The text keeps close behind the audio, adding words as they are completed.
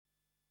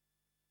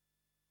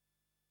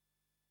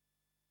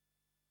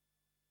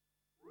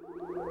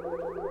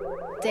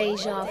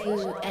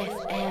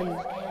dejavufm.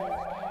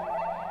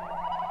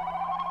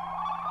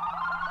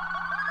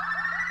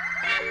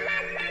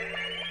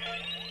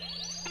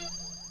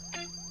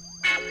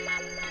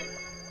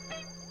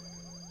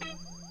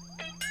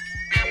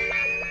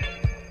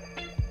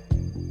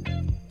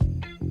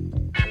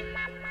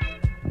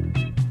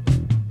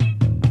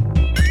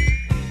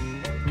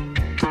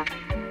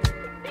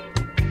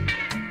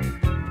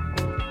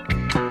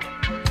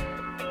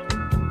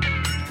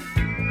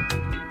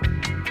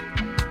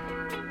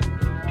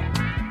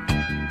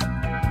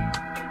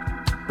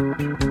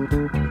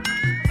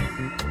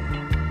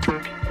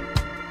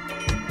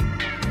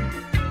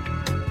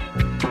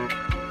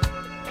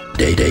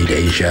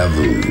 Deja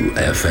Vu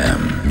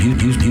FM.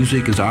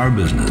 Music is our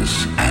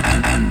business,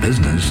 and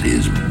business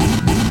is boom.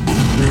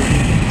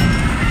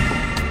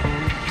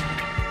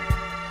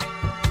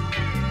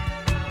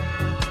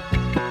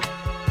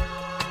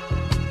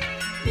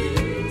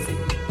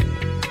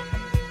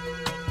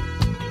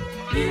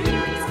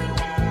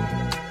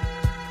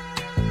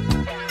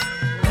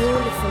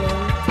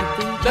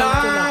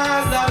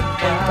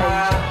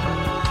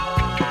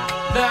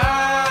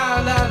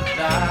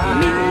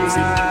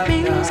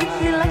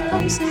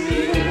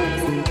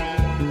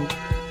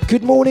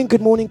 Good morning,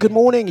 good morning, good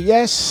morning.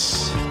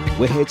 Yes,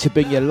 we're here to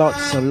bring you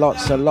lots and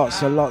lots and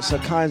lots and lots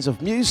of kinds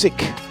of music.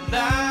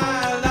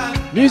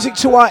 Music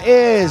to our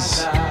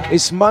ears.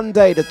 It's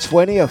Monday the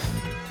 20th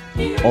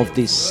of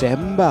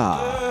December.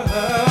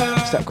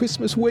 It's that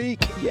Christmas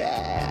week.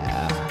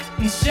 Yeah.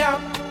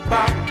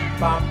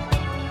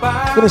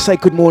 I'm going to say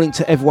good morning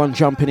to everyone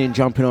jumping in,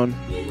 jumping on.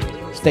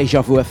 It's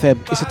Deja Vu FM.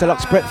 It's a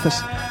Dlux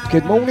breakfast.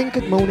 Good morning,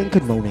 good morning,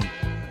 good morning.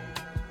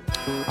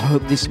 I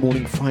hope this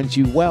morning finds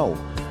you well.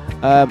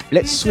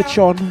 Let's switch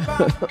on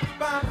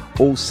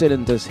all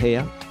cylinders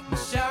here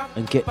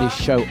and get this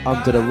show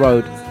under the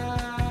road.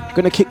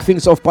 Going to kick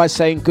things off by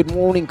saying good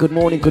morning, good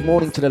morning, good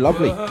morning to the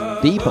lovely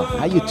Deepa.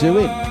 How you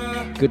doing?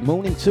 Good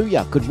morning to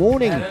ya. Good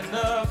morning.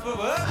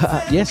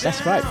 Yes,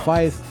 that's right.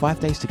 Five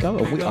days to go,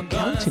 and we are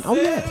counting. Oh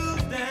yeah,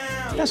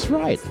 that's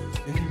right.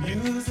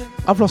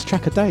 I've lost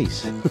track of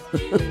days. Isn't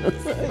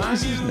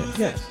it?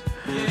 Yes.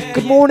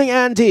 Good morning,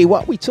 Andy.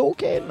 What are we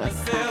talking?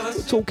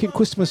 We're talking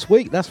Christmas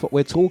week. That's what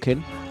we're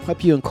talking.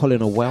 Hope you and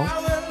Colin are well.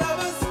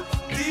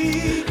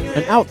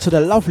 And out to the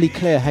lovely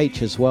Claire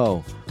H as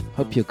well.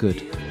 Hope you're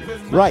good.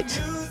 Right.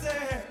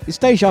 It's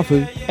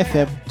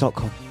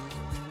dejavufm.com.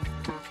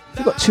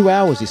 We've got 2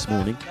 hours this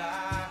morning.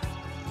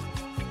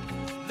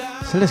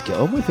 So let's get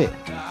on with it.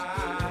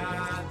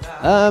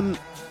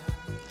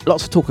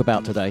 Lots to talk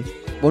about today.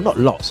 Well, not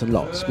lots and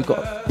lots. We've got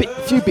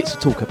a few bits to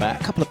talk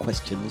about. A couple of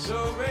questions.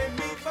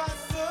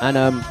 And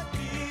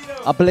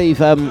I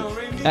believe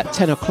at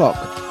 10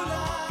 o'clock,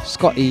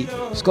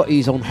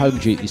 Scotty's on home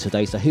duty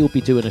today, so he'll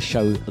be doing a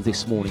show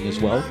this morning as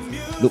well.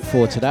 Look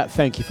forward to that.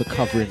 Thank you for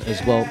covering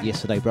as well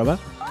yesterday, brother.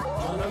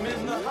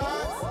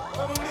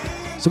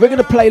 So we're going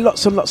to play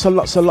lots and lots and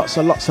lots and lots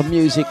and lots of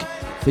music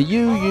for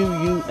you,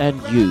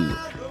 and you.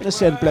 I'm going to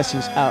send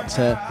blessings out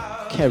to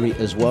Kerry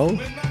as well.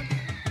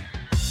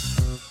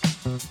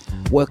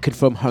 Working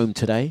from home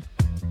today.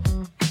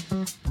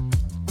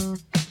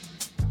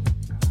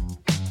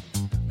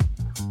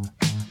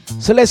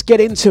 So let's get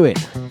into it.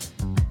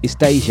 It's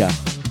Deja.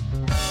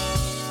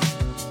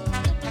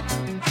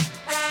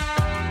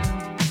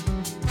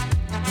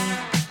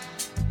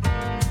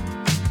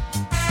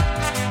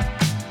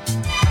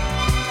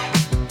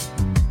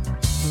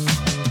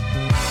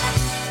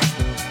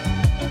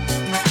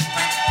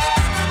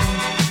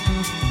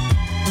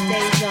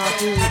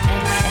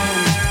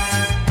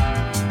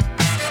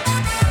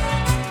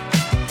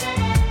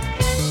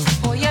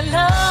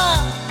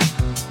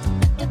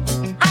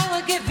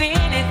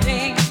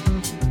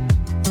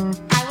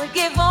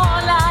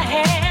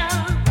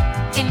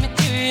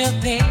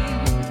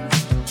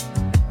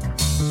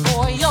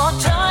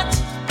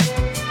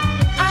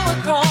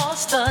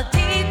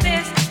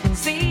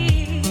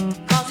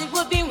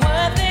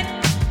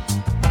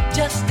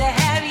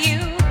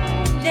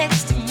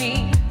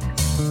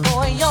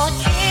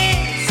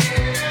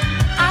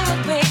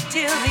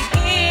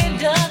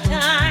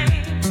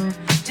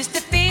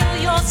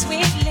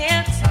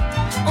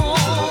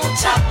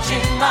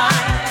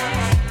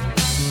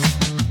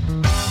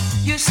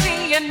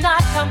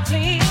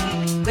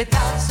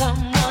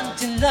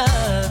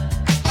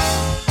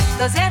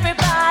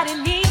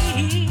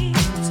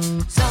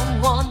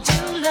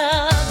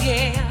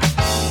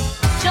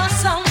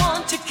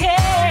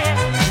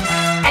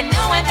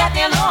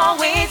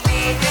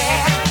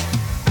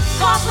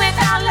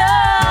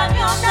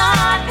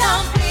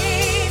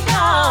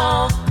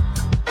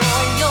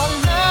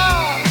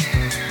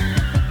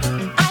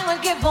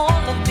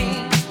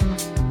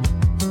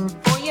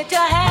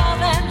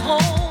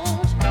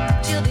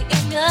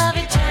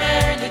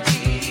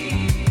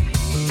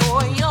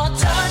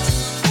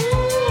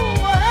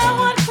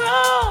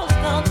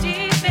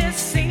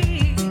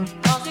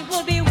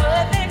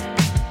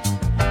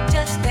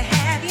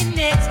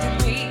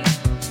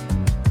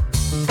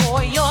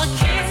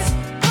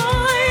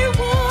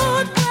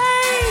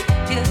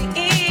 Till the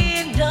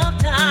end of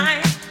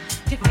time.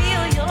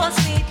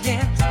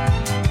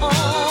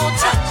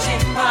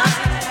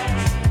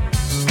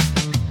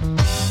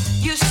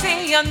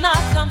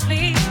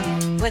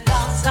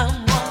 without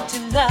someone to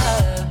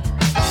love.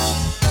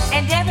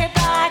 And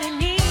everybody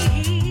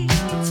needs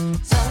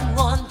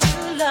someone to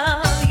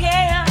love,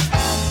 yeah.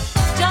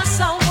 Just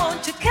someone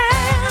to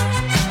care,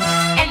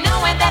 and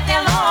knowing that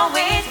they'll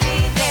always be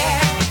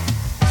there.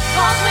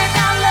 'Cause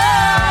without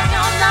love,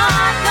 you're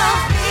not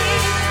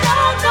complete. No,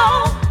 no,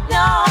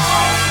 no,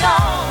 no,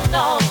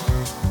 no.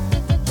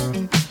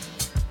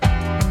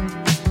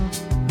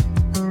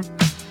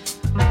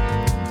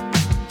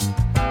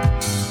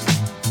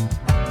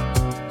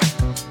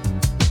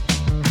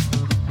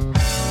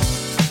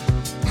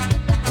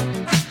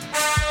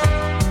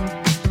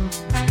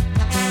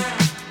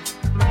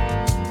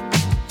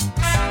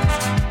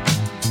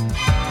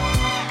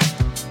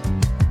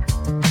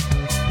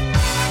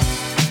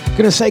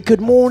 Gonna say good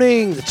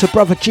morning to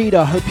Brother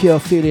Gita. Hope you're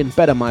feeling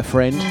better, my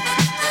friend.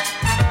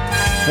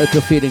 Hope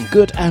you're feeling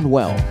good and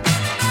well.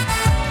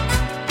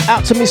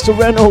 Out to Mr.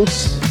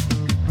 Reynolds.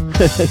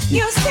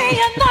 You say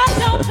you're not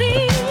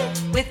complete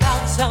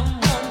without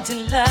someone to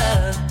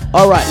love.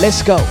 All right,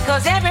 let's go.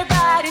 'Cause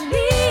everybody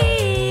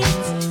needs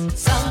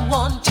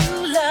someone to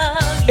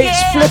love. It's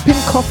yeah.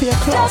 flipping coffee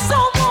o'clock. Just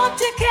someone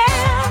to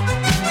care,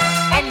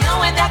 and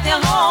knowing that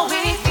they'll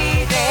always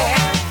be there.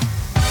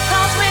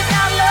 'Cause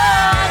without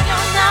love,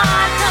 you're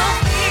not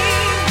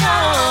complete. No,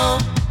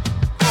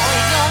 for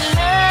your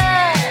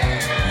love,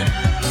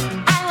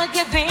 I would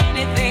give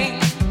anything.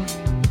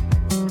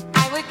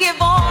 I would give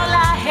all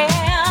I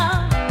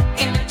have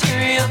in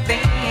material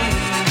things.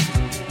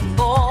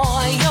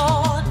 For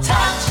your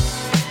touch,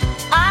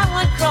 I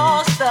would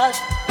cross the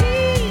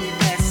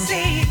deepest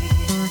sea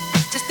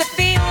just to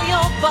feel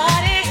your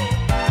body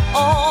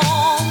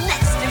all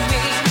next to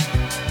me.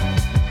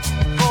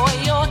 For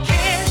your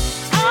kiss,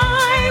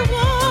 I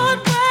would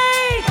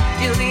wait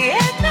till the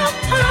end of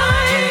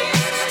time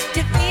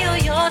to feel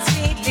your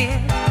sweet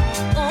lips,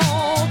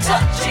 oh,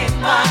 touching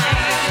mine.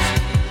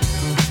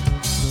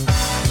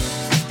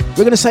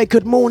 We're going to say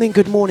good morning,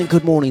 good morning,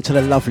 good morning to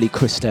the lovely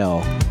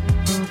Christelle.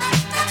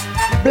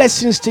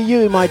 Blessings to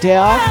you, my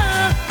dear.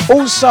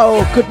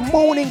 Also, good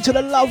morning to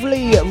the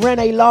lovely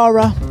Renee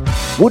Lara.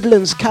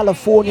 Woodlands,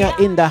 California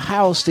in the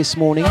house this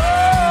morning.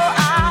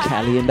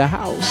 Cali in the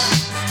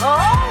house.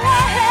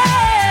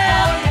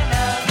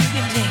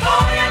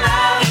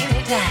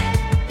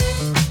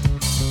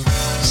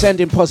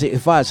 Sending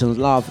positive vibes and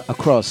love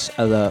across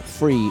the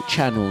 3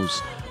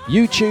 channels.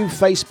 YouTube,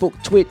 Facebook,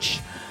 Twitch,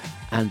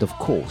 and of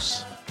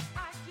course,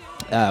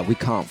 we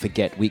can't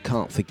forget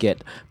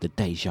the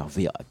Deja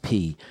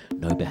VIP,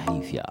 no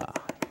behavior.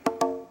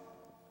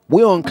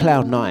 We're on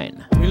cloud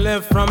 9. We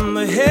live from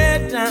the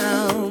head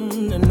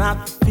down and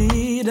not the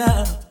feet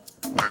up.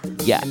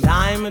 Yeah. And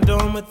I'm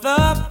adorned with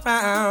the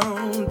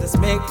frown that's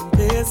making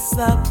this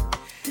up.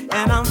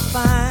 And I'm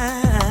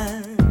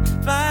fine,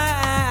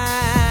 fine,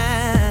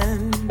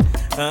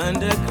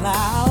 under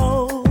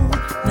cloud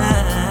 9.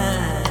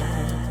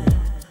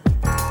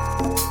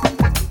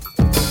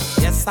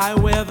 Yes, I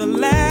wear the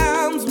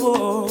lamb's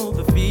wool,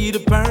 the feet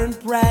of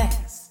burnt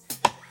brass,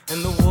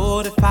 and the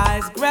wool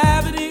defies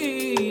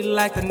gravity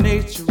like the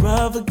nature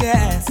of a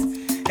gas.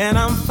 And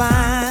I'm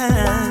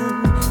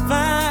fine,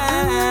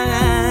 fine,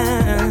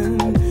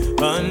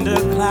 under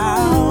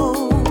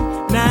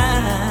cloud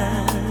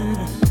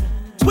 9.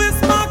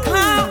 Twist my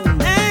cloud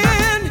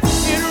and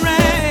it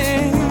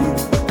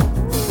rains.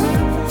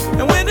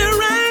 And when it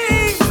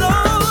rains,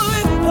 oh,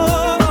 it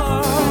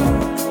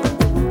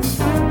pours.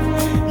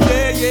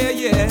 Yeah, yeah,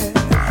 yeah.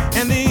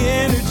 And the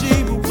energy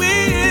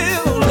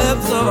will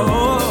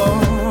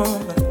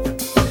absorb.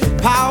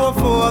 Power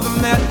for the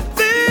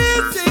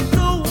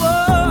metaphysical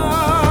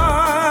world.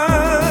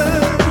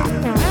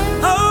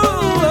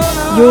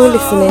 Oh, You're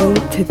listening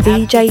to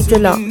DJ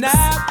Dlux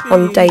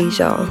on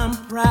Deja. I'm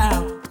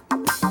proud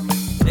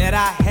that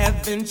I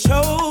have been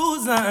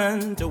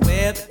chosen to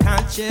wear the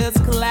conscious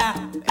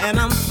cloud. And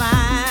I'm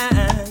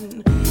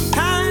fine,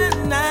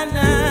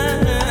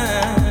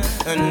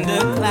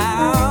 under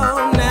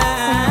cloud 9.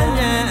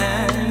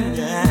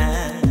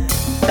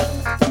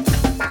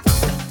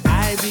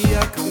 I be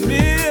a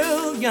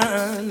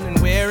chameleon and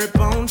wear it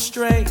bone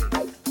straight,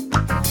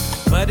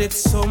 but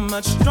it's so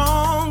much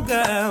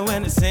stronger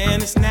when it's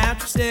in its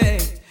natural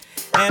state.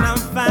 And I'm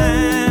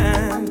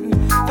fine,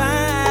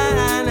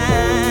 fine,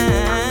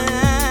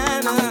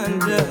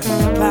 under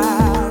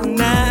cloud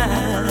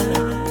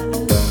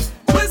 9.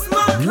 Twist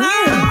my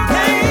cloud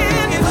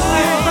and it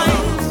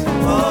rains.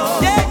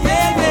 Yeah,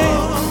 yeah,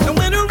 yeah. And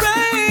when it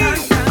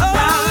rains,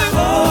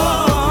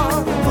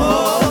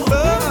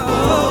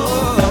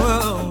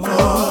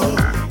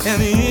 and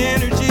the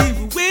energy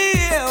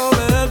will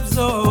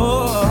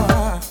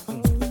absorb.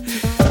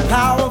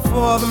 Power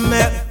for the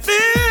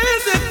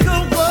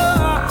metaphysical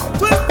world.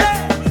 Twist that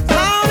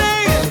cloud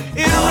and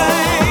it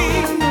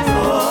rains.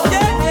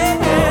 Yeah, yeah,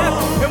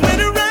 yeah. And when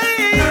it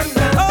rains,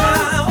 it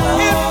pours.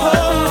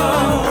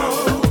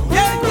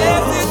 Yeah,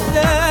 yes, it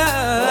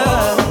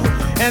does.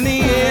 And the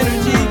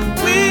energy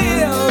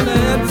will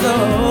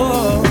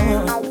absorb.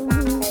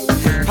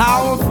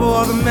 Power for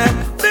the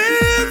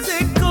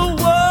metaphysical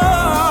world.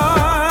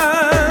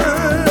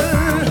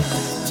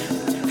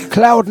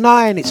 Cloud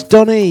 9, it's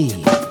Donny.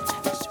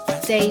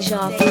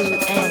 Dejavufm.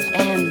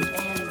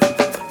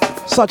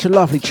 Such a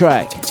lovely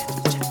track.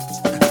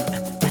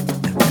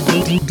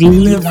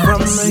 Live from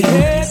the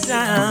head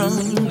down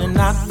and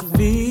not the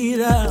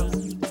feet up.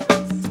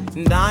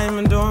 And I'm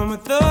adorned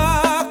with the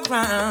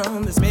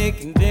crown that's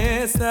making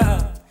this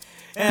up.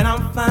 And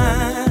I'm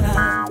fine,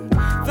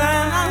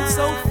 I'm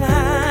so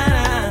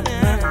fine.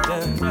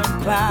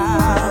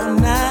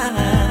 Cloud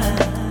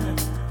 9.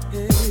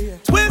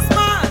 Twist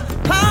my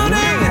cloud 8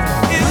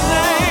 in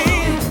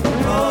rain.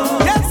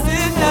 Yes,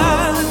 it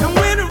does. And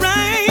when it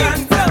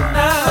rains,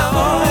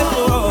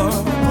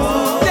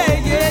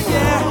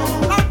 yeah.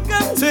 I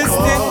got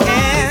twisted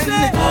and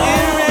it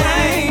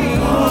rains.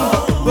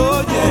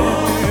 Oh,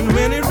 yeah. And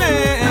when it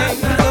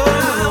rains,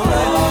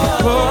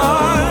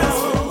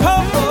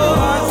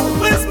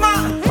 twist my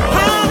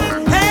cloud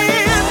 8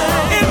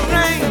 in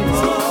rain.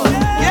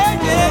 Yeah.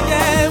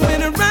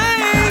 When it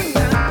rains,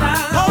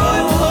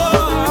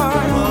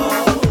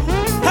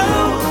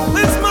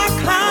 twist my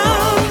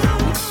cloud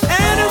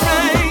and it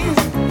rains.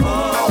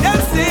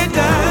 Yes, it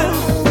does.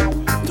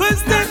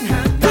 Twisted,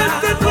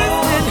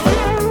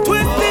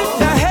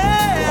 the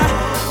hair,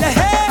 yeah.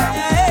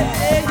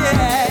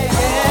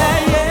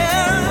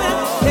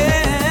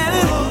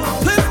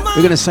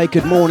 We're going to say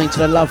good morning to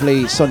the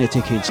lovely Sonia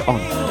Tickins on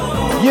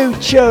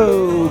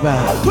YouTube.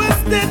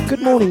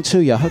 Good morning to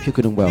you. I hope you're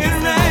good and well.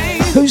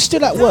 Who's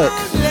still at work?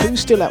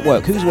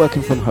 Who's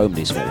working from home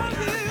this morning?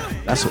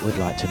 That's what we'd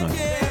like to know.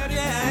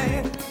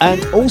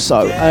 And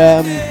also,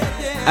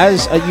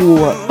 as you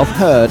have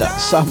heard,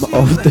 some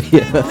of the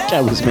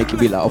Carol's making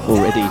me laugh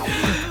already.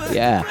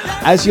 Yeah,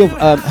 as you've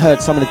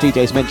heard some of the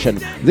DJs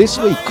mention, this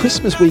week,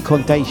 Christmas week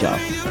on Deja,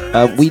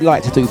 we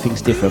like to do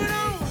things different.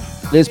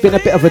 There's been a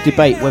bit of a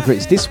debate whether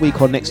it's this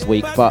week or next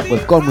week, but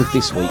we've gone with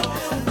this week.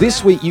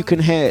 This week you can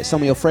hear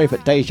some of your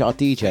favourite Deja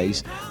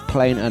DJs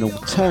playing an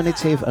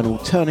alternative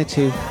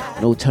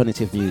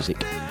music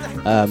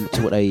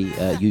to what they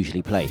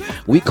usually play.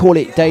 We call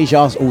it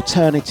Deja's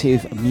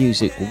Alternative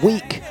Music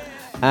Week.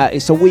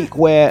 It's a week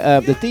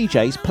where the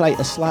DJs play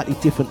a slightly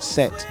different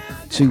set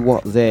to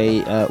what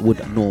they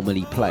would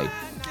normally play.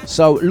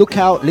 So look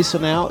out,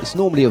 listen out. It's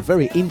normally a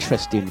very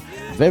interesting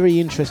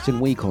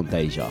week on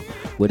Deja,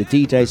 where the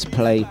DJs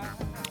play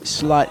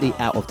slightly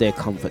out of their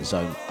comfort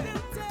zone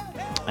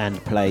and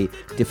play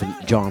different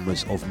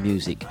genres of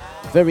music.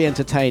 Very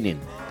entertaining.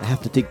 They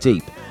have to dig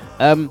deep.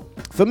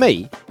 For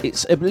me,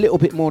 it's a little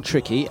bit more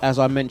tricky, as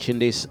I mention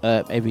this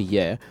every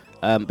year,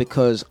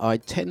 because I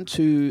tend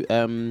to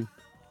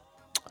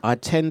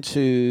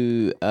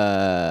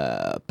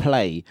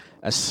play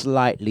a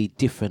slightly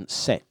different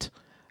set.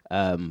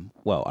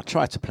 Well, I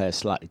try to play a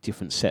slightly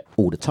different set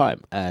all the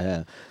time.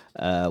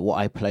 What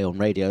I play on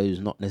radio is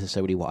not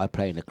necessarily what I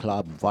play in the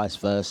club, vice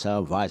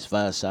versa,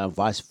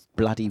 vice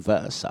bloody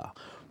versa.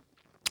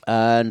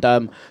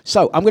 And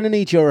so I'm going to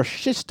need your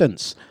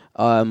assistance.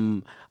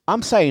 I'm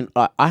saying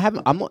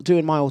I'm not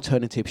doing my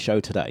alternative show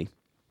today.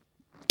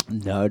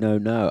 No.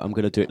 I'm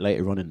going to do it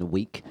later on in the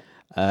week.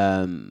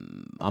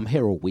 I'm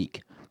here all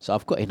week, so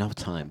I've got enough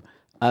time.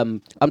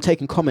 I'm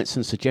taking comments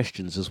and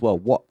suggestions as well,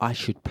 what I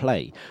should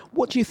play.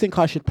 What do you think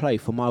I should play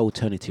for my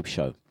alternative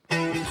show?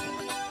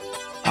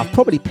 I've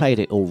probably played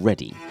it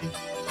already.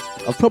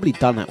 I've probably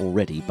done that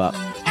already, but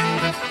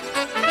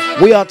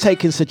we are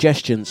taking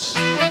suggestions.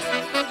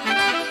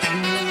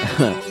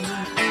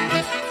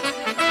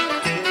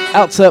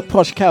 Out to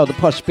Posh Carol, the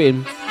Posh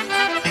Bin.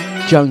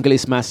 Jungle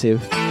is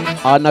massive.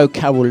 I know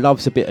Carol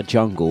loves a bit of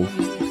jungle.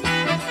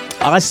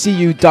 I see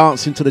you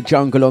dancing to the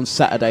jungle on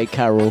Saturday,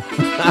 Carol.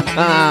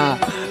 I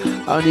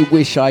only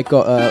wish I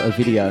got a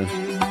video.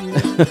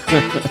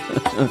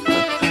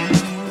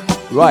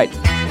 Right.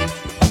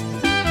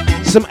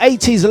 Some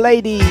 80s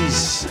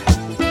ladies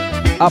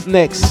up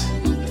next.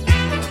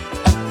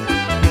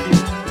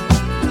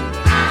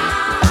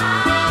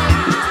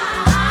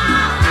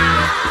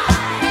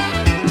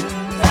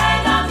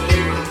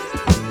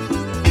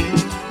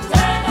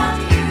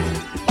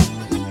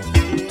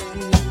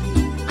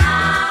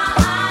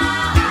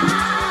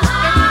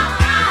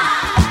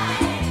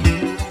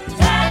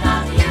 Turn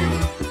on you.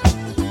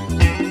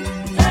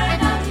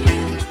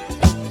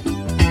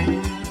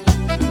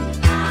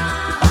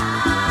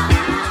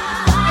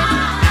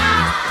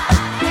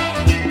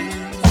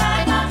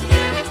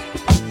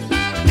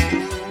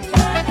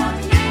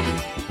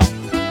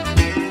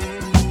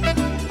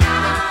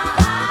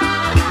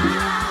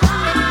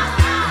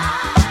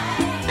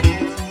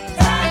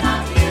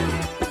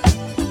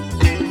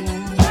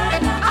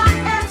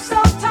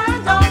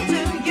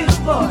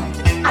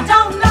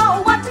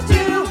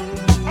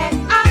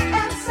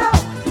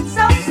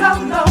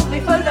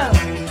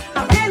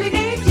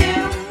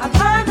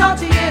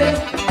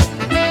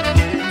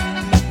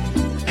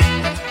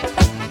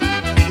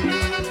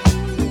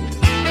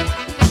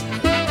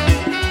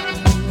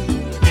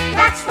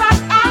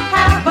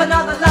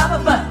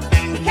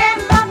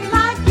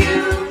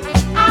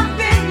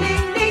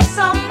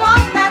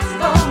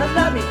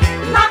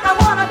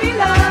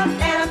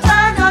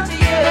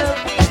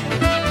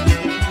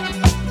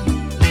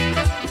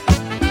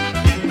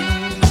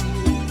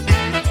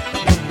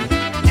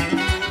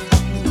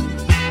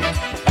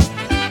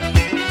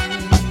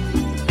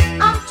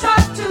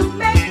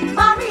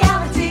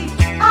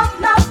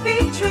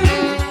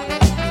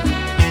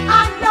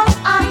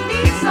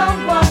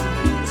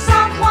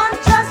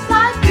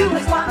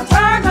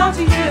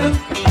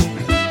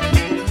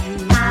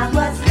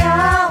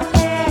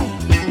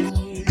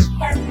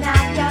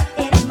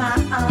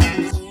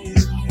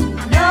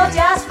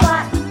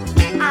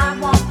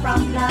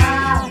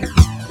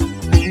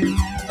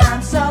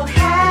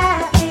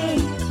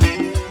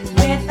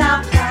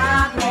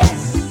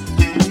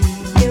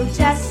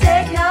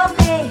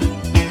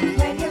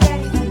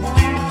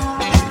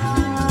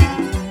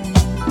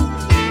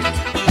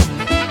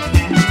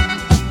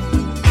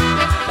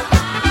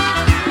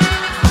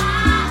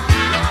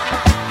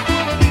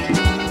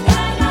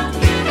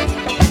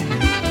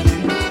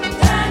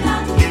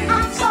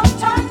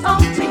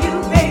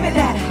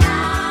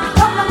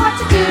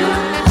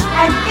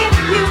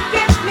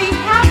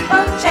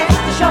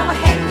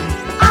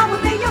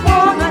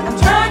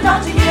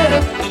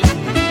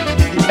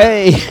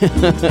 Hey!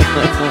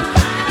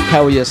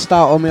 How you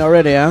start on me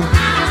already, huh?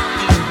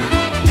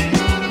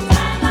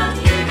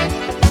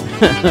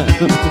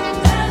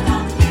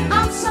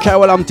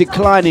 Carol, I'm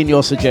declining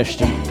your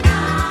suggestion.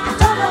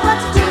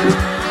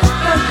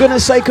 Gonna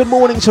say good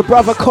morning to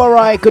brother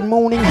Korai. Good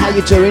morning, how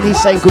you doing?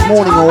 He's saying good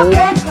morning all.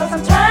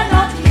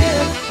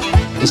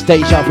 It's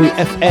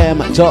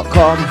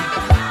dejavufm.com.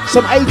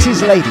 Some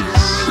 80s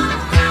ladies.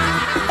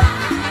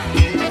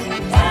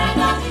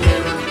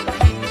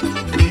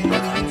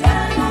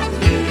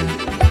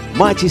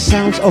 Mighty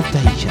sounds of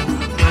Deja.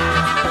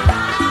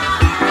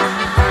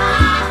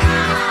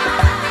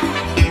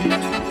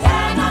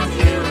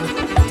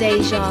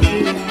 Deja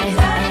Vu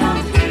FM.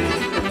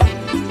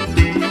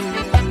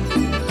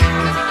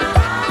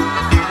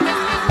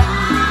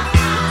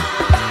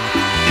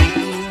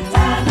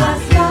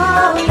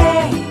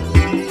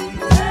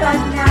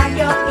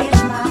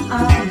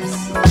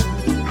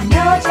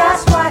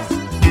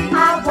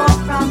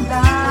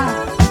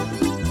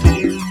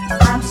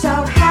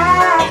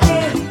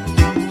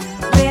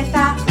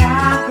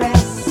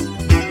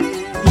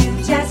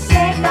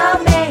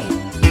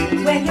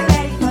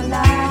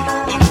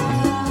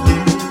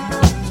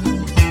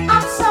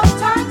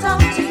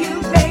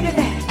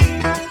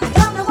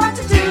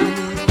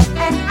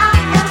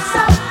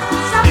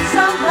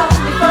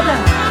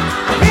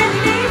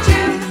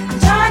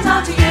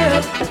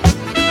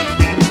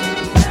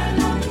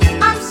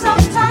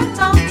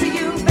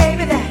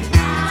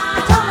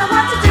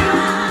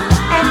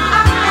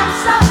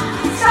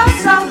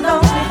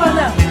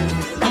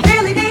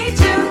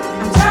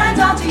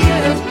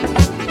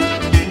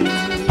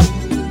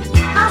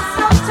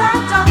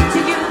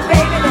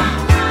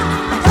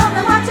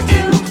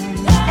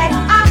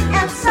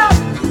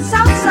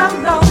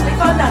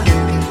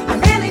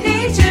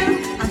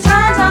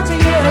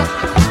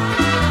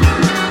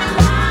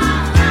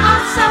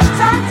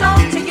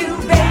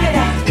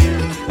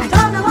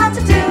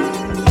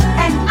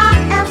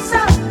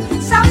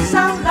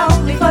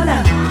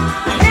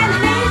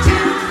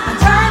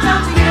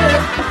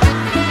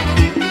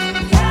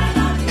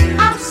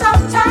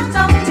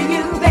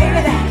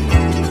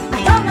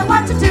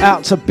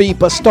 Out to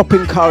Bieber, stop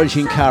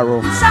encouraging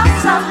Carol.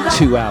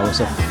 2 hours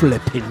of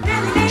flipping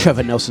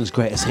Trevor Nelson's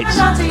greatest hits.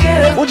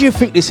 What do you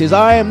think this is?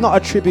 I am not a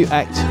tribute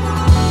act.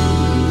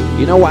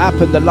 You know what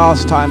happened the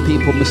last time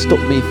people mistook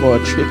me for a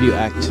tribute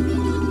act?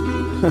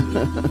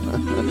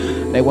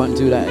 They won't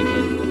do that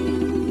again.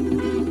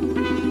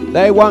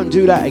 They won't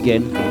do that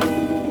again.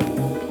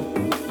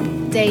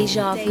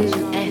 Deja Vu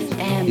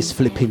FM. It's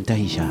flipping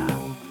Deja.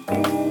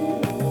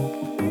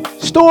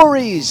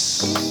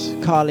 Stories.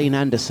 Carleen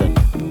Anderson.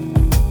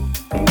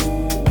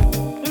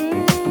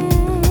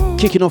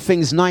 Kicking off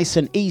things nice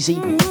and easy.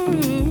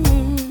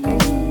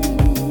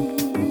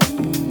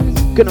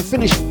 Gonna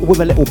finish with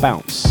a little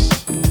bounce.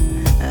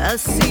 I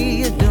see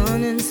you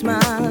done and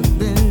smile,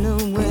 been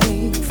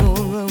away for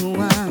a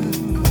while.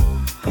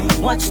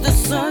 Watch the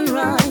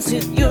sunrise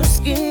hit your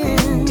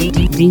skin.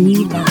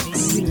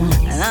 Dlux.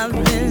 And I've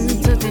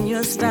been touching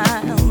your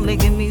style,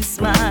 making me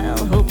smile,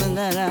 hoping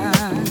that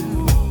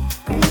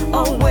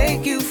I'll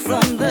awake you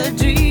from the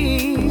dream.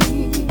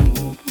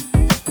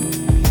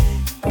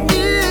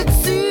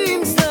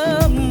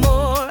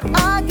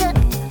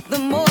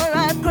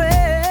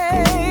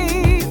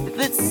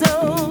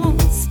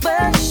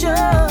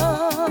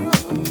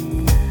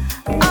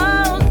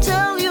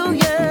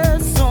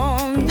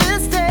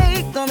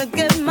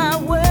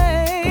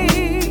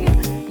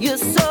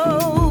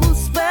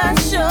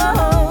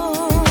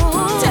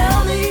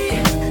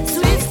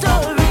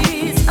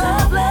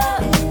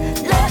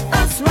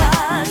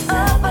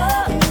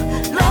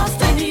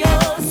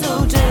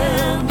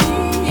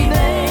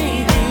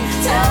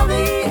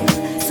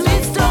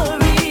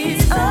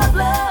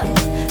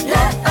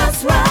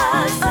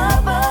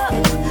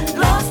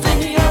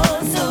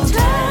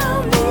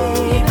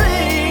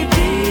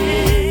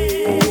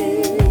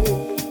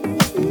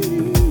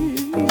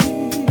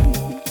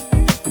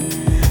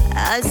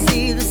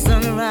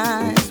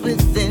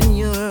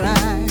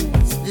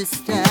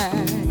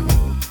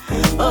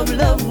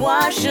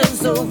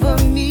 Washes over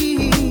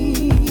me.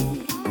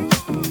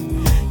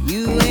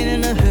 You ain't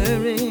in a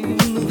hurry,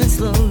 moving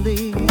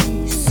slowly,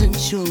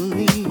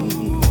 sensually.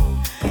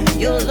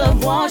 Your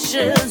love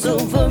washes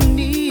over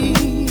me.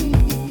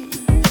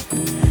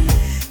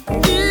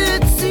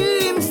 It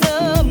seems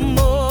the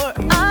more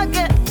I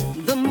get,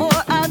 the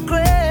more I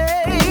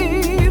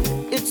crave.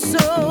 It's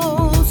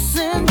so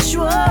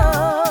sensual.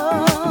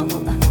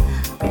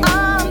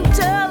 I'm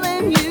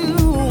telling you,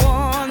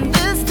 on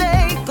this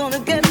day, gonna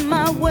get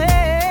my way.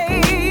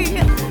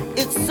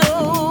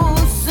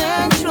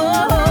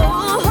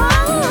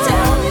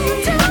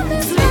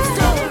 Sweet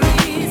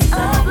stories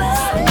of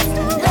love,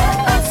 let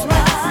us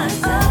rise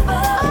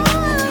above,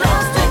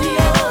 lost in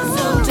your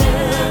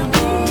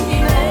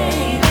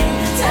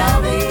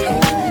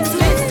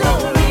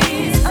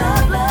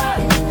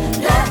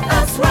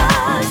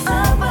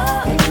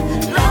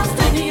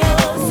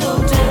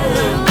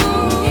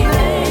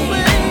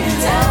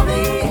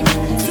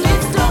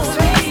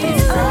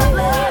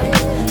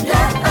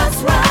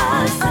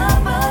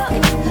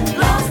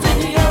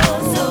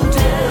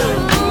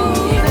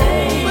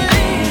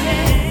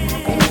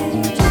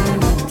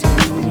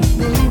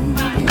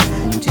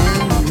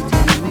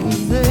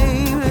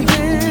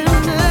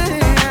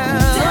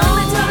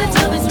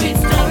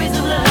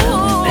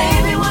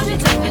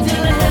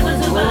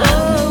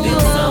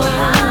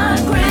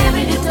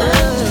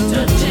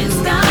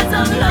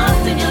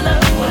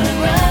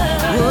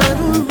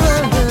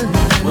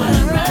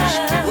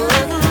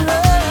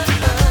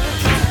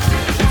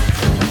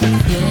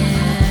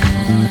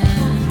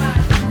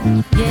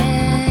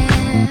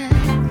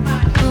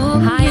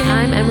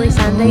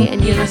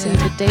listen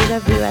to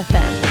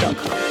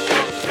dejavufm.com.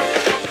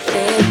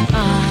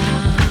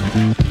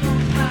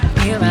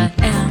 Here I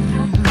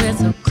am, we're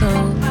so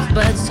close,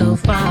 but so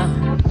far.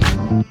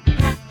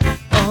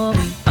 All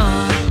we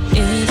are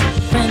is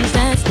friends,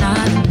 that's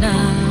not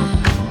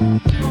enough.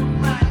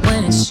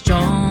 When it's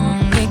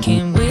strong, it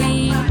can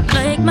wait.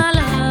 Like my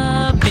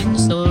love, been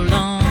so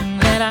long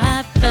that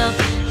I felt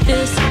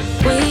this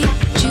way.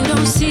 But you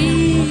don't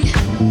see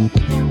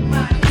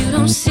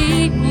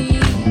me,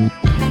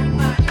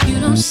 you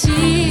don't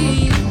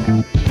see.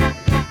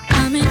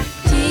 I'm in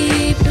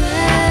deep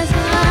as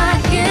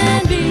I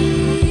can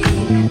be.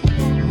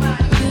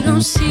 You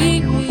don't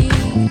see me,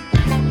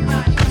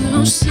 you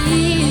don't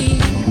see.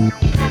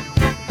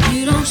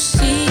 You don't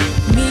see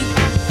me,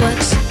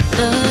 what's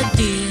the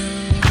deal?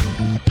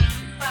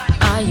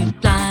 Are you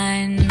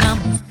blind? I'm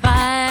on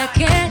fire,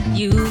 can't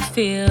you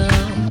feel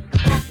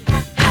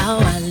how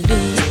I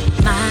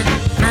lose my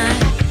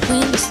mind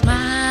when you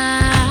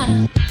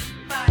smile?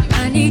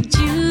 I need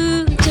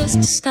you just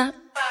to stop.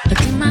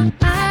 Look in my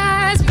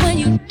eyes when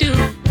you do,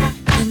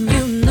 and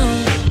you know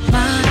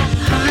my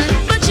heart,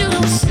 but you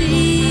don't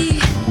see.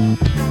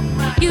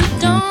 You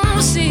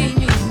don't see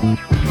me.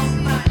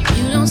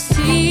 You don't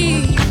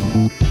see.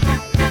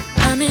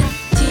 I'm in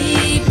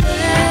deep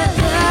as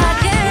I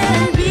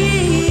can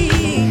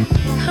be.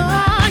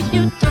 Oh,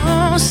 you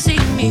don't see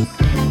me.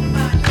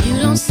 You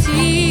don't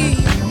see.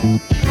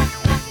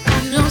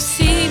 You don't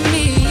see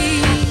me.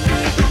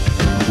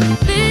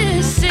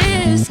 This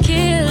is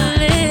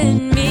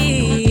killing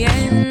me,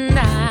 and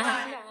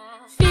I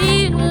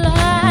feel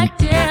like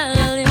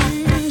telling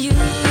you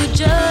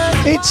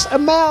just. It's a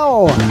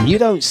Mel. You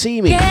don't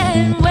see me.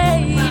 Can't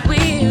wait,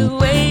 we're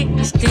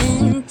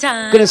wasting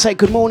time. Gonna say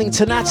good morning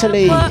to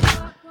Natalie.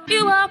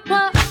 You are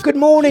what Good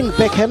morning,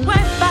 Beckham.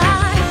 right by.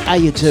 How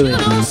you doing? You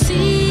don't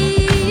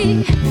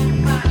see.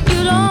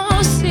 You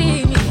don't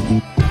see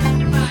me.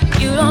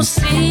 You don't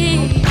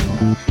see.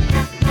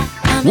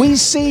 We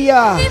see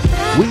ya.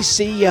 We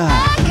see ya.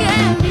 I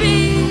can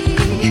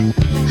be.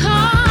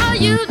 Oh,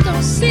 you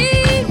don't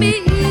see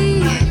me.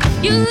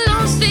 You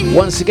don't see.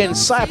 Once again,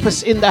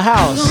 Cyprus in the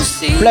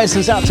house.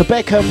 Blessings out to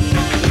Beckham.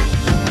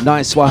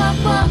 Nice one.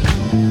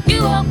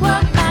 You are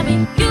what by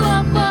me. You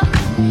are what.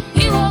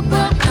 You are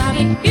what by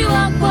me. You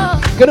are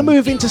what. Gonna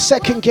move into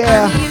second gear. You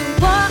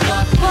are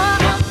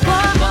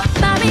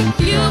by me.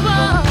 You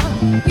are.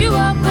 You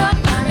are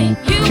what by me.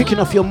 You Kicking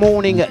off your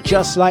morning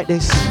just like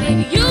this.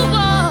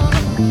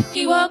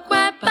 You walk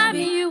right by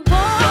me. You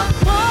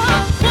walk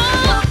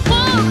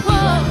right by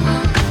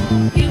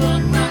me.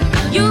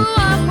 You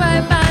walk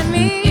right by me.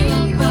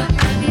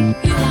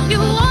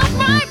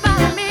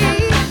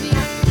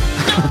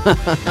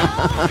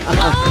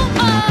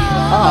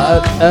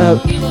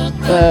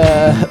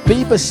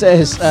 Bieber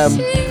says,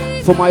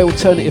 for my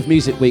alternative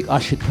music week, I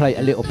should play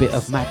a little bit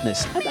of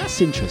Madness. Oh,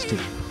 that's interesting.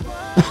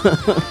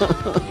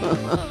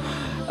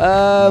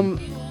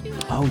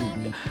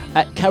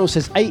 Carol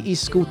says 80s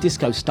school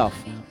disco stuff.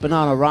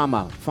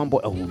 Bananarama, Fun Boy.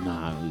 Oh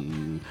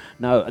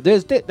no.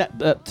 There's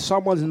that.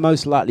 Someone's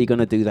most likely going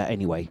to do that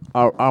anyway.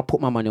 I'll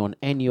put my money on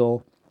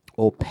Enyo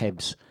or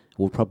Pebs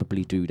will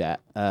probably do that.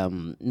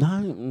 No.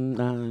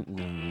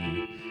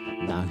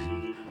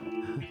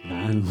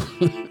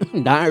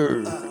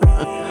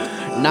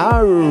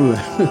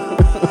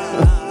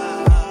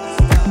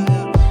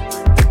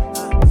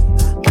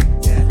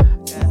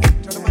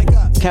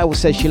 Carol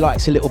says she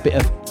likes a little bit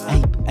of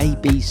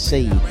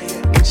ABC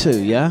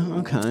too, yeah?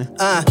 Okay.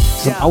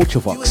 Some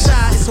Ultravox.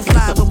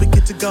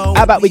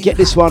 How about we get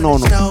this one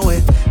on?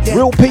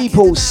 Real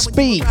People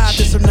Speech.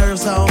 Let's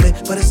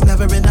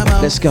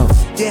go.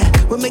 Yeah,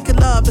 we're making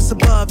love, it's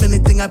above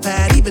anything I've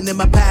had, even in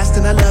my past,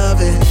 and I love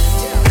it.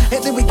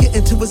 And then we get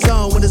into a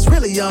zone when it's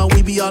really on.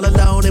 We be all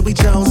alone and we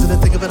Jones. And the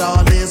thing of it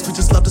all is we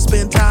just love to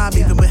spend time.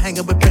 Even when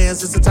hanging with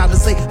friends, it's the time to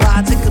say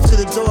bye. Take them to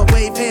the door,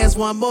 wave hands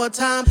one more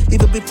time.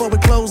 Even before it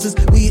closes,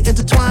 we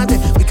intertwined.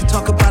 And we can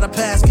talk about our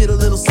past, get a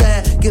little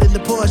sad. Get in the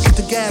Porsche, shoot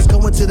the gas,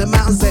 go into the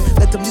mountains and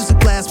let the music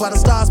blast while the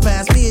stars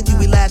pass. Me and you,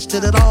 we latch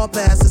till it all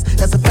passes.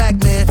 That's a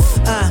fact, man.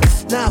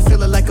 Now I'm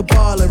feeling like a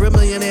baller, a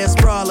millionaire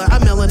sprawler.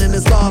 I'm melanin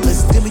is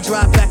lawless. Then we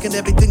drive back and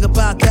everything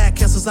about that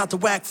cancels out the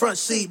whack. Front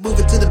seat,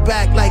 moving to the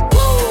back like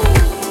woo.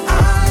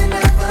 I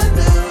never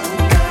knew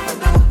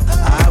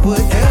I would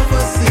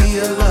ever see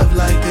a love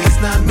like this.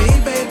 Not me,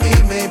 baby,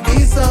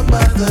 maybe some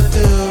other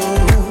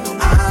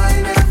dude.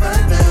 I never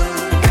knew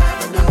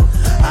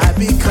I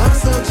become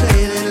so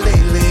jaded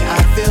lately.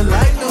 I feel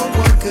like no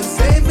one could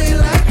save me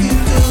like you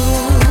do.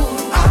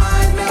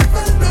 I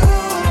never knew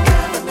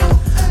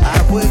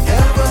I would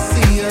ever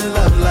see a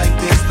love like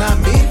this. Not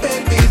me,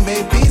 baby,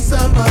 maybe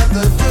some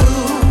other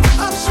dude.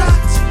 I'm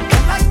shocked,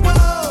 I'm like,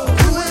 whoa,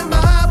 who am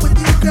I with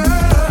you,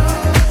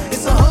 girl?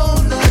 It's a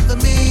whole nother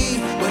me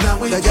when I'm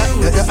with you. It's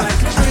like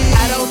a dream.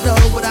 I don't know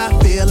what I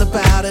feel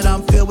about it.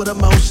 I'm filled with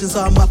emotions,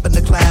 I'm up in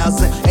the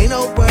clouds. And ain't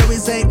no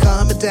worries, ain't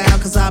coming it down,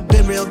 cause I've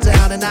been real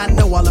down and I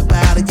know all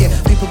about it. Yeah,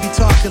 people be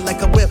talking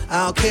like a whip,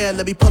 I don't care.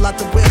 Let me pull out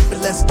the whip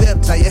and let's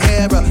dip, tie your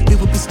hair up.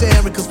 People be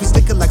staring cause we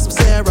sticking like some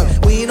Sarah.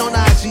 We ain't on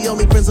IG,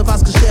 only friends of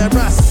us can share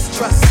us.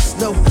 Trust,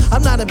 no,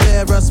 I'm not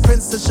embarrassed.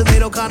 Princess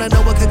Sinead O'Connor,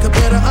 no one can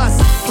compare to us.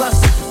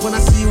 Plus, when I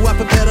see you, I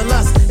prepare to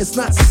lust. It's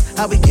nuts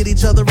how we get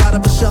each other out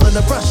of a shell in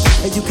a brush.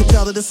 And you can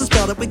tell that this is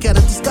spell that we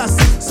gotta discuss.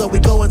 So we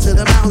go into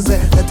the mountains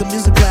and let the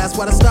music blast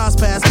while the stars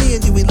pass. Me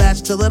and you, we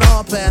latch till it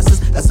all passes.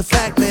 That's a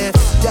fact, man.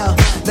 Yo,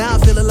 now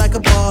I'm feeling like a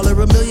baller,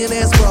 a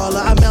millionaire sprawler.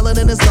 I'm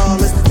melanin is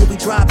lawless. Then we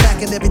drive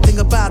back and everything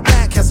about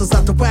that. Castles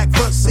out the whack,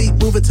 front seat,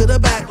 move it to the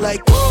back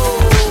like, woo.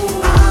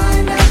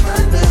 I never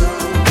knew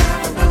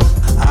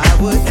I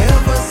would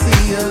ever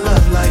see a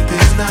love like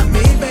this. Not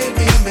me,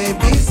 baby,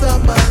 maybe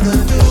some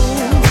other dude.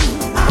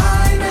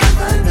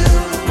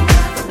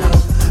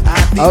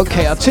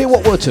 Okay, I'll tell you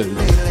what we'll do.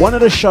 One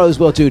of the shows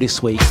we'll do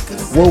this week,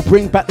 we'll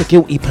bring back the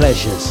guilty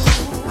pleasures.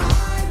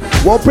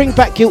 We'll bring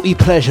back guilty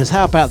pleasures.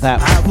 How about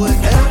that? I would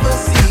ever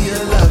see a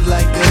love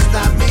like this.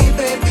 Not me,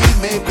 baby,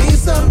 maybe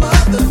some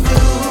other dude.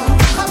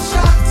 I'm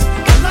shocked.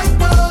 I'm like,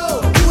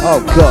 whoa.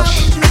 Oh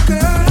gosh.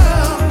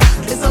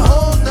 It's a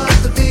whole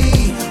nother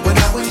me. When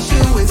I was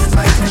you, it's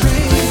like a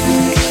dream.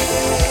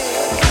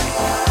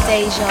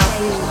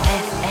 Dejavufm.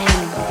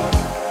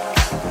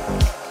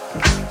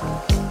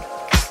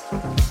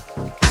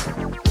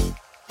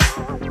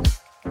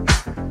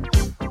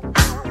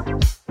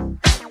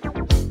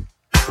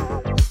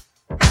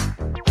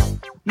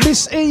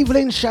 Miss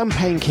Evelyn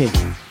Champagne King.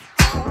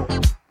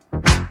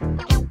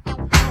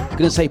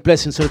 Gonna say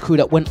blessings to the crew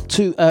that went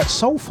to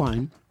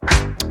Soulfine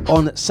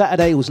on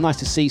Saturday. It was nice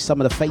to see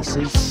some of the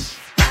faces.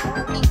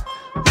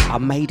 I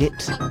made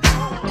it.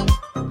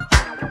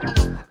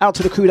 Out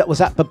to the crew that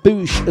was at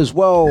Babouche as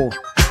well.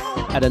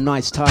 Had a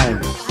nice time.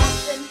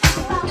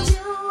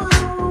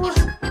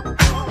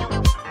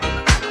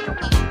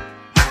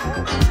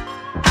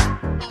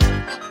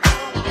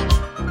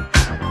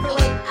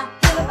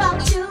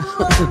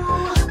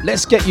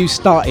 Let's get you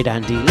started,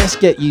 Andy. Let's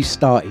get you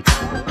started.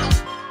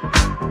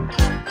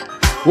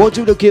 We'll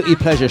do the guilty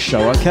pleasure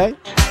show, okay?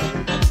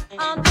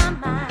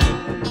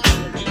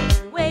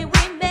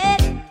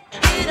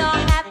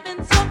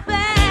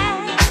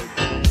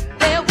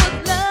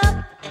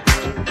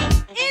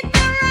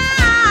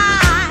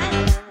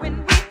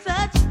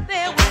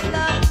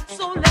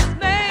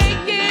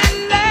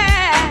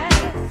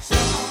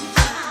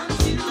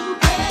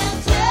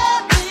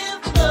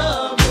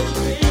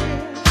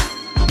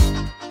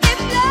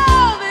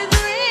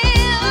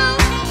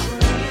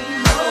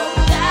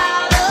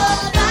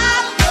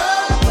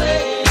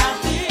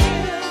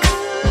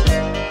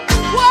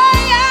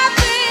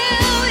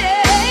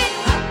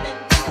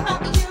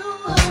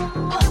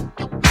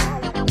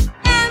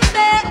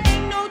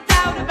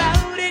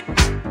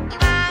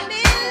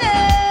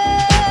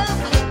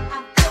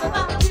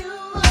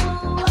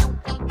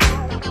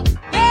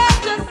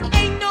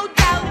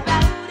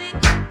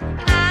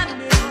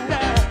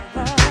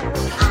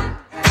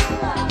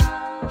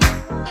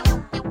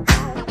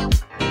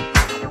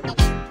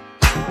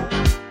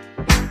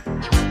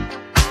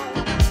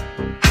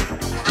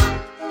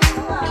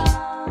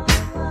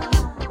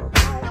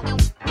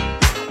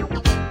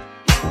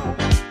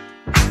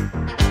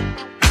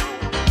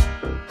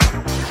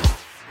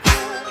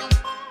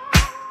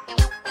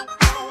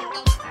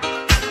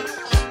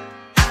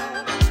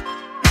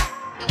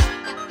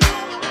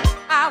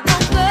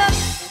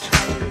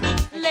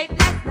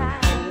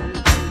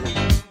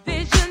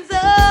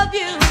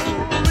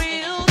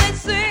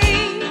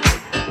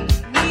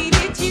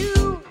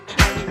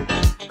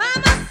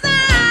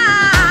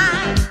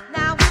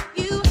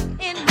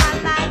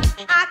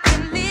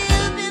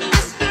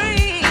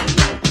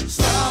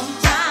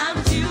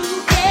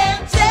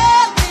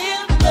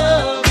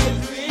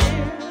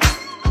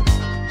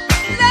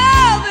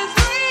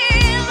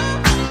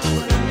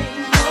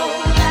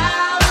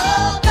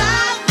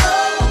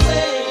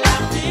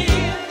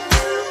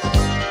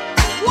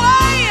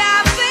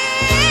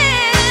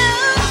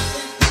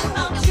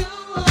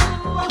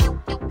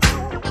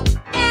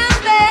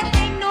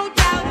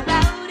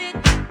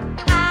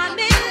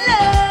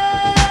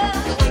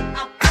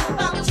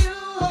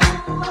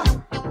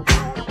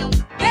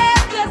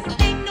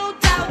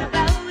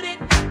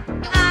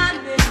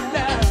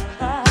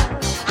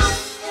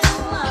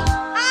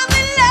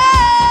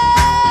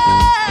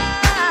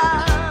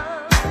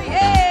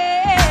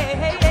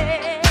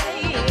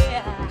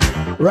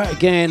 Right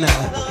again,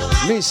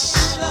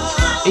 Miss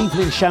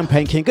Evelyn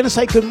Champagne King. Gonna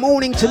say good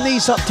morning to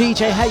Knees Up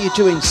DJ. How you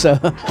doing, sir?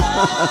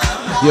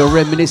 You're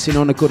reminiscing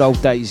on the good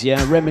old days,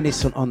 yeah?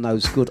 Reminiscent on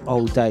those good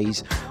old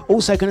days.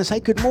 Also gonna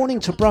say good morning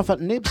to brother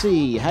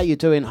Nibsy. How you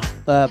doing?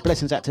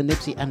 Blessings out to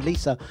Nibsy and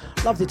Lisa.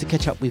 Lovely to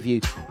catch up with you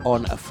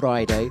on a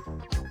Friday.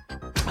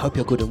 Hope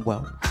you're good and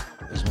well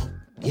as well.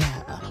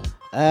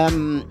 Yeah.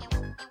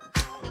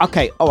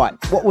 Okay, alright,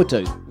 what we'll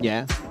do,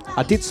 yeah?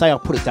 I did say I'll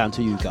put it down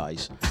to you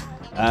guys.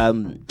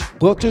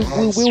 We will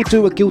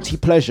do a guilty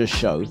pleasure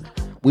show.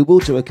 We will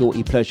do a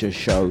guilty pleasure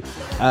show.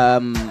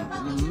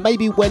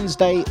 Maybe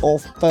Wednesday or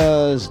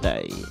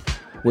Thursday.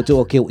 we'll do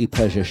a guilty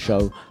pleasure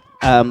show.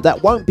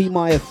 That won't be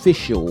my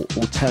official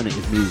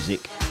alternative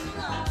music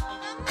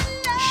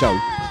show.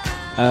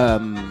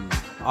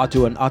 I'll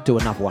do another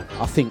one.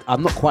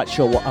 I'm not quite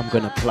sure what I'm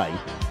gonna play,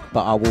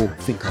 but I will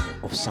think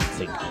of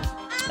something.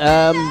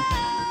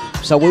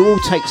 So we will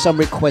take some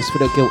requests for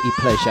the guilty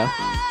pleasure.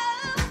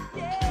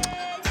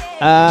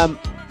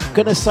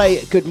 Gonna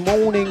say good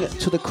morning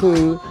to the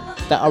crew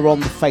that are on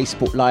the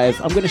Facebook Live.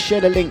 I'm gonna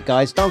share the link,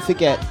 guys. Don't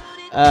forget.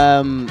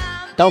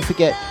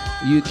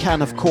 You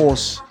can, of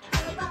course,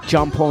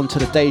 jump onto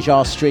the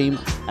Deja stream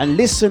and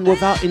listen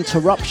without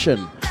interruption.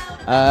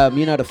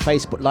 You know, the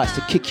Facebook likes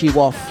to kick you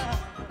off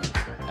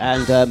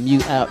and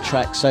mute out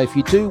tracks. So if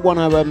you do want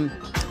to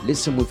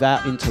listen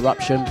without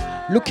interruption,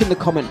 look in the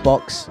comment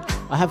box.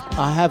 I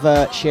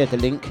have shared the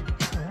link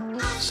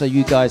so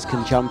you guys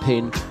can jump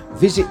in.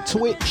 Visit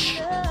Twitch,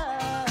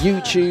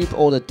 YouTube,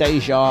 or the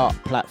Deja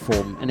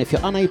platform. And if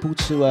you're unable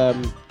to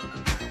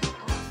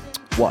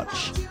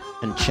watch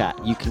and chat,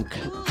 you can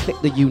click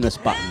the Eunice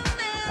button,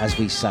 as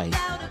we say,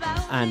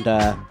 and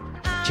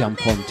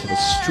jump onto the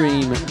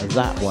stream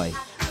that way.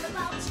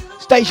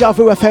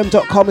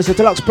 dejavufm.com is the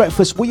Dlux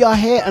Breakfast. We are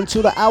here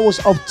until the hours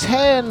of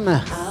 10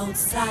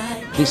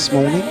 this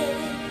morning.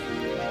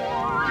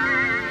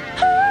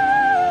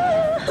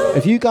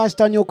 Have you guys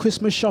done your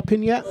Christmas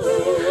shopping yet?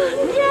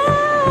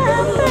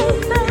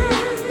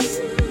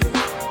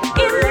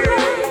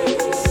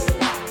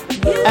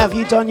 Have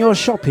you done your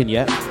shopping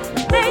yet?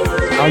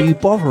 Are you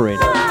bothering?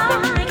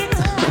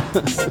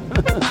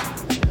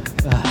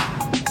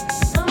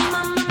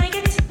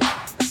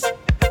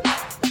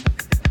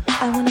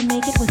 I wanna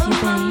make it with you,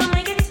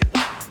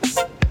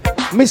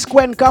 babe. Miss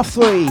Gwen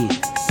Guthrie.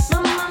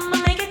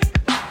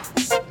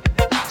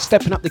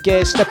 Stepping up the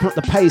gear, stepping up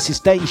the pace is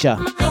Deja.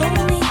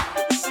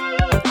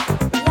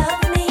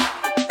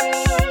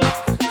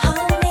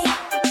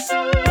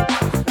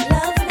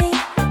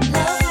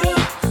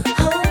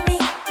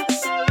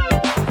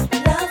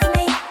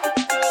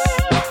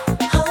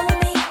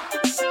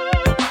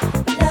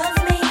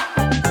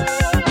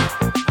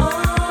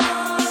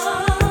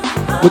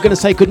 We're going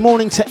to say good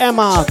morning to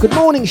Emma. Good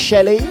morning,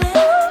 Shelley.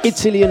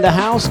 Italy in the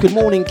house. Good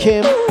morning,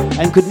 Kim.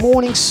 And good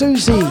morning,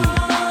 Susie.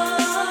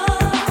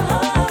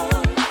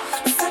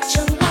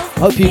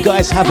 Hope you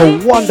guys have a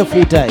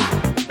wonderful day.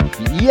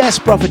 Yes,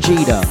 Brother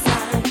Gita.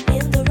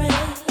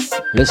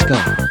 Let's go.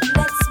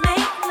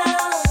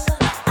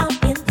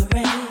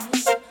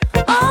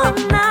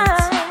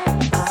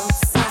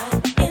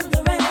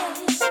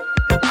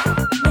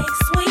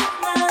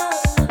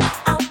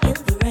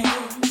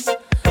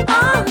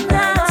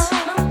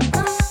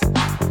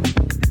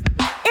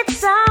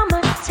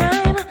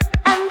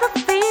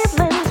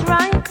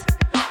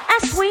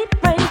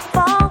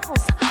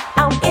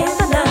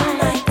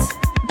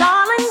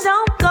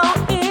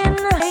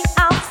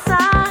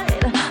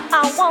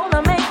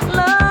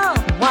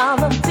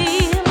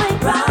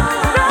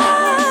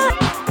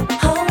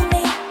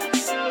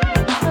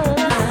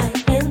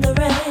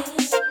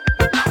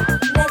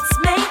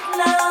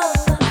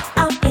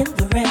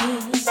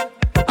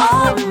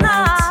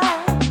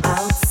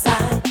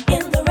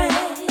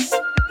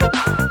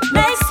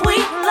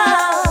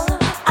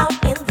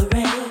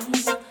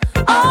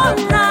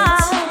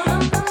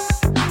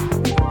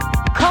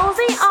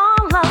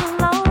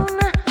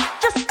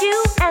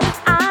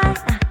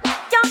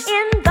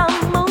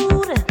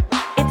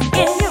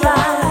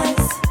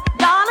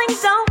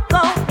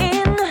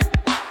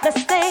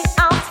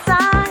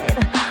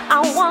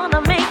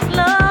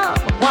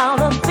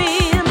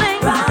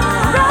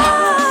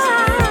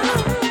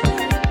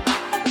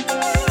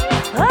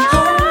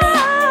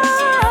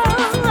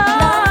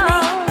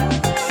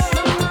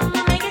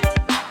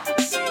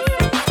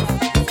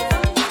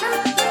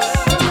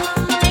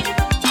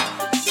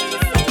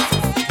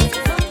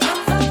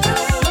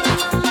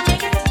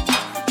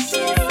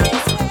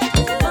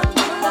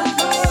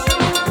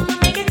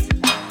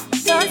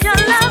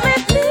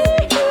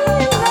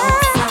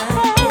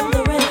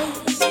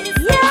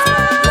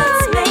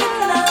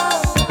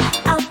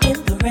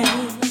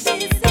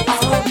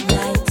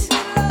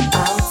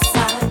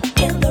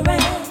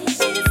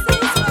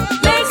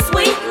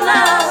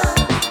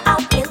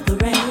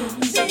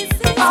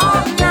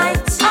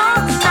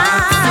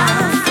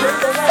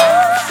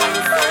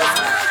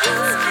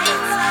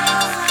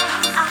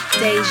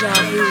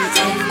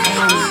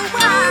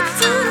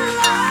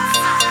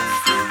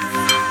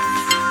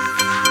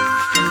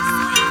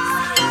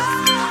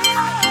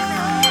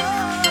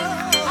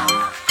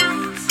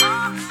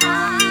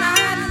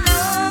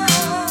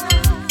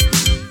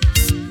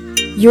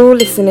 You're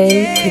listening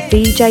to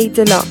DJ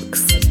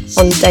Dlux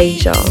on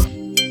Deja.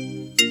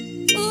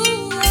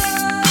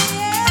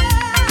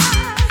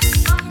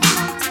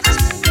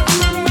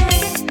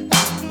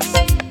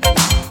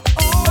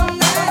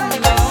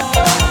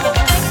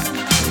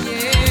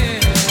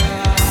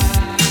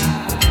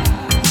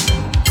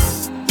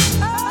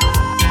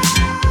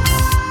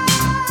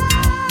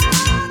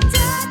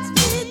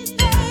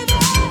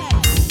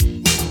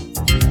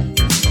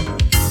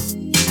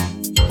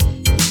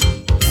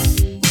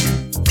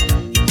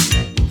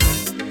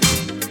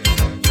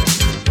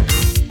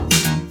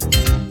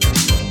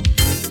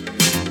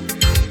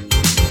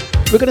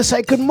 We're going to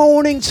say good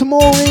morning to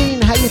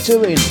Maureen. How you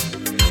doing?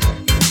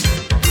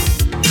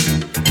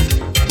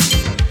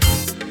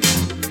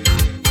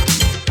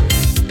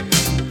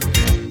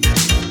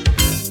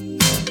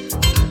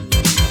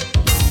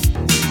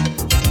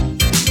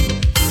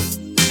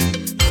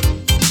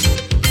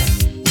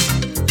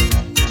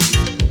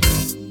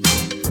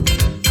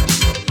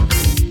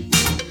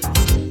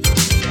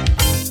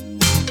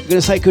 We're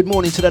going to say good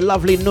morning to the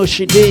lovely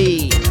Nushi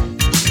D,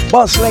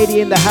 boss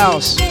lady in the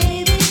house.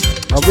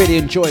 I really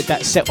enjoyed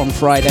that set on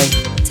Friday.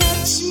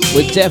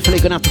 We're definitely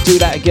going to have to do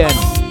that again.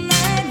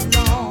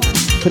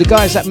 For the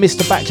guys that missed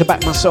the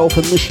back-to-back, myself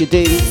and Nushi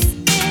D,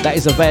 that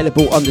is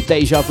available on the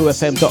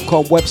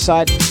dejavufm.com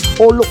website,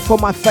 or look for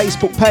my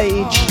Facebook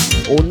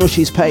page or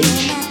Nushi's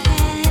page.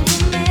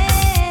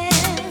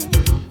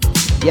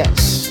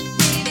 Yes.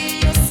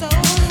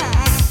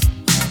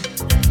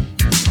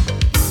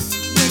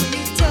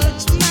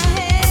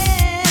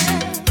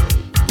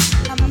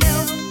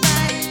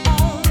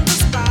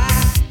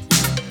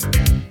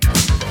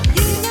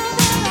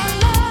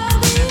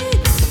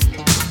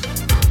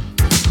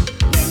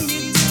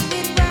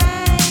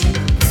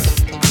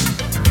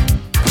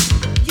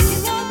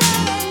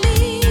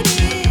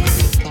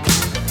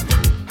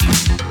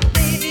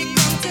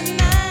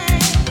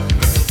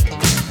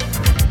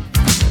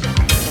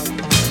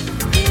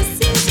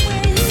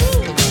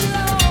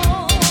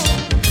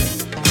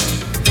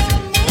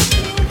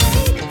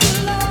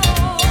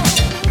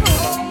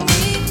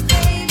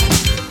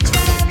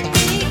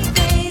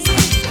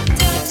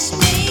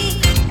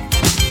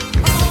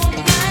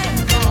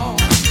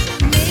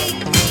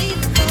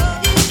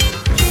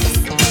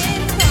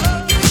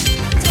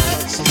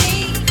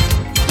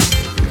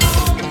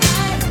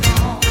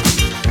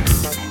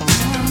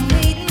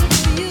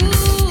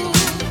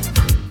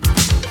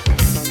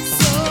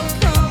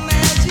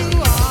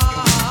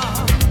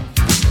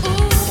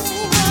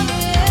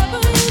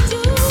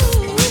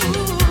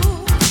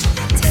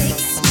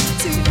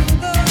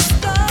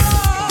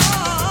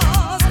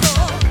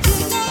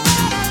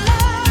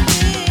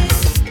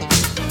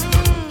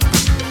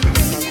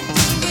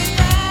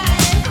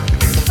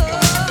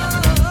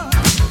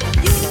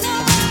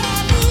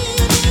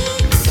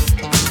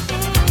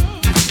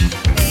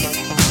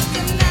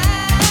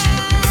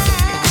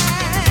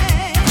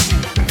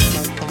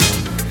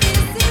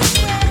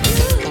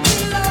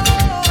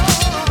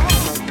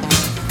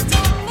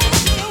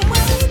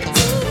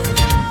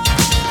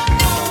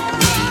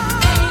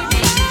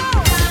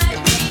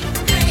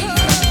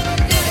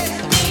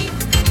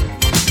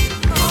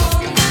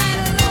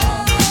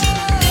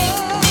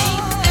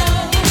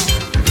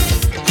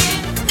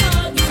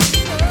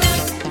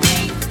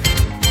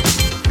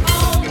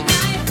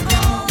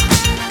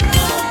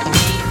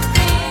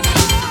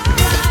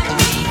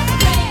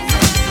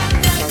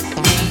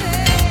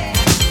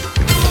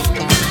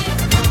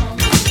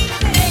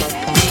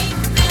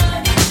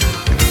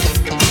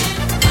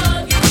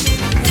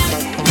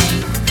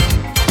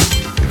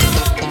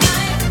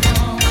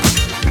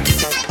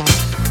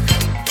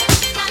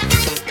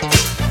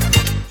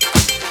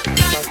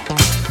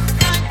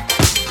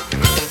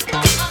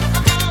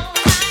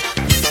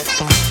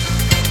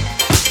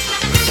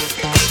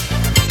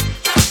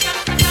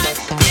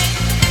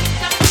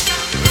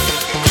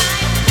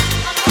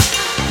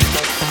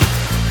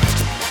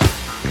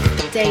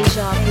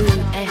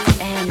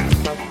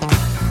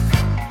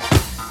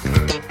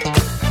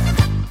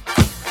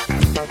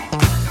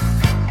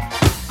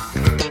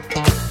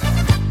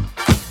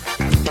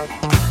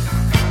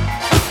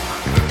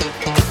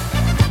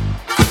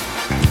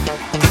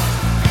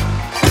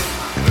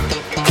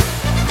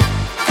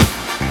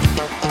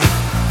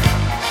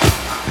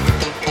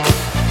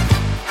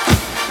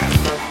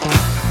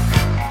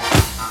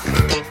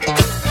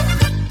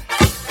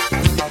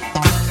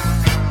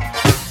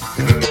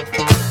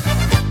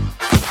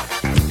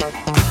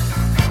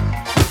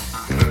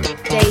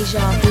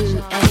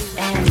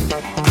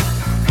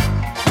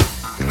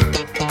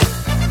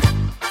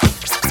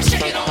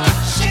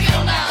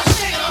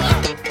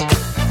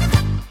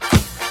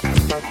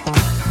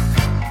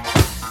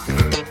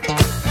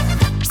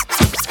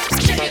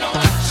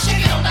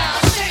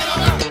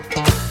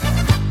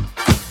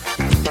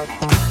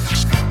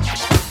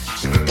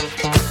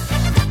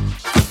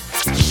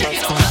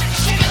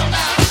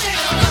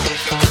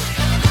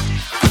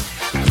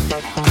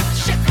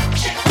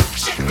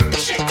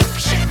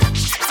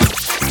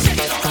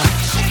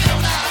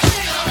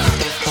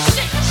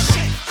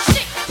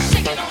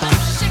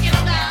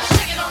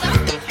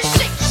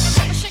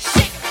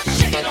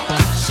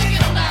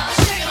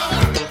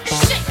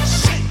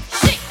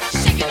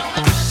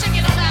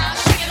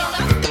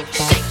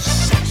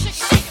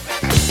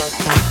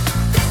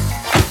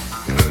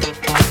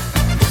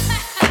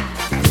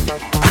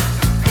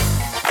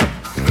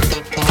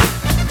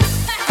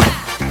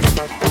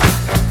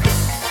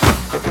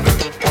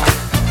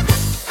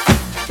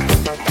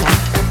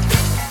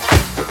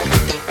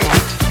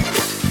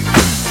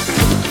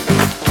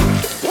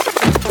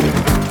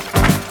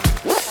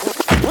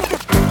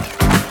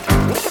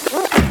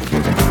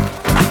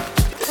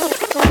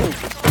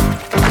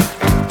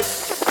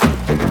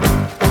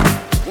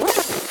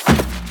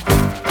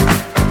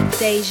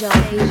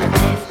 Dejavufm.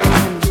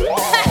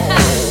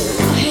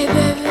 Hey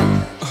baby,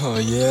 Oh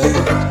yeah.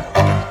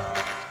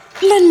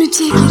 let me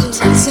take you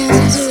to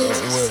Xanadu.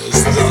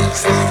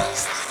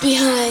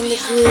 Behind the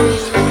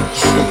green.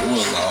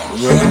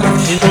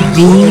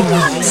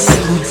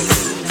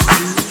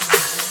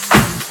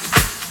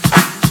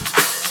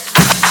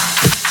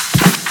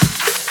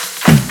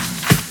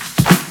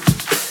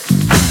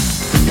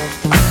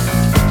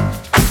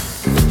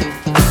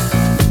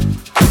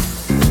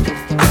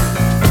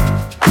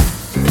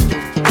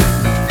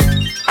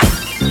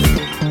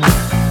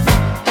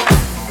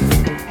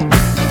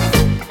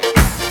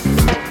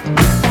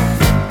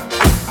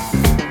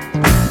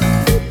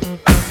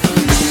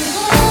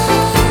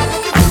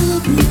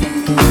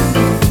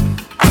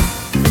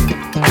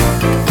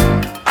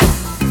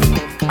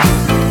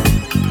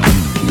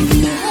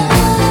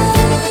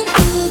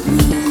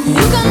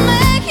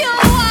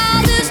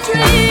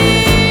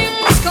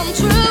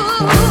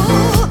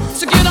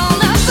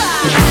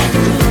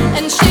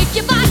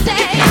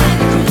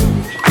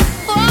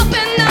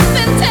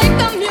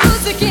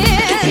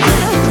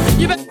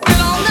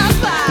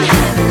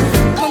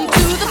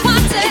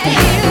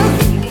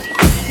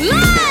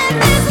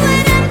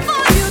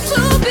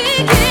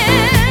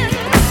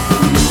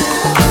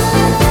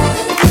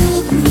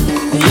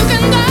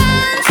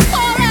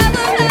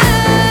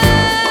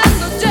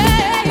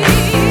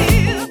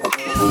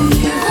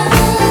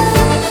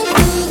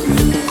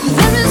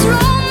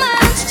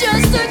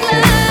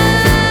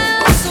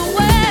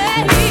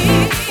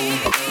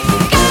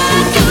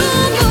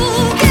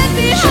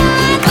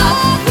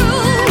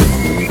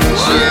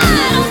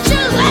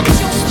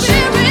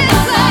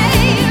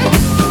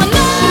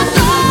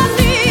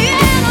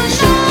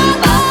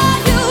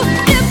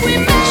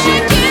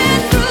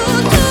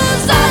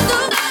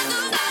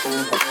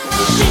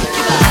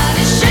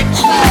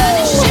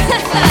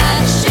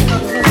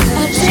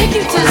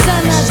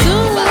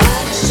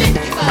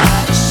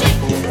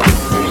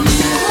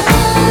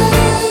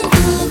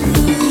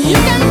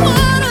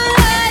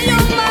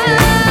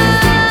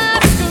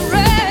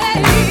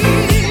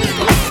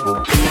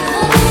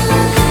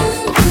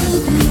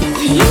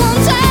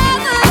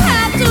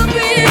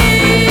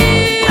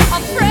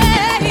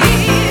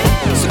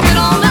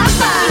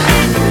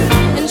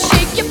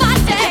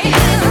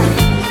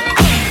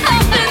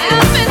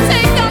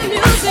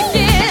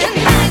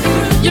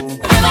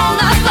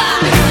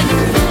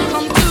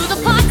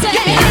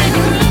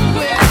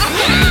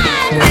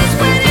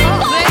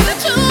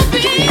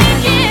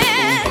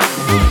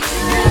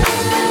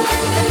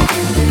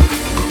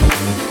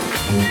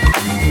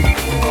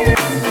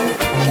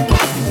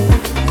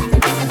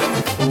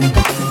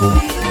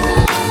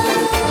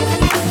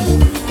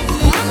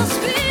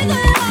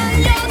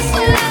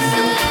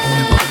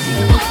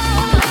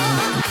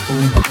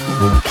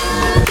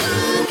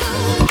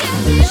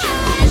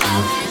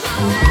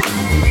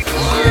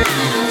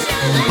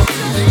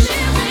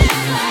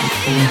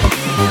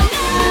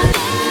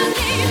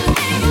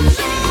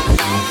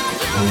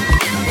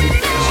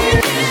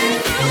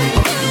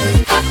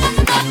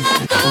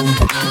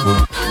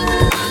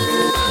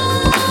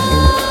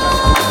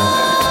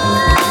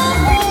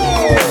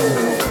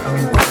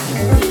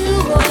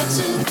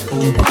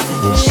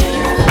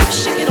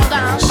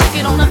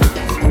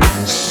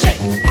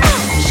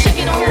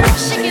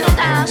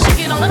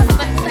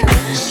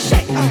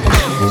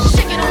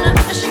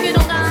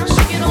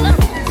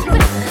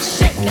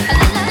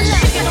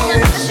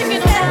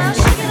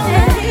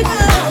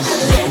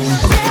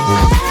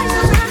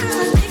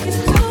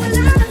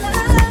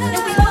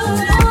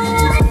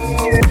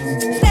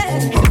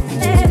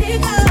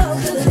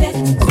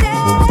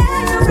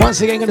 Once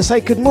again, going to say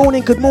good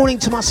morning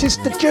to my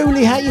sister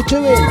Julie. How you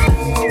doing?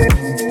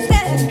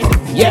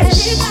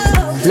 Yes.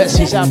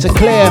 Blessings out to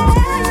Claire.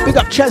 Big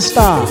up Chester,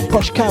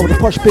 Posh Cow with the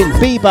Posh Bin,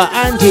 Bieber,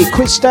 Andy,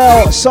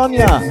 Christelle,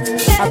 Sonia.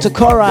 Out to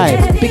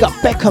Korai. Big up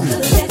Beckham.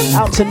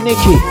 Out to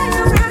Nikki.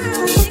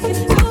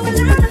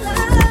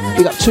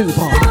 Big up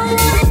Tupac.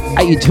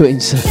 How you doing,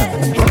 sir?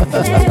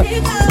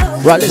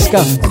 Right, let's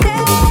go.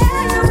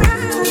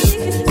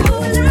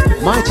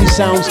 Mighty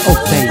sounds of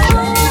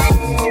Deja.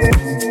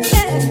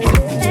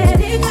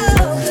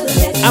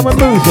 And we're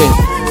moving.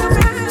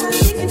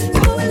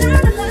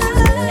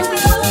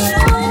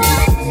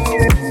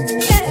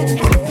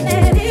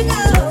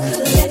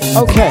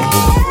 Okay.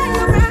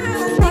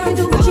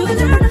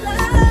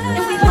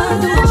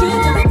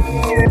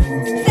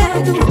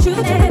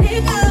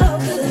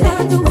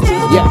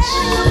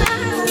 Yes.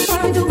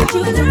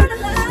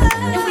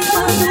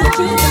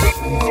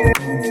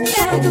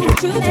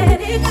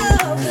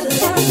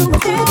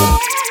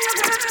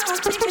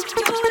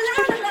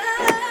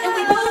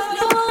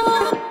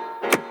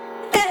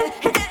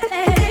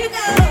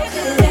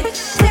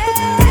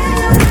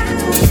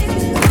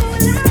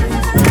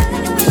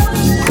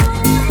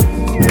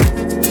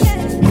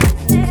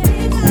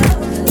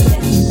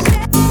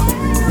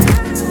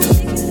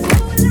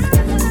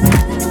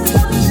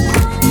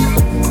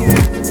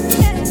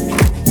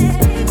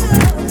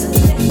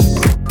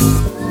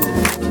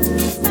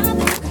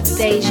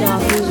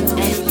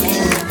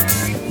 Dejavufm.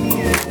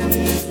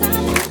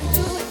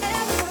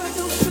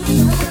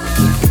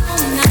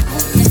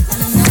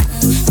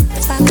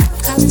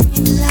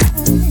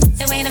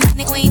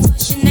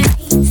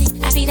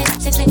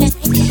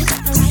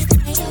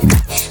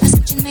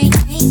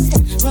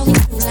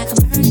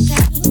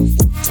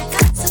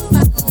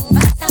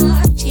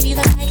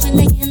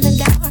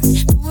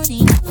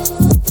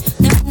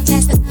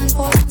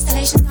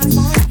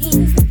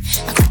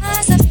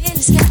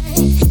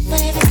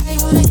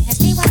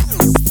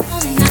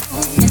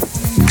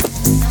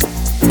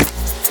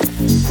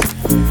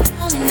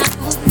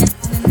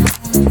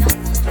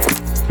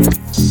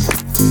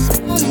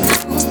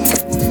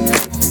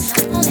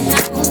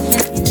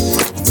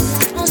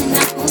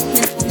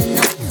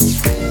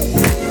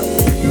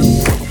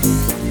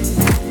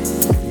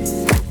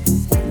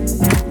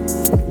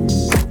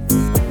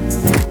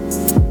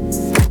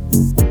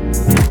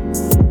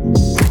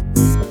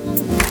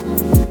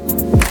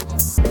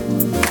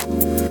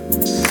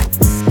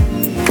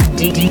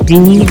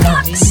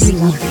 Dlux.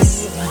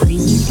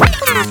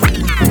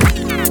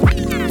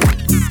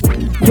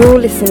 You're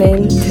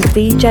listening to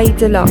DJ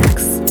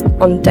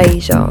Dlux on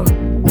Deja.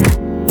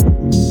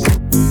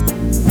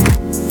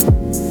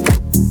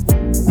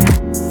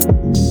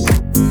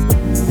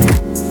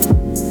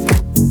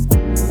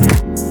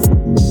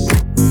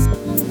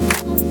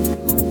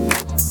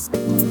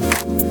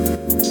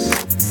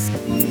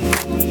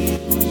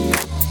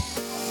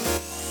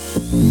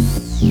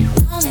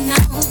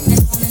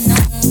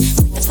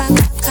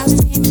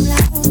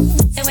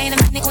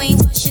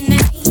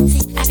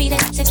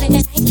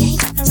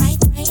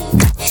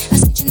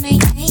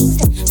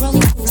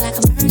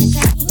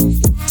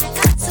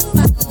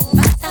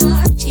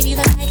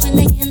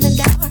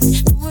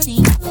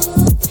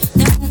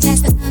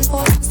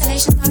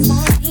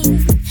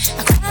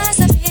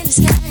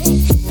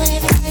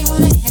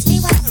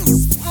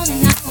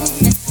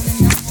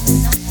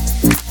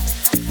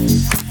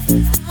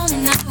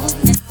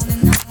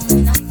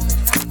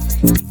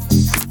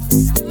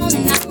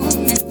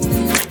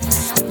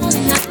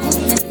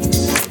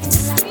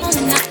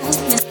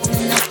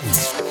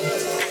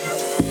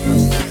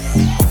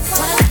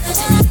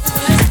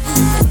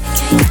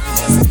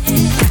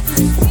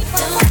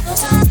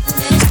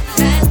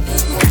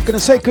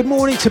 Say good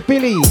morning to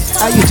Billy.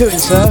 How you doing,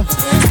 sir?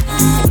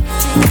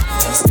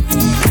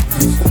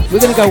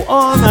 We're gonna go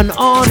on and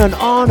on and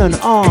on and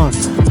on.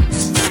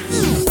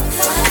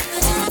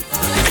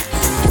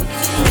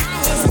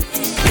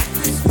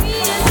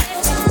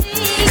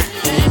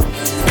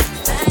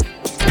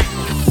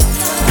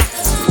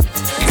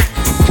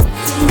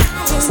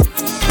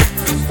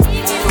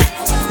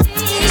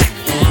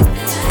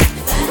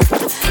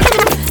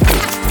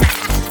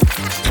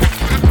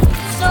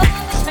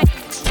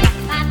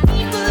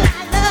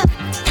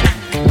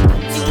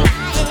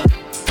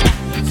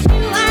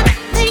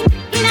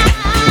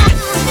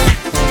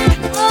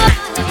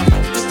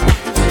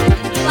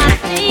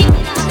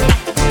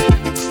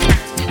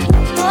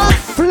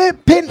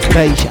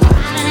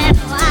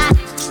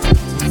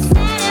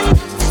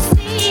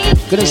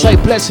 Gonna say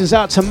blessings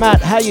out to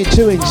Matt. How you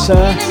doing,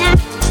 sir?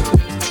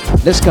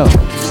 Let's go.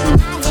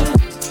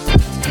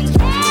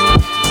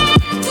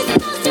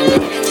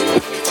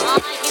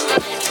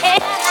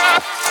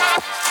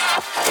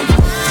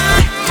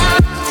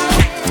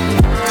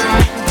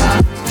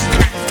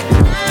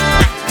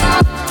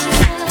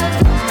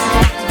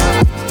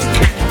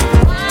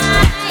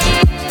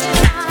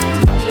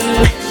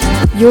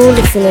 You're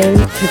listening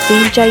to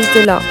DJ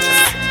Dlux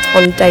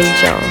on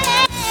Deja.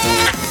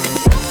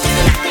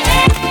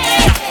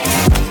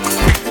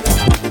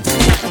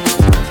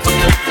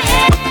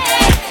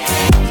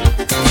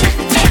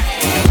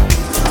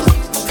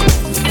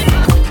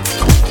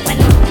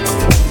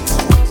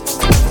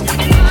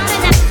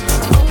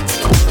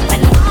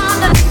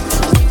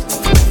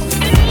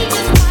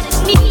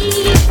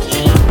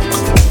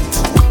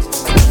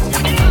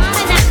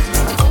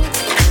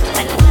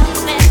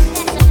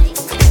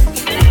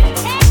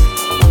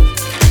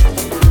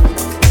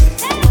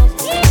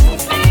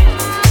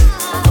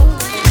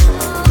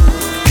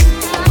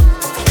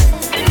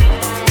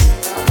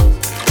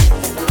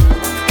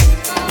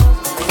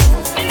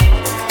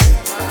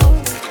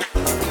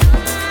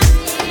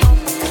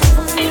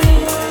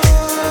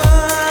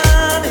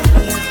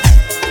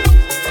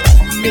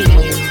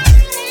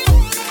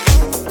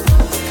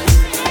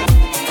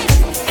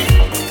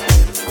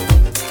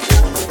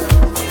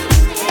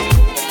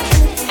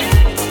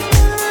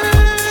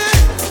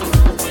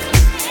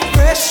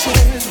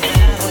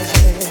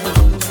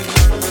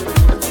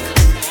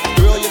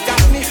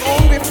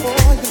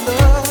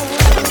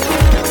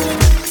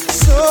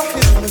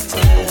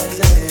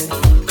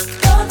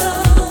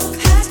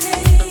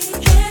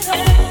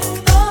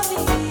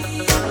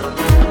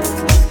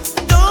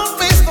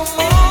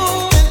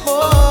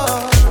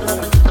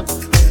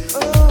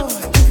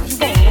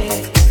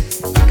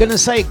 Gonna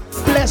say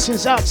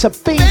blessings out to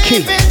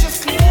Binky.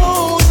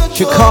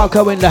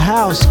 Chicago in the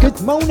house.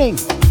 Good morning.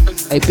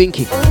 Hey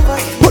Binky,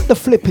 put the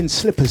flipping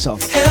slippers on.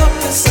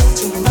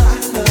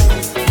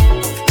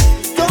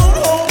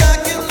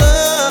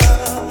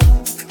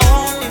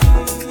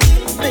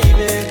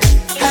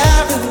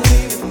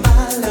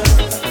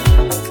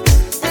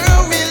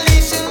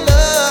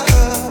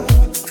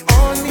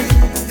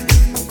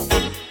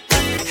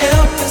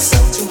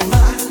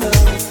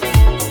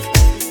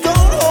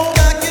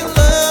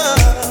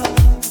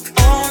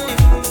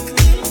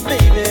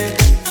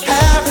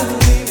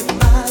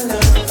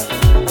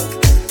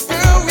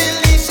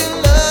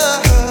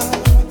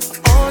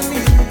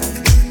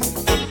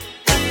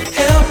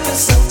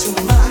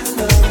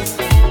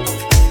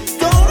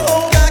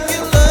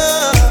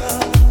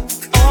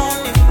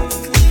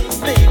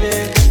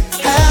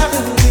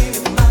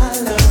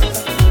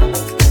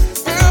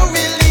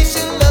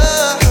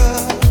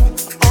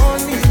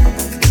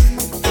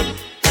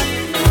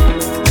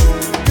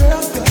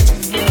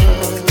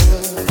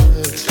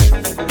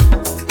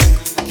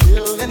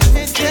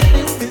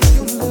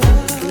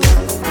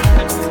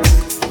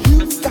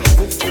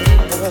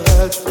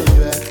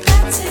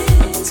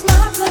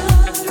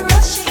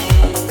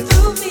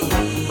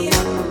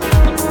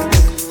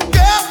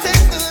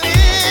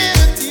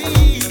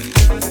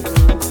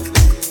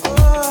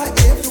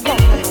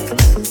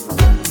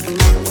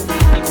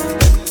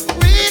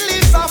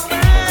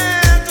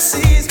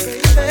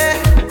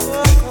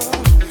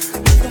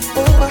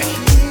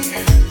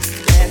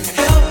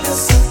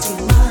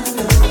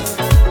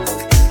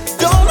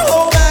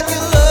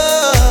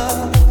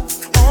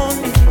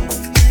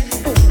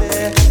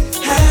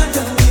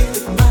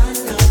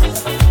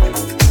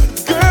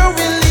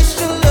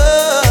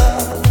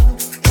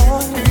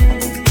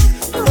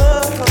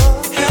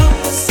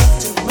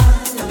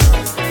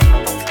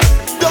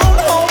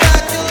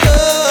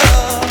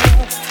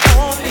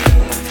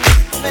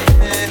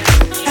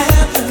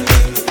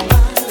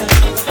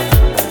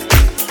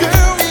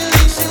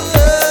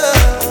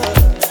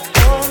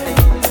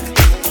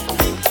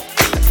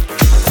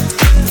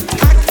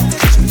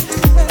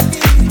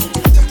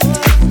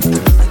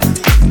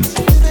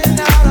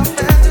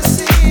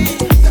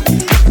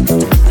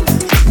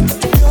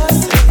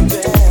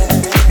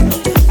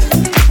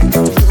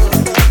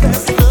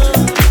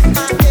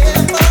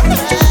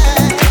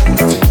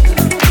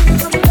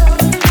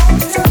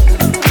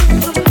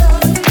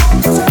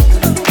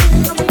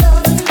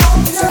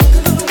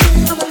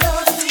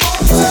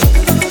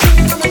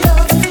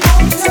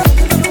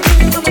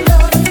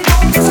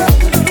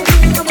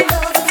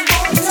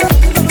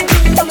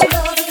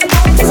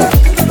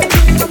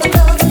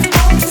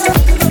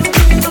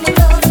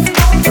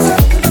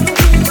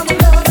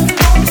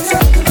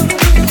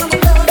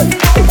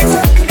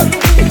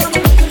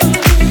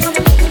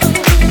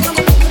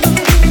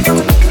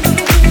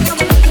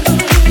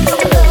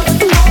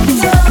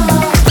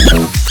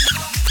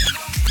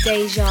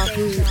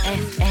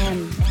 dejavufm.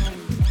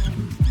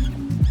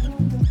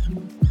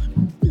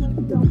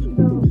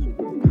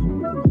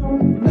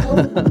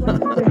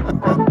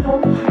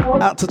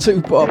 Out to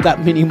two Bob,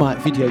 that mini mic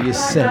video you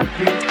sent.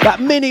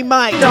 That mini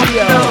mic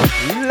video,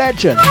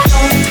 legend.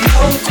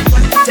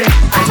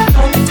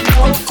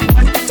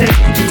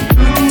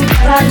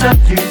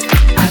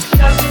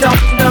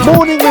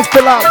 Morning with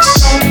Dlux.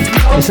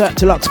 It's that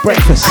Dlux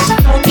breakfast.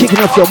 Kicking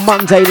off your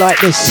Monday like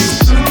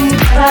this.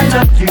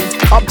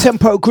 Up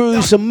tempo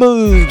grooves and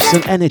moves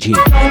and energy.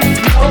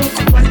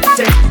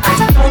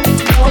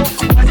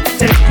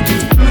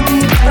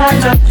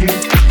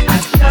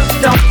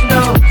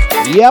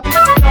 Yep.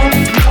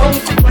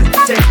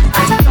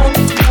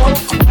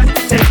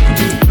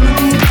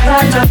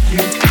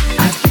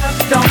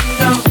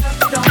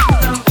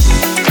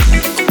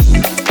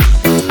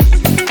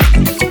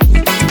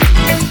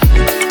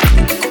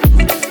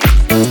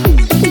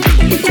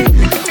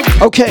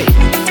 Okay.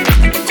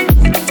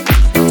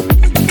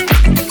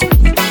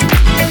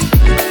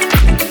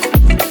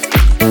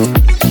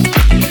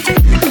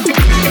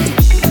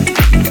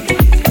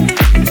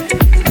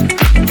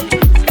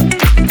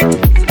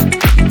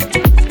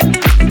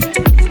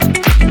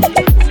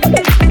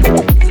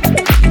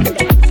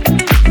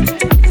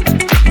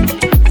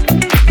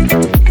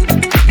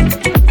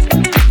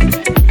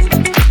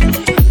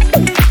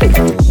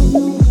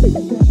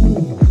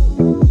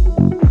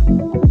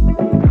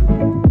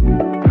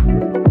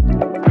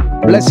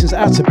 Blessings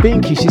out to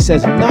Binky. She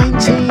says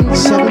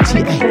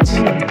 1978.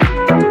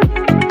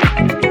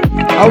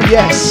 Oh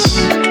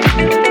yes.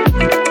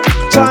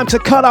 Time to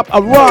cut up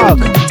a rug.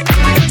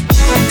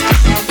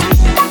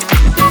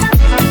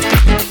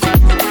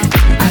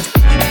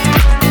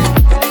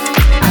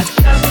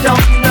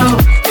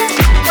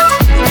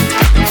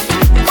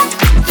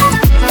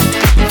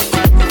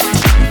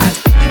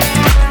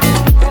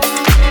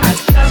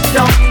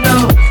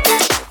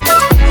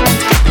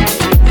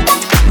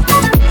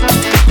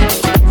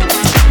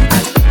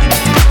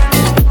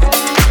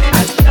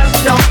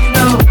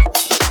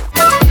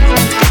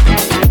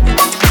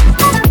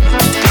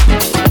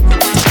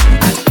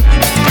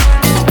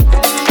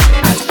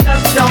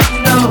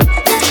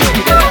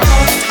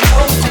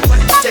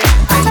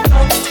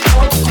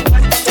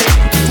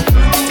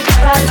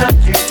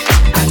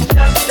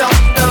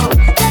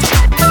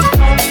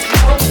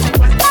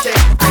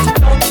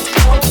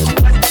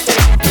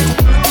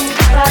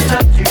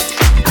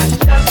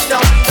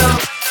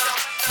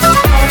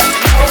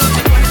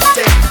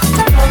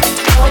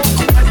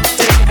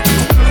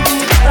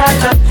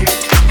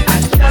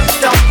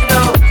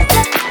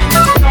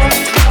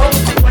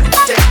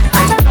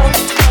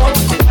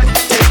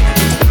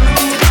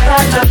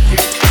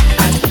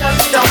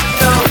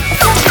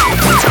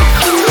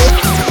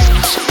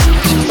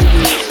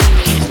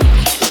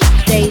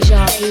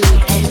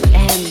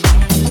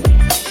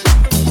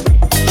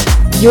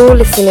 You're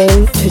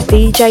listening to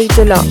DJ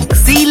Dlux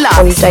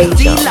on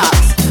Deja.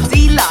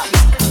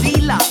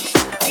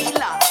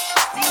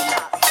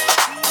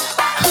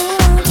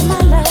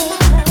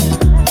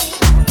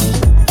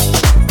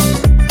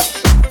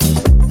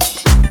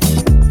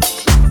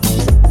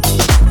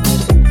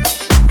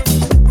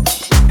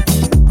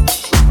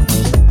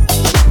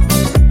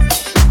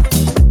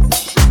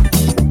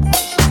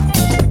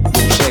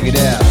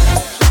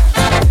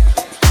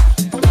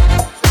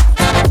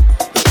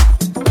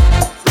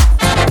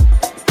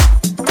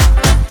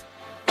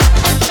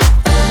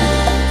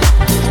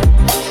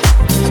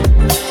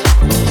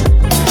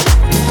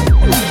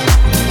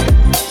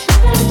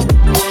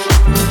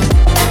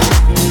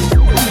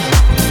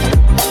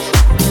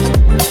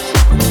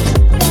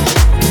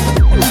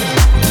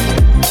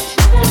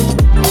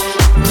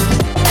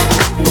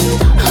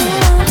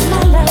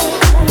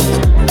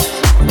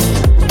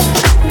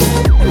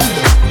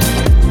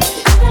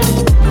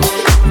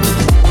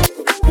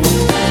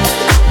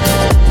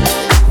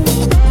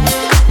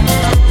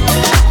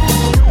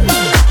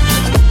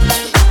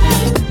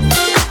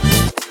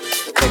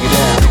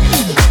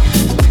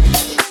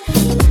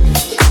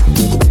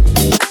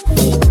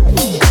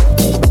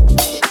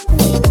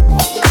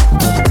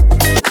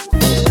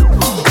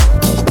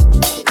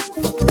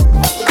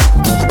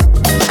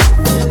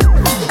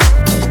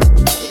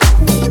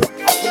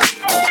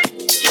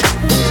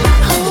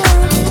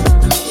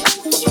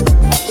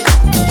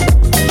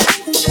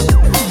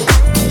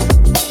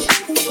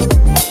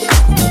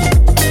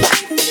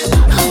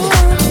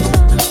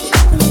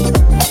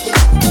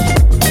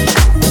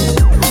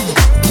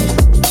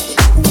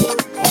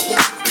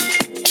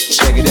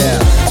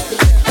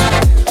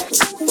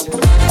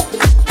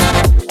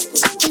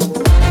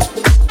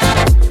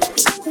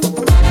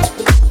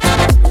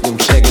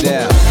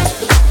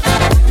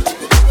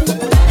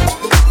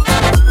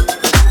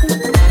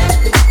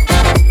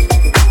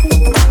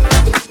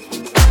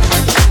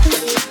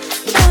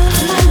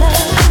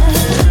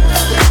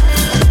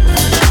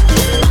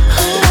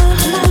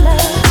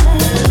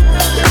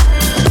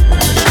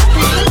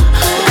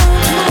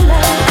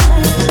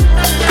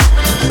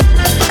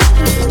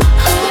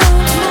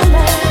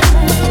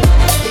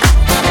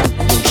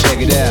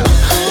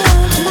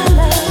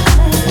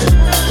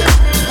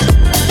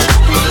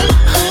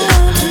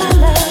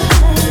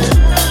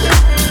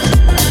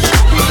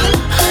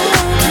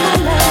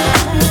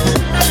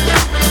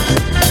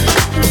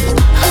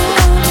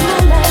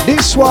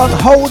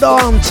 hold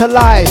on to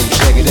life.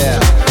 Check it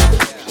out.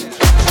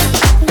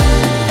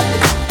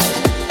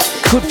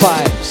 Good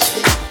vibes.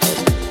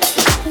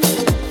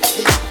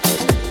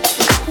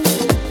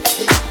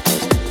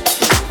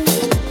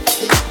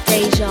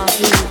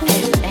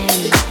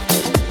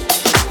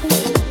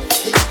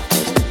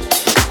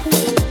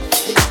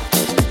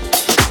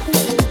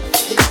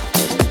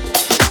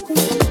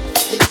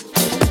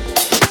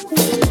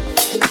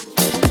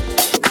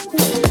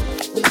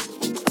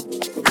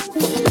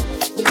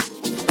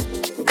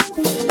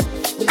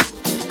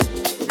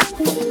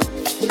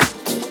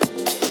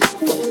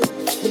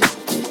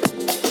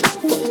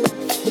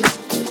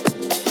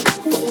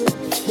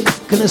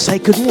 Gonna say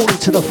good morning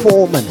to the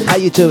foreman. How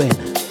you doing?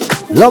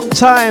 Long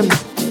time.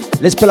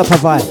 Let's pull up a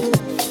vibe.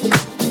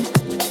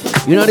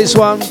 You know this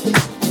one?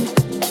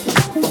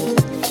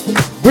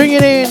 Bring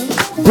it in,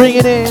 bring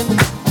it in,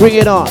 bring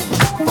it on.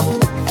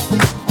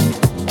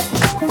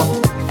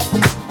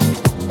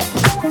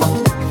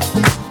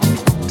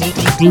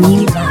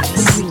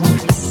 Dlux.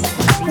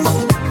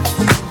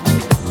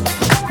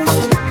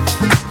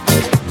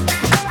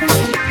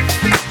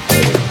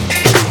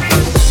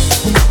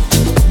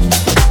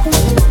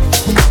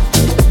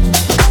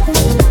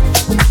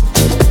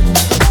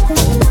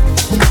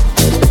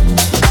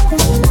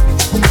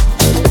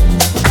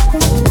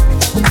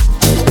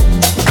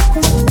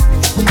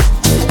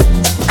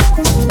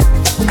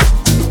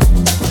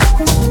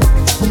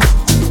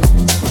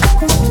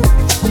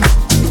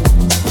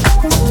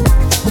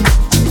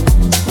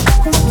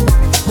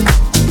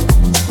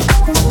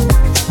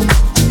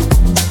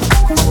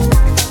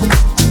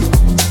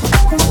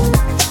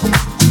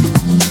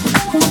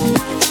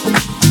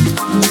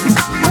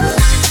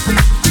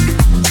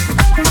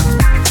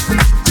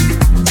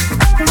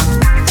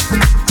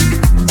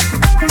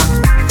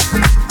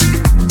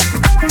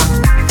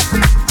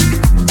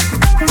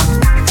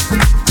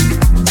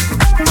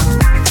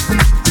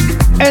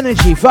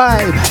 Energy,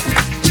 vibe,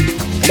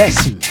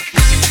 lesson.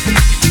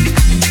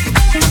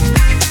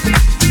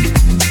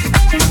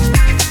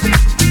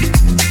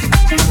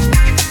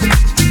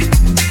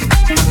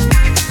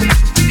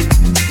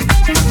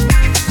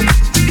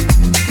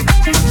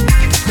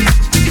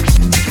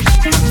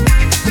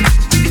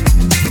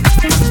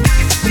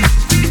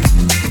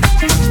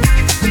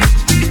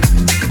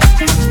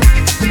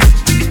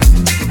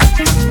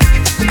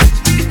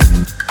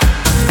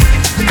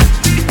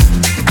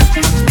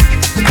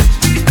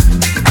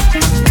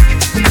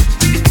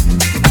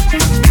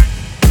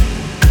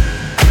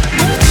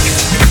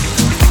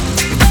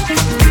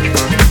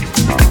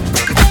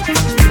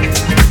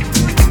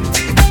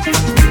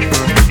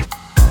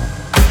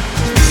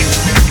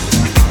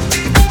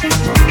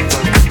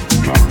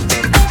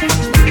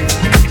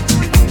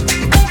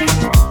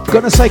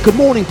 Gonna say good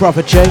morning,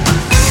 Prophet Jay.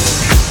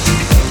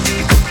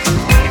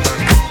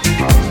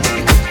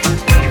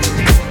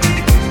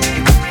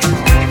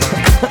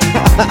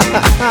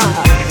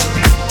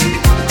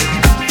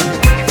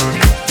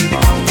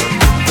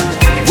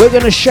 We're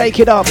gonna shake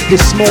it up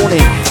this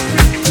morning.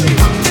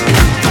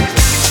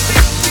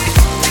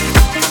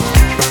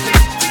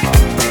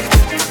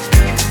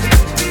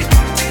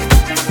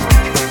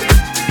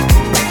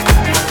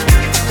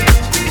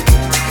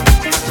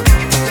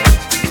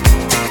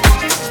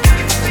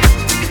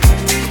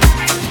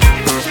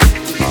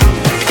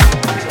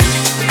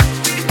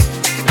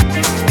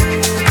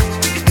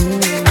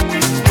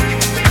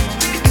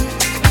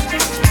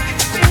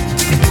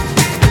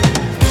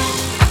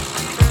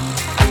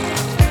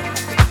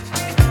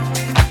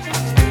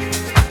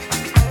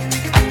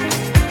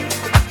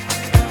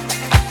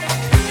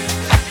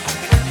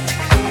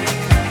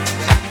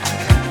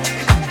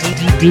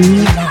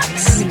 Dlux.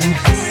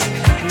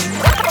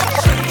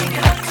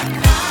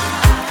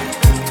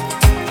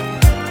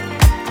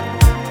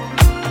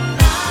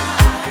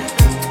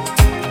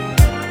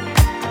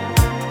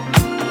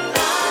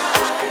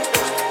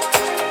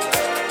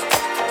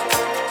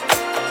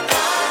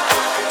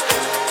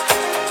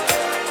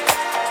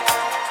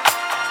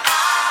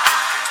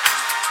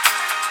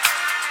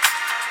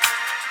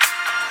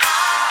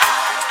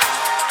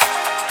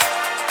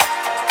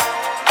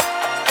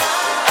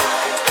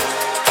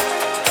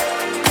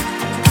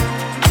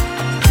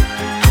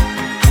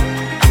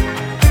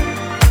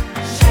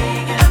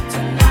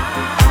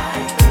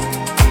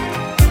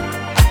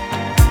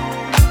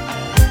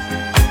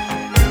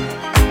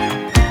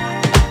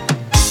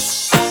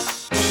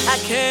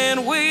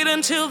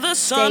 Until the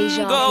sun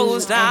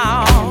goes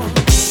down,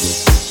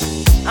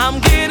 I'm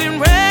getting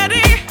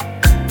ready.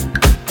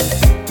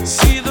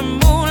 See the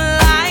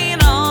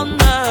moonlight on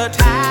the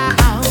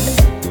town.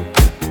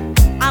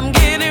 I'm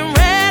getting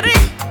ready.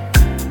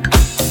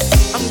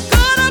 I'm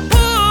gonna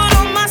put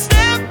on my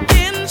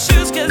stepping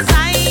shoes, 'cause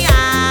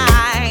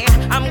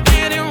I'm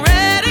getting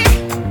ready.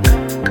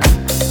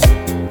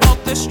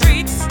 Walk the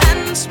streets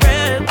and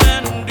spread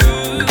the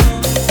news.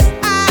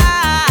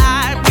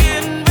 I'm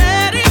getting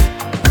ready.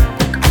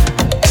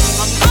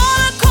 I'm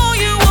gonna call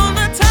you on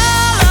the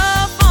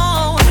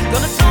telephone.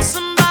 Gonna tell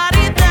somebody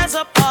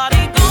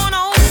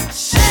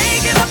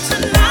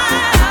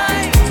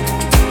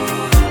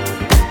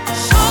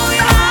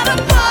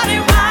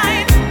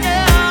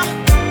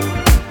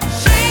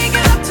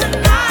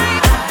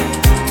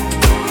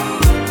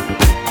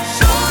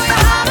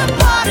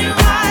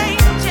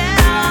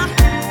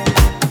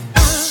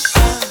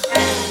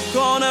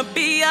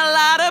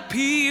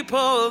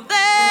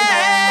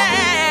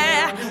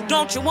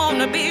don't you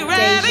wanna be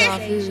ready?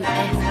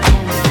 Dejavufm.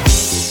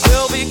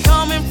 We'll be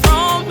coming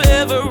from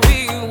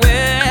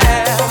everywhere.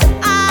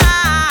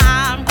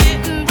 I'm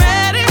getting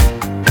ready.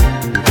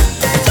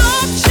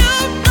 Don't you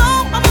know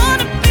I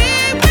wanna be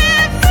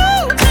with you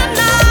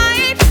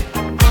tonight?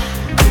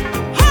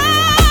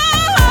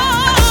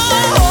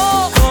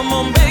 Oh, come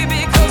on, baby,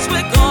 'cause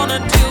we're gonna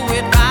do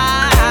it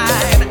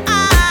right.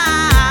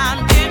 I'm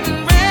getting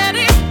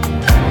ready.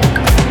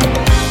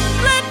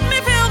 Let me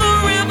feel the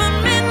rhythm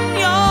in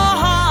your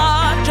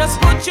heart. Just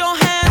put your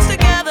hands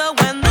together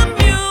when the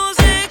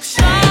music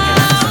starts.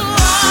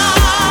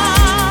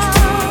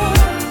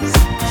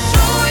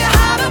 Show you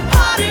how to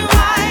party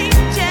right,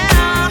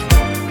 yeah.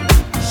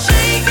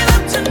 Shake it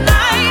up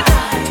tonight.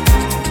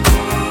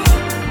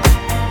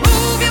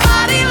 Move your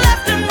body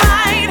left and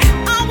right.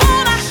 I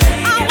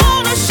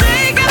wanna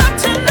shake it up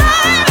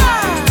tonight.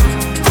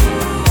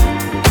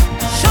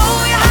 Show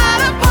you how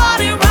to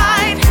party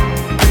right.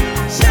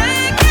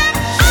 Shake it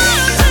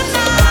up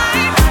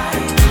tonight.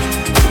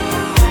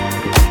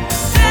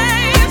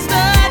 Dance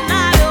the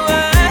night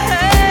away.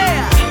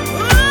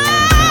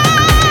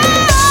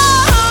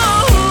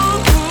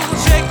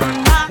 Shake the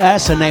night.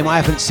 That's a name I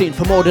haven't seen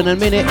for more than a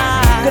minute.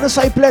 I'm gonna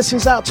say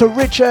blessings out to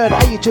Richard.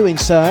 How you doing,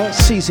 sir?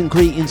 Season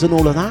greetings and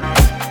all of that.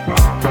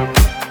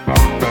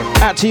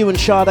 Out to you and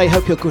Sade.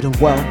 Hope you're good and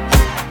well.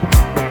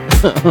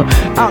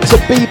 Out to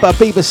Bieber.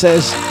 Bieber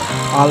says,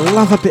 I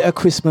love a bit of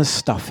Christmas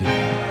stuffing.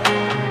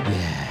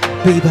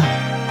 Yeah,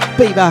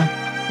 Bieber.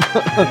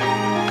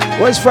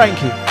 Where's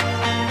Frankie?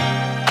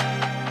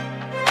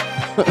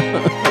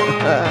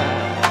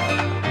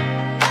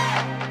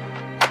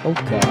 Oh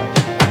God.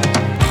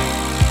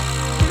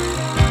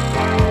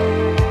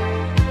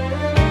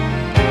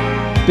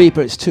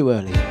 Bieber, it's too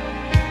early.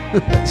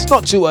 It's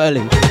not too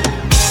early.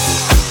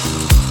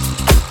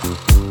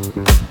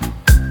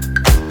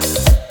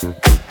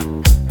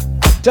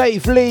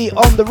 Dave Lee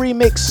on the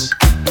remix,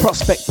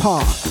 Prospect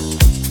Park.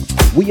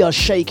 We are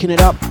shaking it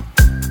up.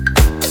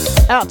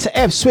 Out to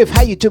F Swift,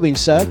 how you doing,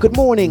 sir? Good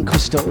morning,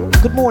 Crystal.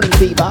 Good morning,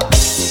 Bieber.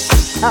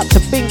 Out to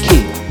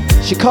Binky,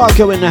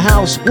 Chicago in the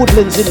house,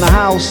 Woodlands in the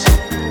house,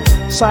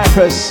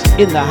 Cyprus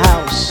in the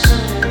house.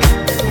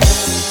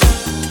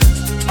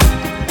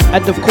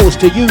 And of course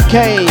the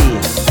UK,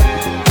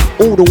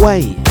 all the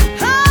way.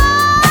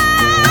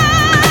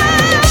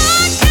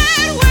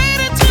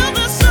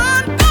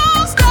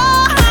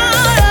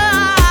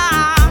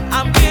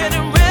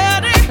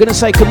 Gonna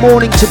say good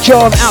morning to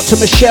John, out to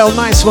Michelle,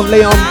 nice one,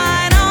 Leon.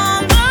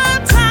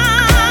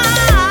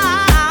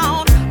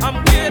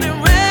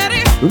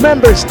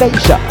 Remember, it's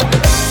Deja.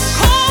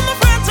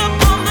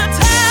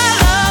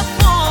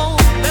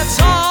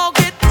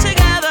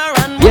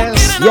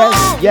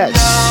 Yes.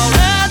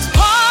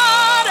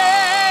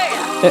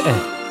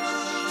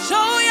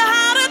 Show you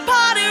how to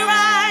party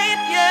right,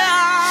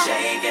 yeah.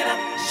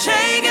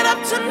 Shake it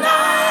up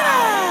tonight.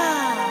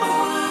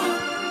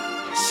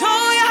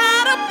 Show you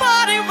how to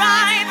party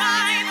right.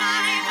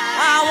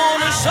 I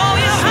wanna show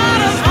you how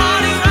to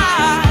party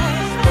right.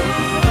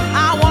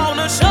 I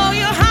wanna show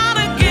you how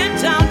to get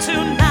down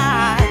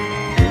tonight.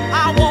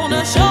 I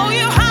wanna show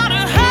you how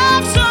to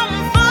have some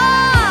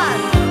fun.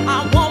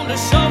 I wanna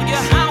show you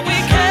how we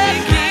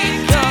can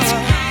keep going.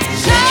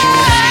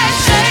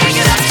 Shake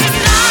it up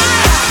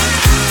tonight.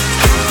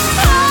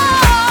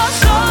 Oh,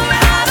 show me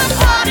how to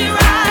party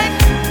right.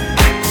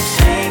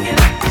 Shake it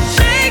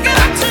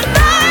up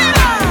tonight.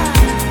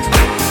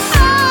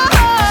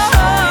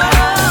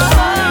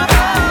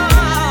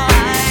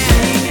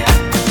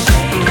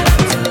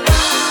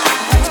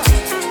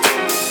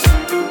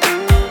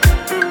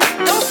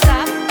 Don't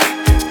stop.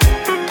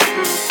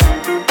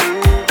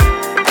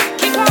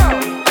 Keep on.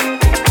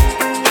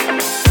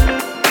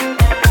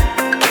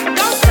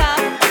 Don't stop.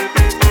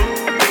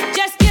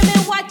 Just give me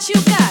what you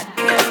got.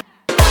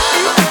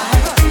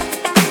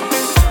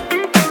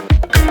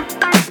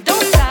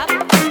 Don't stop.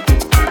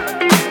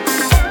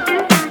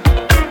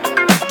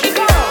 Keep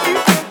on.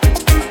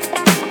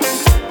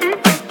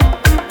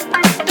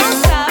 Don't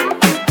stop.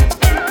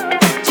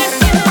 Just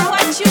give me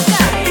what you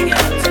got.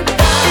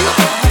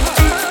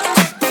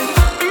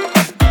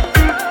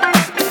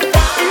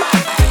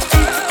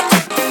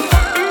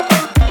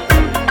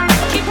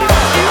 Keep on.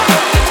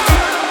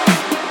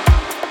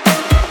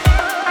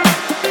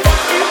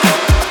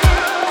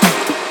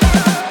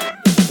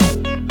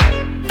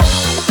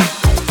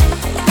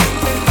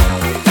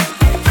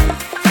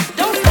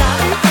 Don't stop.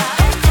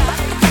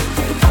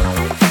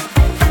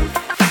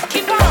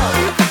 Keep on.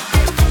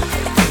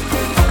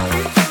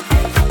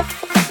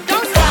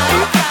 Don't stop.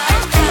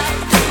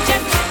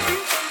 Just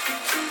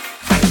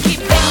keep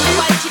giving me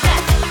what you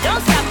got.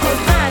 Don't stop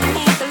 'cause I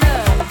need the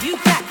love. You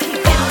got keep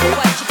giving me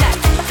what you got.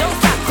 Don't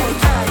stop 'cause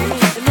I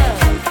need the love.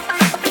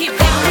 Keep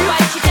giving me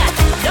what you got.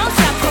 Don't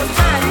stop 'cause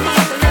I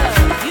need the love.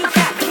 You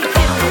got keep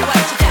giving me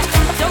what you got.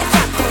 Don't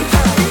stop 'cause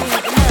I need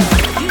the love.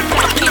 You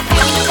got keep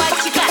giving me what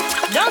you got.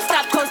 Don't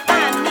stop 'cause I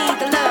need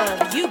the love.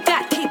 You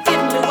got keep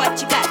giving me what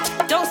you got.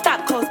 Don't stop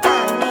 'cause I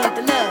need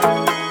the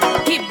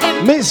love. Keep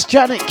giving me. Miss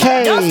Janet Don't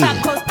K, stop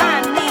 'cause I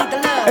need the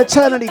love.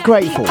 eternally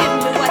grateful. Keep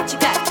giving me what you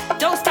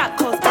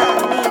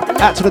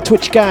Out to the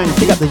Twitch gang,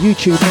 pick up the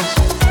YouTubers.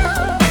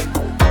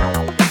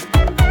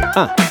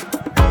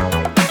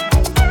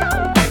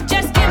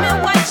 Just give me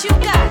what you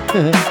got.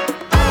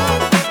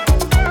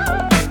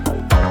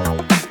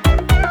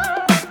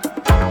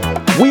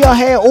 We are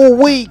here all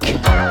week.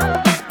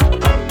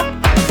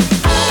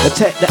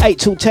 The 8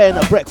 till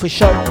 10 breakfast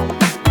show.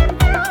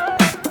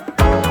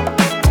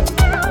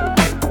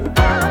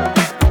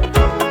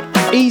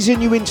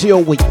 Easing you into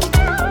your week.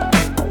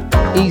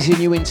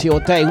 Easing you into your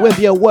day.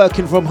 Whether you're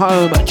working from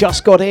home,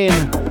 just got in,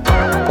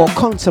 or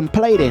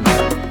contemplating.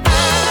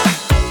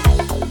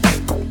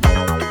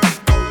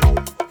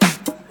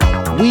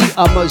 We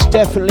are most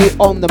definitely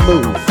on the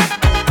move.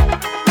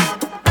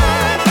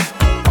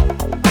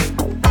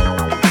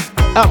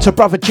 Out to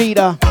Brother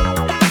Jeter.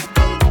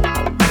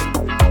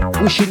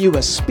 Wishing you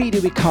a speedy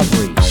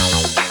recovery.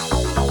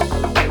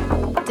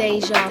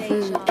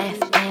 Dejavufm.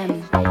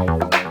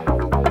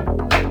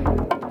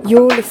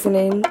 You're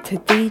listening to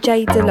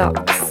DJ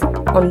Dlux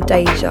on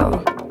Deja.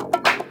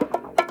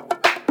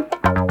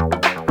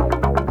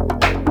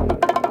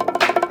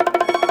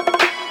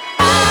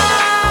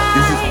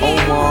 This is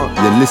Omar.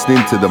 You're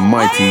listening to the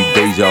mighty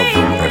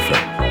Dejavufm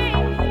FM.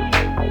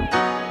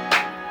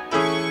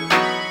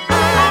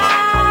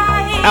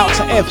 Out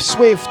to F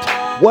Swift,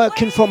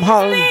 working from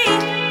home.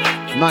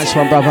 Nice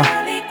one, brother.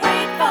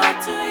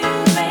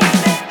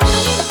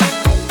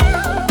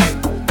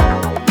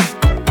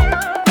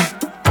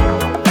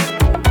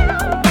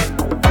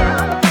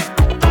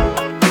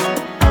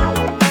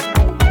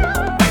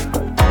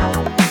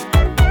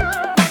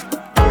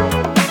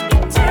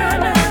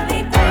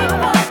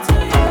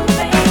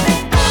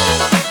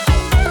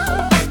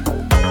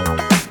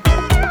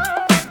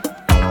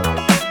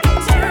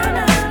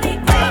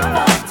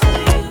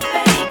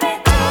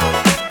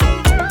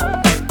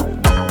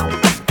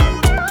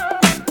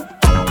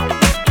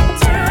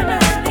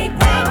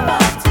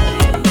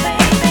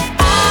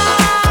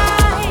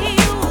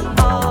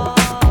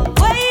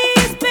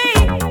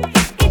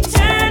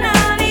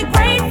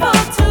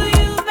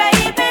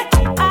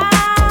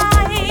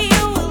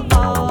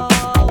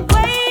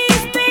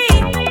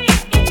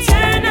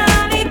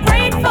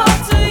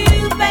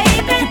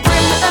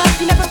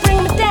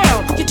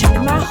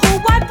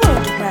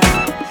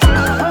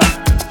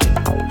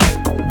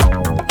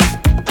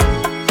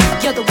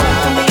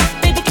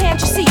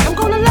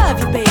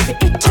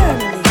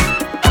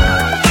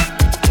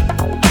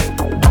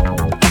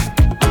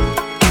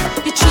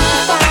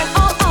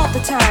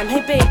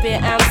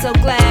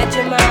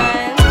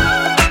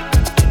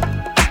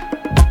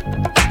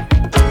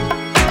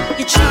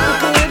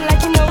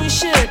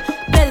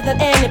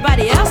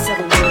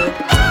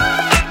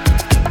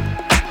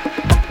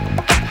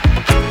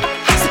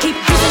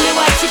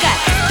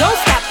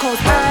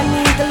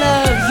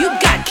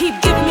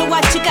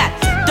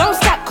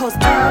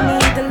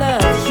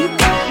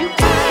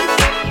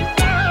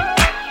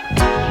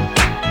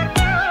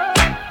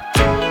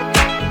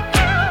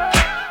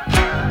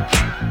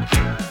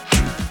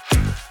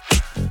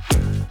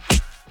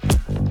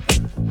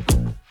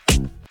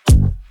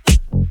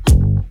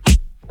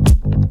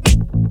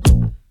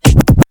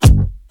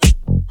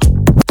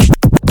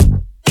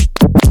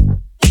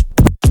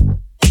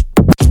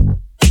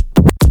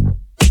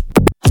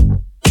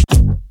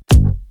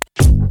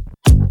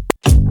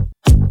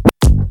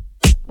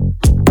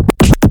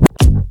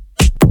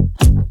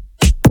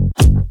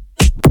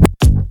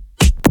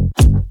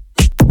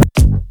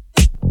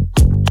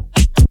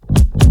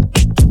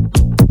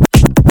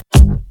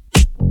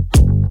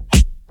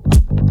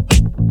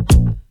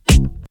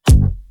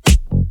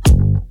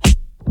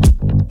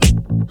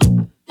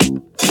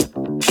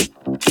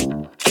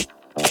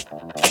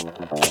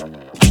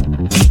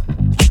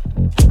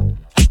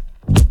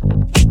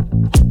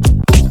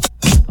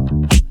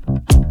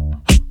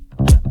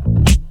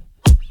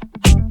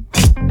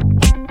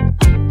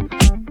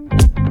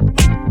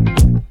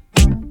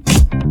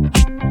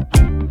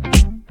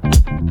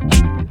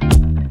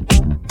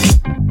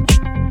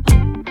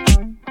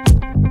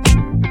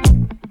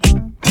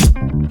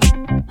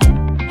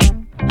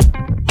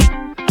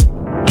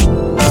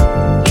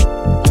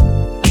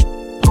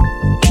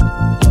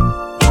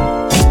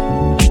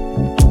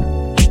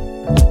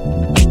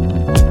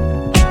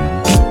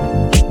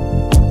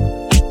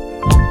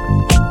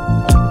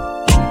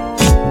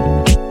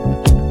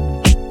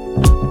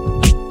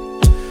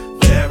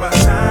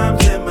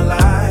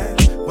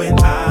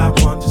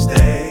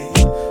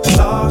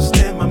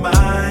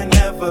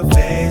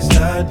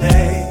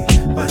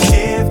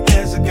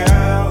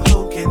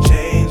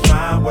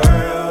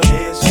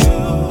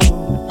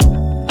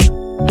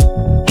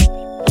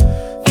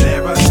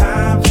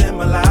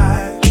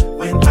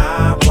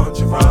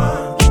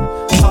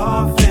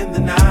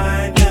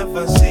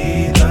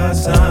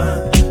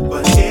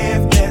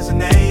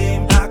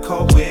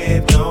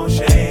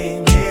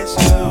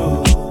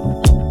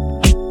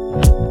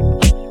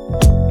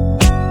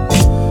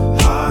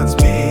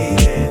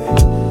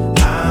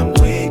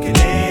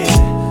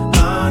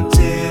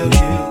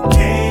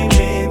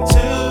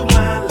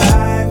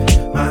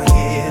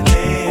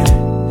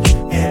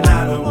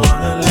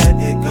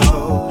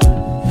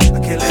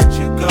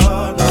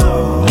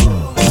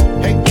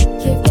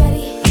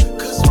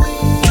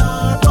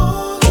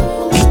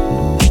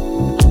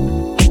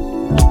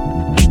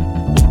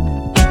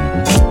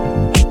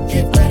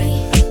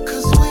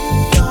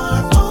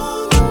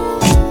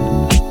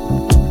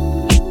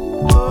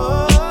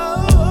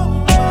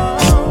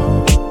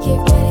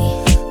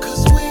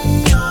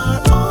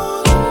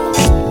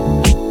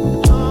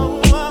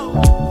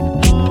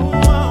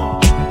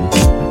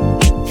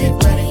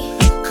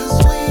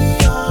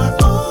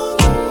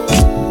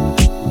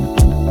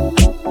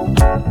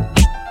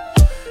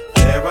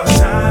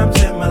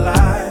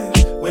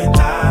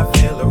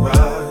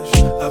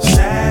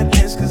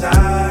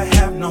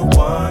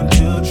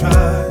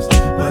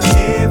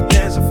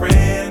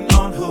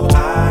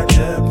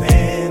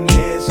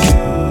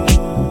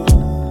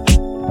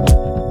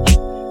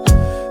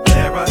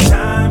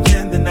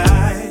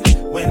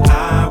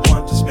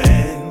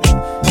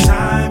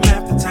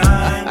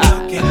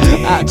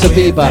 Out to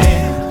Bieber.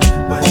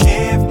 But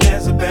if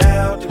there's a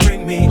bell to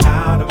bring me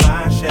out of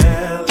my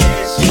shell,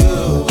 it's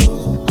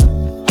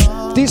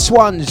you. This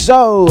one,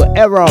 Zoe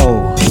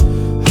Arrow.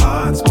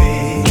 Heart's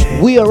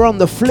beating. We are on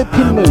the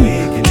flipping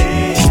move.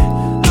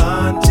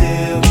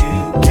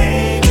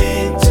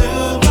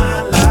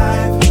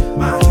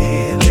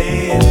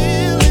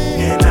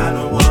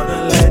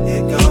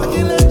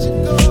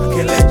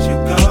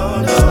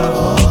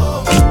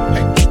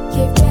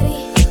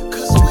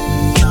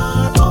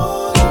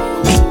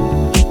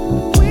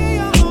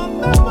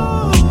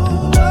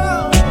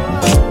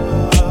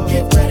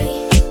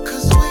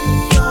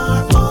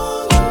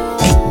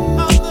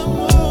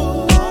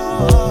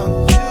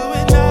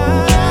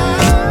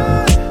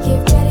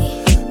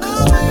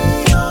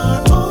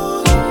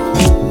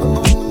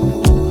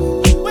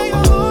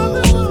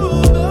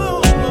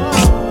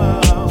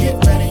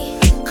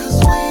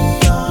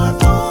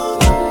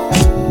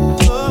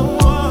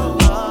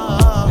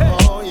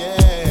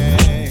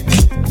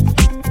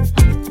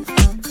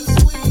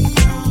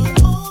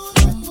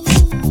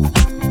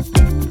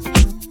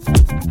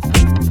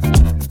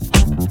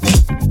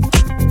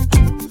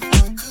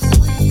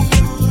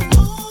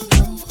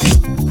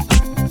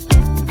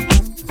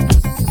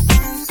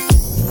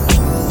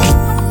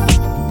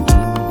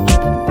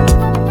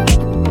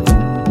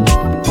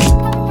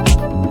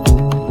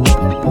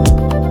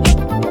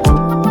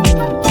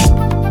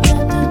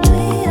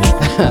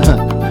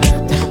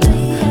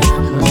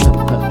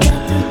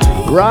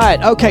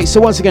 Right, okay, so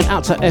once again,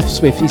 out to F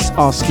Swift, he's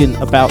asking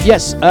about,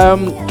 yes,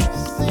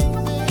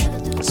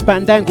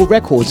 Spandangle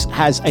Records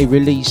has a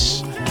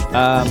release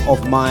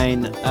of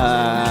mine,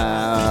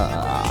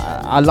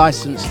 I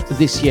licensed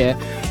this year.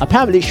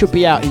 Apparently it should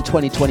be out in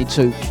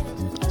 2022,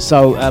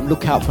 so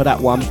look out for that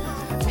one.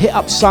 Hit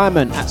up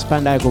Simon at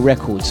Spandangle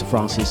Records,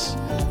 Francis.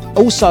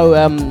 Also,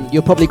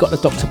 you've probably got the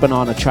Dr.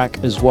 Banana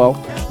track as well,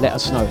 let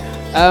us know.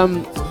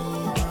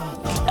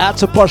 Out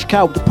to Posh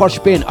Cow, the Posh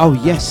Bin, oh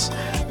yes.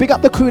 Big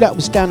up the crew that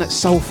was down at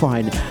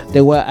Soulfine.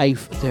 There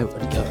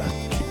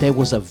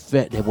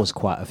was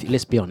quite a few.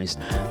 Let's be honest.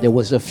 There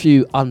was a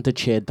few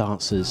underchair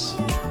dancers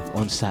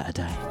on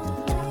Saturday.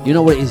 You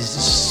know what it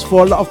is?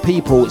 For a lot of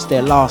people, it's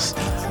their last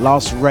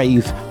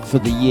rave for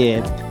the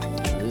year.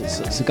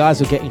 So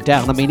guys are getting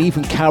down. I mean,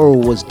 even Carol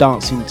was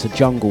dancing to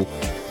Jungle.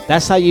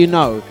 That's how you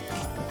know.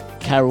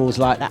 Carol's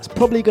like, that's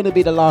probably going to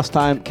be the last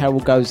time Carol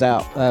goes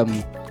out.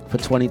 For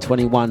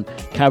 2021,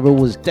 Carol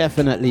was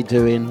definitely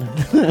doing.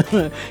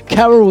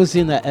 Carol was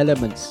in her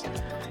elements.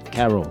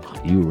 Carol,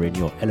 you were in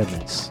your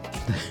elements.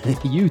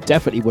 You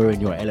definitely were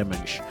in your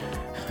elements.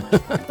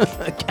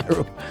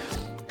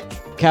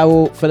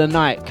 Carol for the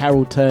night.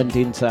 Carol turned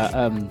into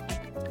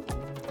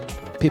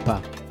Pippa.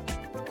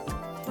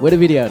 Where the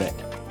video there?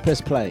 Press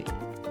play.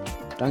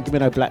 Don't give me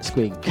no black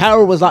screen.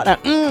 Carol was like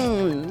that.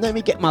 Let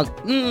me get my.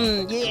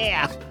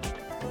 Yeah.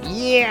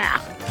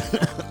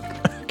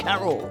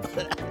 Carol.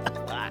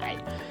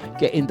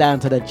 Getting down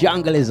to the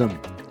jungleism.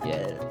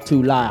 Yeah,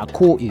 too lie, I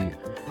caught you.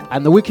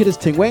 And the wickedest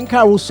thing, when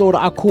Carol saw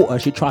that I caught her,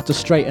 she tried to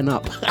straighten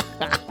up.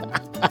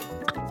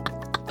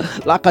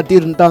 Like I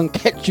didn't done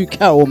catch you,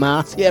 Carol, man.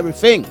 I see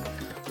everything.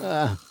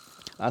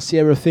 I see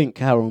everything,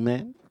 Carol,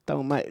 man.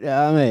 Don't make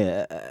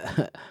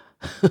that.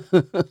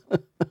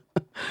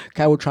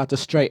 Carol tried to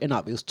straighten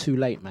up. It was too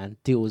late, man.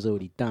 Deal was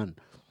already done.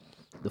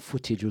 The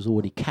footage was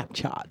already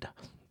captured.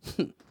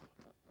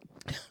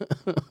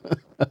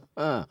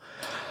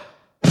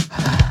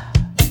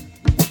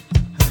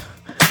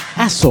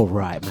 That's all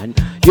right, man.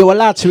 You're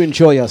allowed to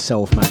enjoy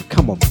yourself, man.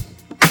 Come on.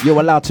 You're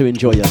allowed to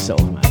enjoy yourself,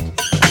 man.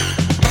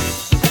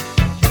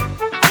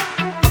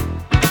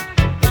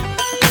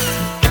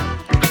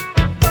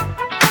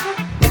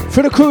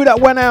 For the crew that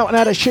went out and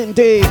had a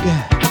shindig,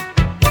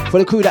 for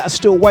the crew that are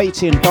still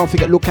waiting, don't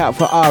forget, look out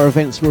for our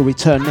events. We'll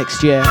return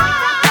next year.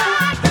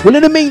 Well,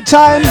 in the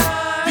meantime,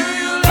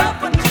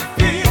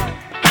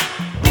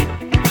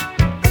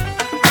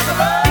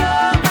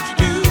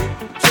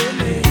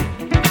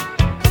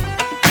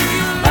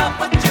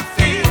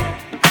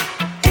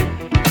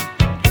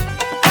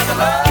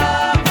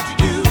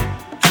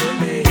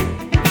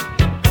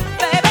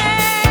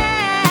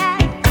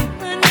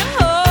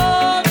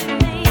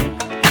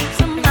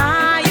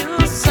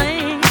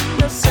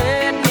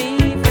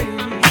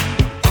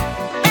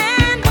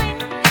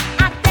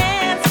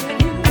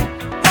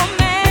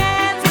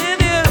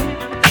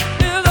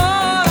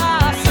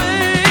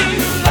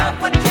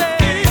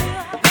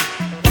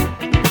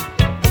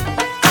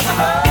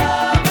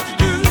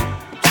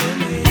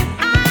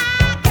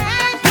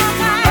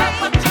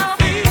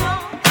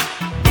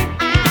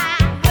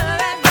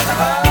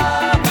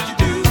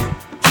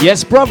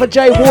 yes, Brother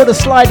Jay wore the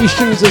slidey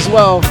shoes as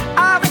well.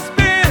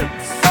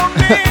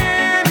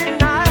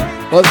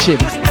 Watch him.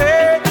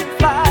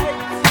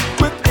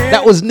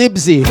 That was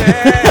Nibsy.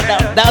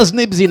 that was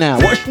Nibsy now.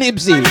 Watch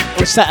Nibsy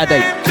on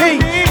Saturday.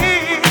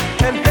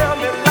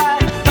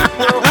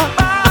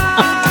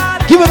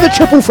 Give him the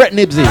triple threat,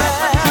 Nibsy.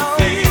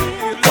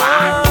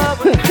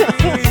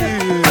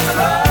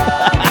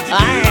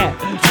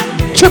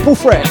 Triple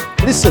threat.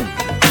 Listen.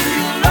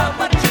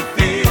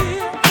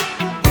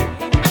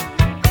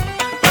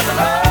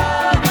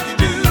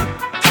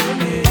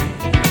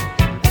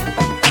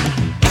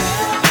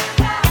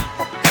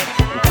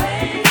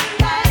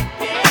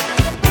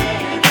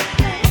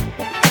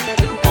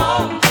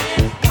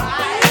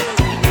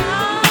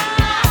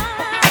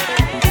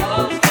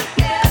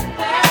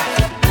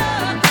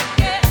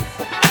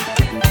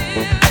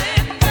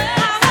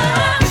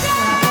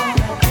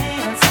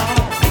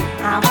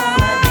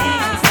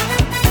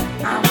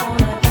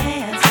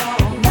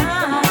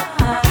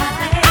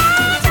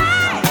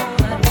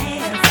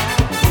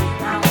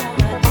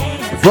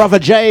 Brother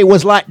Jay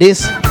was like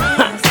this.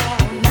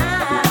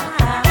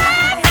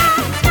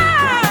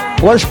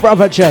 Watch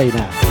Brother Jay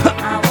now.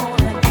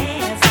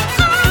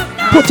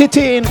 Put it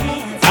in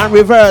and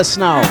reverse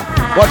now.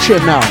 Watch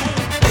him now.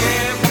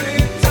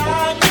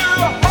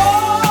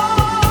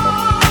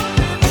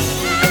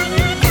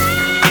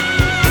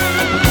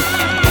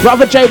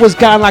 Brother Jay was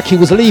going like he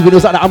was leaving. He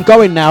was like, I'm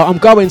going now. I'm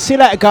going. See you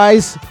later,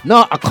 guys.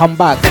 No, I'll come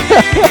back.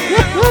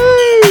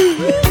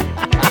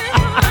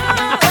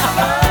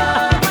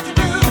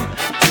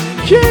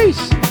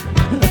 Jeez.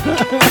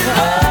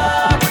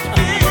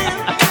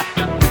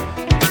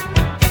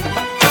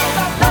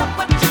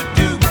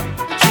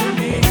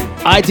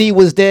 ID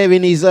was there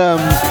in his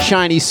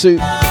shiny suit.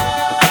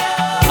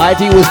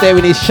 ID was there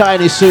in his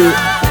shiny suit.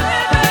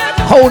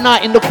 Whole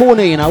night in the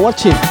corner, you know.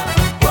 Watch him.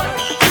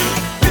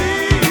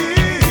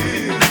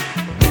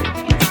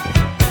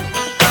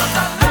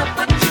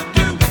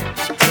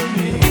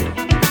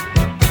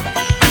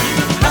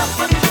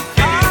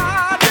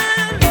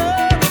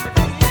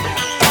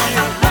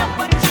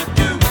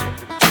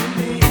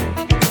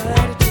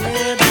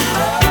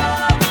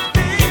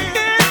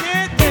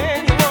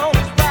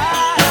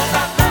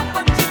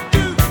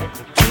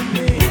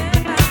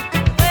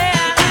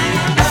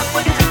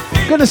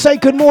 Gonna say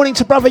good morning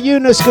to Brother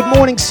Eunice. Good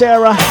morning,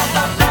 Sarah.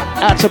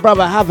 Out to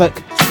Brother Havoc.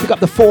 Pick up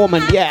the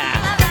foreman. Yeah.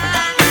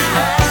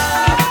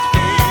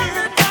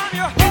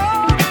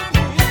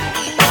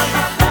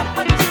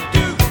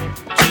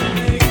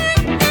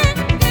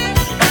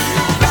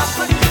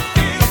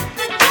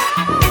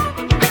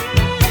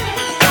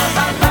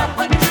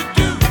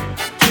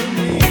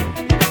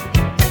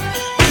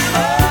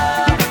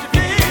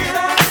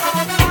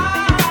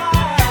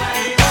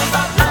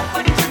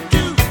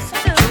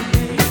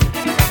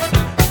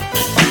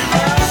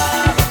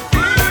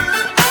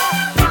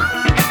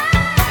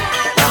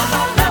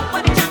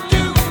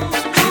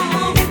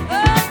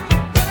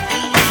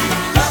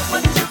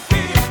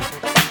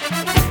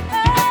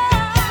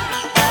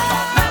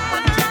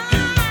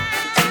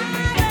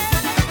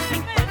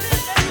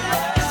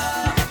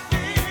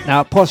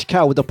 Now, Posh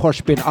Cow with the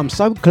Posh Bin. I'm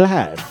so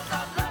glad,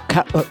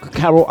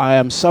 Carol, I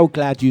am so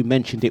glad you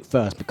mentioned it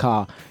first,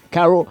 because,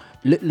 Carol,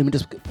 let me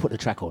just put the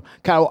track on.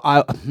 Carol,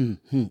 I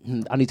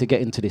need to get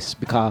into this,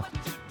 because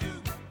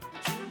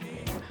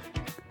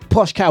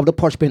Posh Cow with the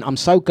Posh Bin, I'm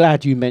so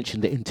glad you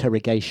mentioned the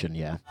interrogation,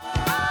 yeah?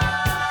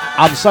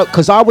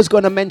 Because I was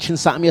going to mention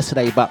something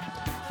yesterday, but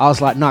I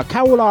was like, no,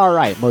 Carol all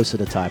right most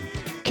of the time.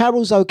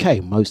 Carol's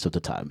okay most of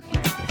the time.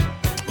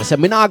 I said,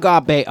 me not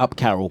gonna bait up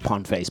Carol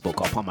upon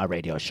Facebook or upon my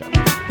radio show.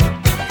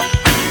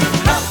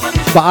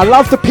 But I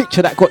love the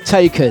picture that got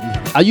taken.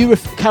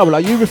 Carol, are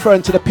you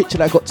referring to the picture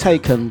that got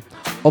taken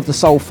of the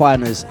Soul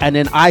Finers? And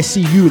then I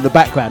see you in the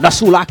background.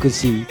 That's all I could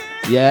see.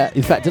 Yeah.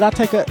 In fact, did I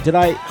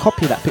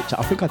copy that picture?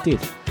 I think I did.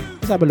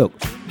 Let's have a look.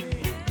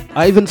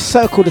 I even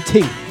circled the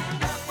thing.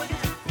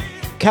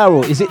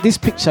 Carol, is it this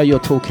picture you're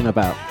talking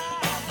about?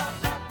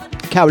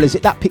 Carol, is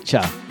it that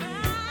picture?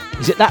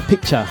 Is it that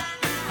picture?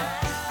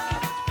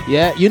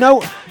 Yeah, you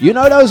know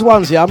those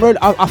ones. Yeah,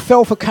 I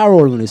fell for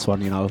Carol on this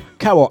one. You know,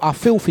 Carol, I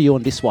feel for you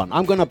on this one.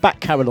 I'm gonna back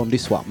Carol on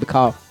this one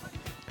because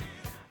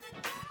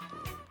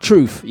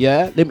truth.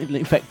 Yeah,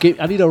 in fact,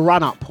 I need a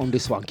run up on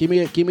this one. Give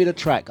me the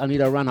track. I need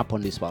a run up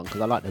on this one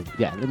because I like the.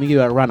 Yeah, let me give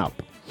you a run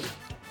up.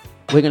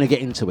 We're gonna get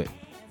into it.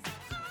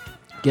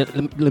 Let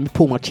me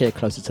pull my chair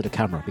closer to the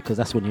camera because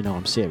that's when you know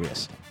I'm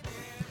serious.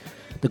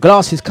 The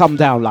glasses come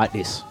down like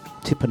this,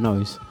 tip of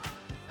nose.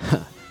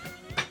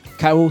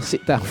 Carol,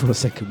 sit down for a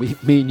second.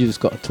 Me and you just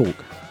got to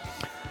talk.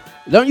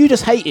 Don't you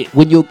just hate it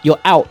when you're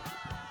out?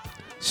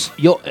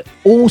 You're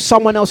all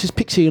someone else's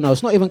picture, you know.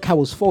 It's not even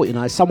Carol's fault, you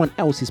know. It's someone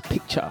else's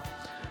picture.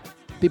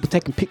 People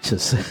taking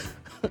pictures.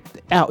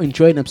 Out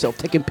enjoying themselves,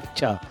 taking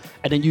picture.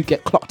 And then you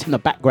get clocked in the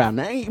background.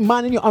 That ain't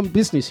minding your own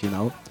business, you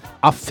know.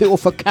 I feel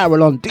for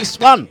Carol on this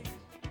one.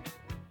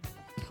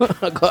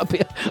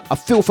 I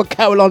feel for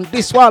Carol on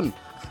this one.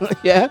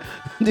 Yeah?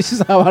 This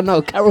is how I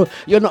know. Carol,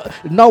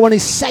 no one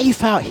is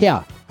safe out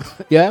here.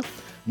 Yeah,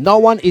 no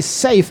one is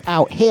safe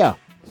out here.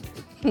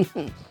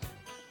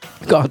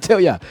 Gotta tell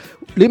ya.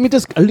 Let me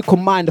just a little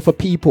reminder for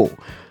people.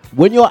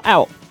 When you're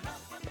out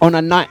on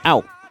a night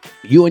out,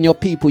 you and your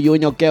people, you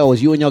and your girls,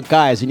 you and your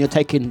guys, and you're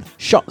taking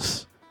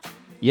shots.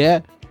 Yeah,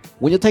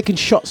 when you're taking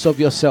shots of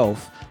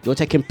yourself, you're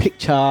taking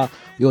picture,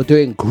 you're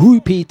doing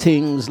groupie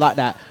things like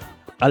that.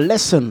 A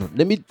lesson.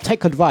 Let me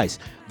take advice.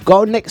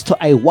 Go next to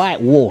a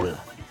white wall.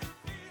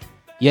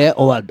 Yeah,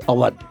 or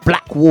a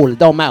black wall. It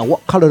don't matter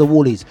what color the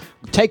wall is.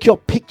 Take your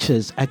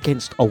pictures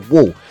against a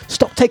wall.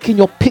 Stop taking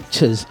your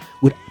pictures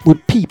with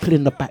people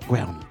in the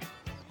background.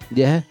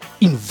 Yeah,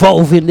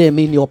 involving them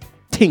in your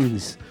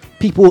things.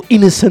 People,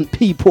 innocent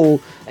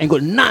people, ain't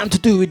got nothing to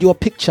do with your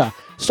picture.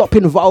 Stop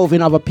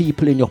involving other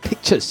people in your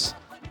pictures.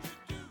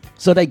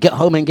 So they get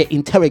home and get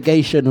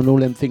interrogation and all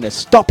them things.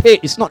 Stop it.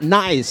 It's not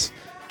nice.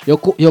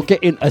 You're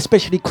getting,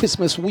 especially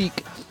Christmas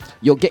week,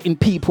 you're getting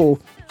people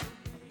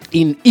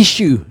in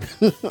issue.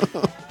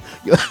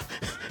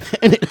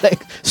 And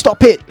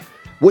stop it.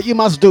 What you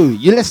must do,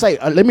 let's say,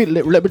 let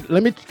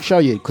me show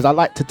you, because I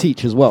like to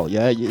teach as well.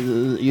 Yeah,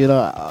 you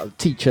know,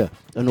 teacher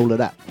and all of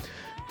that.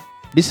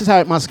 This is how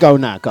it must go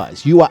now,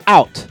 guys. You are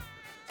out.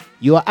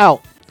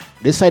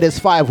 Let's say there's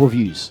 5 of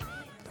yous.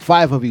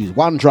 5 of yous.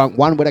 One drunk,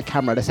 one with a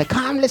camera. They say,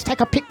 come, let's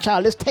take a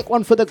picture. Let's take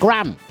one for the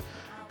gram.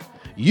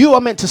 You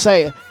are meant to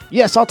say,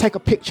 yes, I'll take a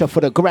picture for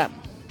the gram.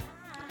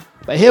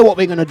 But here what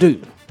we're going to do.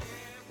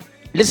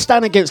 Let's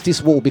stand against this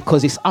wall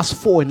because it's us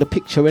 4 in the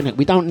picture, innit?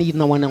 We don't need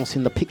no one else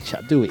in the picture,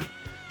 do we?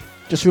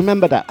 Just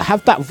remember that.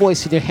 Have that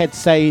voice in your head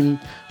saying,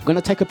 I'm going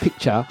to take a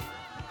picture.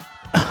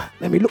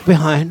 Let me look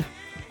behind.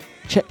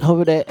 Check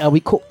over there. Are we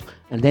cool?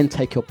 And then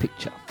take your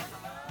picture.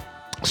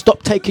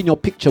 Stop taking your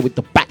picture with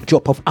the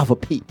backdrop of other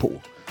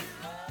people.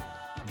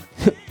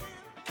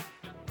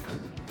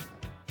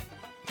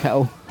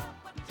 Carol.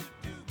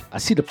 I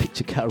see the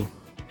picture, Carol.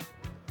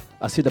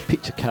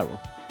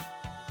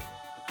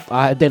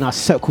 Then I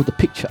circle the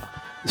picture.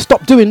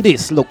 Stop doing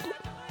this. Look.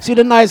 See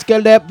the nice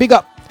girl there? Big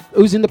up.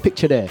 Who's in the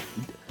picture there?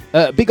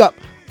 Big up.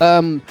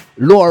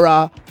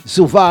 Laura,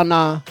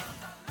 Sylvana,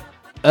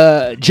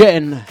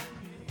 Jen,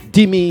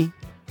 Dimi.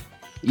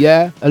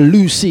 Yeah,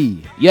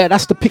 Lucy. Yeah,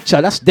 that's the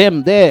picture. That's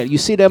them there. You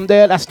see them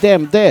there? That's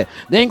them there.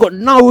 They ain't got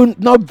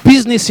no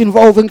business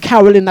involving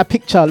Carol in that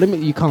picture.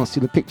 You can't see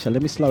the picture.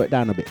 Let me slow it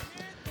down a bit.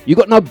 You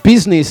got no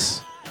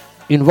business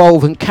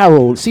involving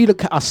Carol. See,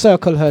 I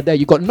circle her there.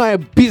 You got no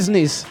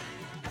business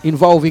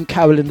involving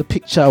Carol in the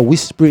picture,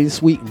 whispering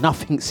sweet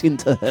nothings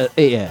into her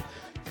ear.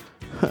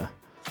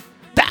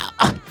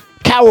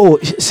 Carol,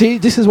 see,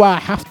 this is why I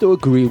have to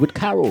agree with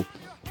Carol.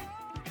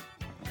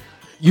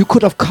 You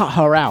could have cut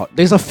her out.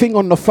 There's a thing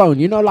on the phone.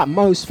 You know, like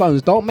most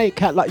phones, don't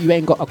make out like you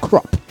ain't got a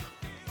crop.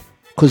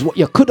 Because what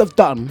you could have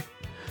done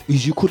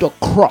is you could have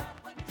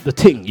cropped the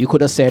thing. You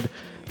could have said,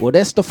 well,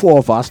 there's the 4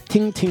 of us,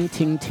 ting, ting,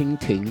 ting, ting,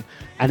 ting.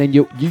 And then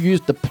you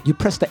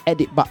press the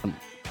edit button.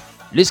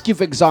 Let's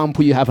give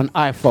example, you have an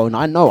iPhone.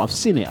 I know, I've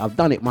seen it. I've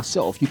done it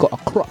myself. You got a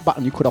crop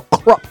button. You could have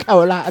cropped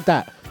Carol out of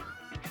that.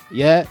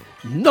 Yeah?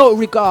 No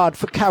regard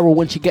for Carol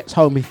when she gets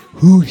home,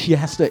 who she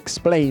has to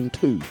explain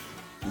to.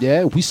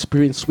 Yeah,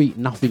 whispering sweet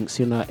nothings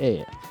in her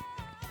ear.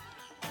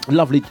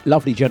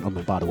 Lovely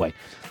gentleman, by the way.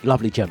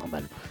 Lovely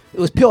gentleman. It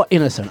was pure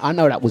innocent. I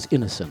know that was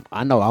innocent.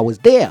 I know I was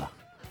there.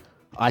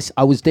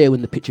 I was there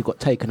when the picture got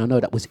taken. I know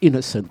that was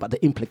innocent, but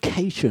the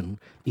implication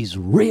is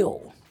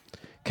real.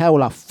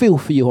 Carol, I feel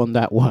for you on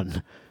that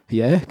one.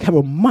 Yeah,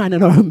 Carol minding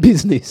her own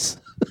business.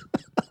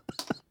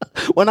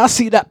 When I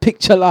see that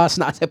picture last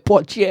night, I said,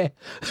 "Pot, yeah."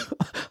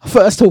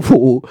 First of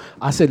all,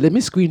 I said, let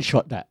me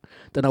screenshot that.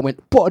 Then I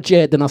went, "Pot,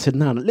 yeah." Then I said,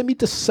 no, let me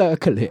just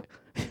circle it.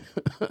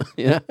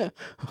 Yeah,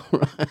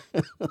 right.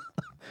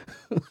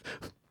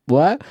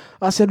 What?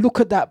 I said, look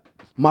at that.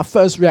 My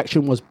first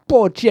reaction was,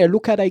 "Pot, yeah,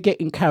 look how they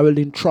getting Carol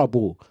in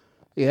trouble."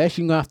 Yeah,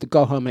 she's gonna have to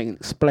go home and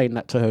explain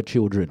that to her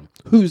children.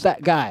 Who's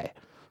that guy?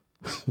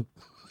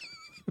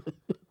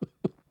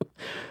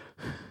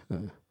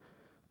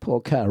 Poor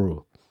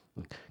Carol.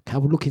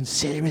 Carol looking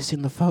serious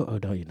in the photo,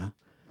 though, you know.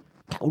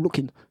 Carol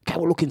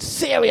looking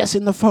serious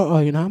in the photo,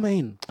 you know what I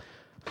mean?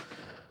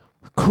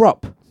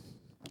 Crop.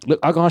 Look,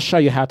 I'm going to show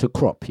you how to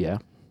crop, yeah?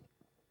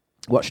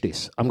 Watch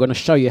this. I'm going to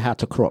show you how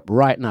to crop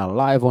right now,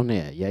 live on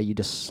air, yeah? You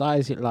just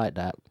size it like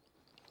that,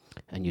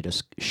 and you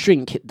just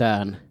shrink it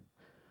down,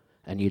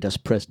 and you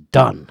just press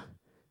done.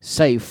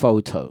 Save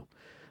photo.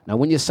 Now,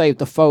 when you save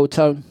the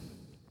photo,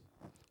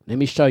 let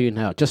me show you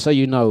now, just so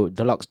you know,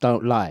 Dlux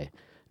don't lie.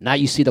 Now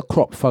you see the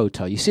crop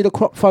photo. You see the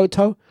crop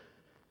photo?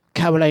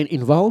 Carol ain't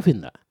involved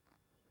in that.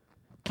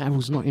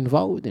 Carol's not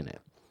involved in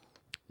it.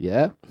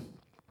 Yeah?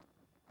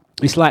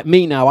 It's like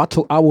me now. I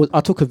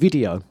took a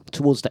video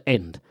towards the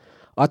end.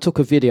 I took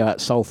a video at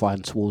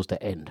Soulfire towards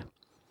the end.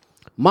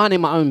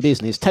 Minding my own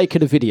business,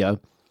 taking a video.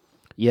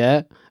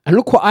 Yeah? And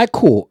look what I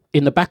caught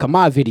in the back of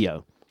my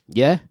video.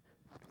 Yeah?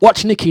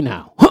 Watch Nikki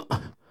now.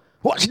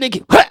 Watch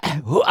Nikki.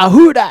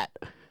 Who that?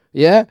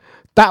 Yeah?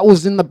 That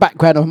was in the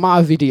background of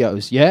my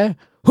videos. Yeah?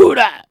 Who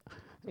that?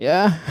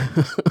 Yeah?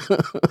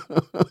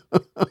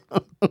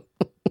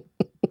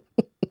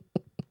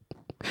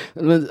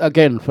 And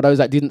again, for those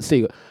that didn't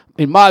see,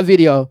 in my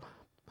video,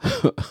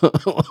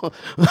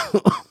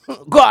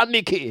 go on,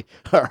 Nikki.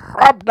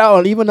 Rub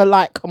down, even the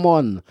light, come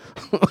on.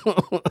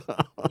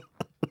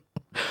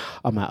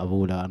 I'm out of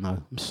order, I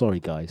know. I'm sorry,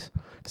 guys.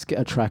 Let's get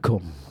a track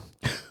on.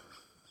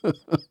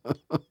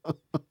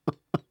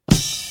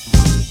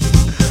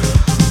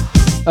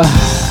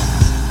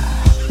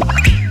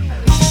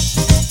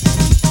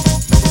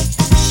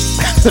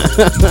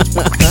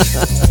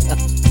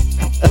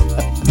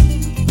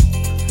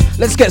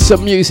 Let's get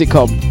some music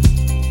on.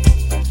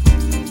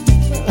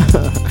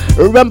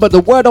 Remember,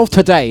 the word of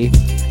today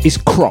is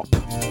crop.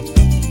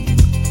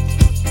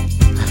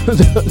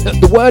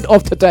 The word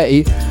of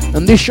today,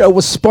 and this show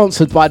was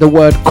sponsored by the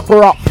word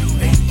crop.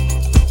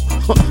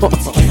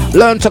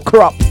 Learn to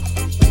crop.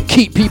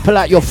 Keep people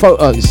at your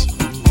photos.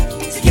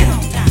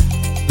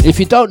 If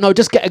you don't know,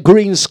 just get a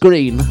green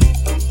screen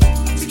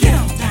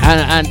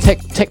and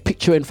take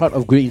picture in front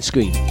of green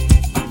screen.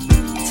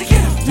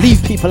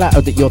 Leave people out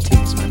of your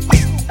things, man.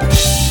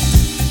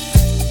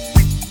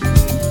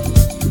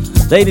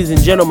 Ladies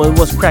and gentlemen,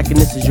 what's cracking?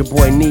 This is your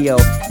boy Neo,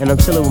 and I'm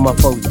chilling with my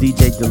folks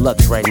DJ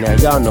Dlux right now.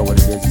 Y'all know what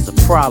it is. It's a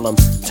problem.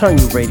 Turn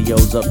your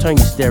radios up, turn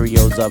your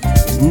stereos up.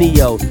 It's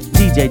Neo,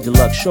 DJ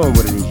Dlux, show 'em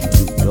what it is you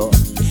do, dog.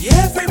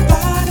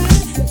 Everybody,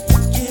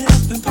 get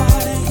up and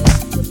party.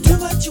 Do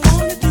what you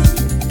wanna do.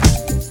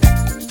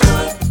 Do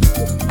it.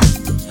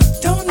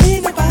 Don't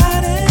need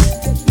nobody.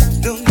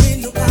 Don't need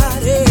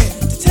nobody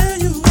to tell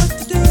you what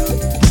to do.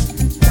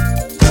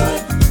 Do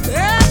it.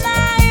 Well,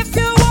 now if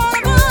you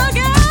wanna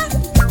boogie,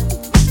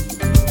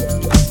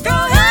 go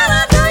ahead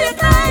and do your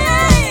thing.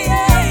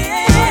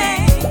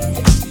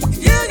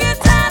 You get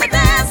tired of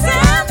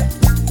dancing,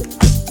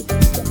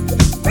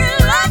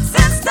 relax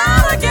and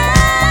start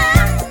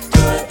again.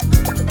 Do it.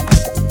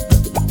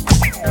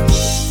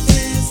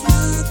 There's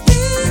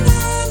nothing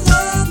I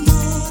love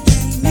more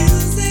than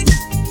music.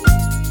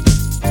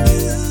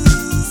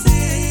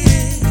 Music.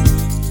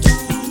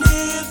 Don't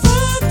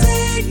ever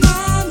take my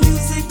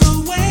music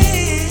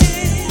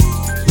away.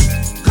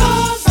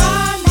 'Cause I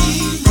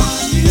need my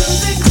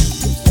music.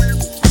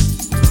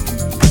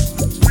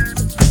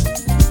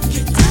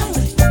 Get down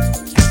with it.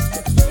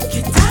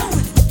 Get down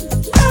with it.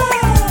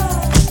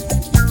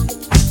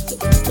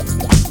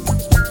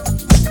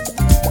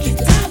 Get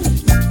down with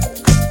it.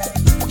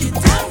 Get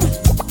down with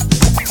it.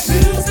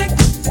 Music,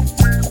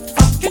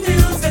 fucking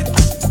music,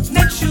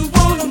 makes you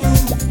wanna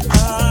move. I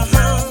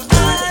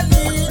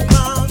need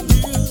my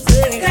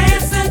music.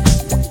 Dancing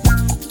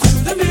to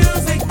the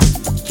music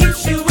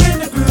keeps you in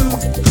the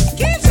groove.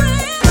 Keeps you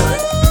in the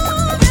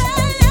groove,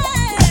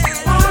 yeah.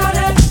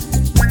 Party,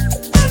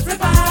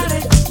 everybody,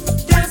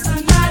 dance the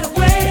night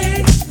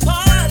away.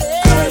 Party,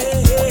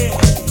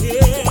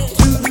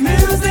 to the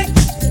music,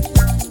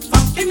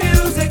 funky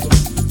music,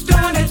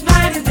 doing it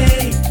night and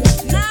day.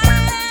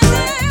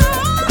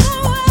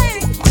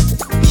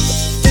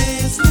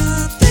 There's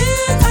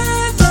nothing I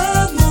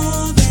love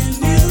more than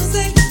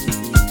music.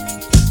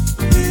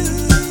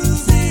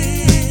 Music.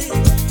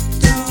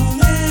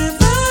 Don't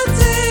ever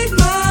take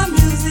my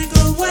music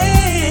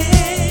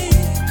away.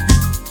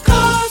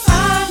 'Cause I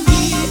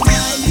need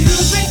my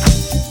music.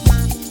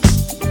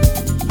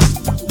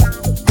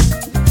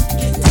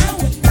 Get down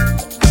with it.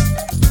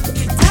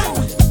 Get down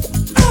with it.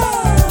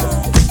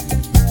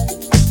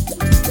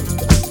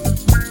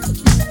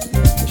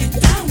 Get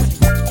down with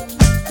it.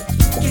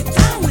 Get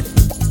down with it.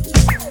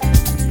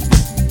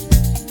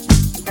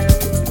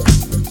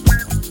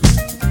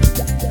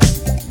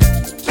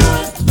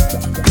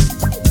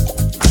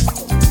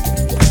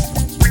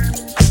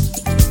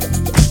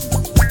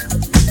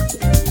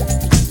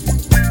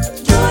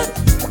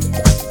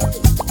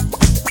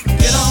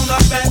 Get on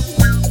up and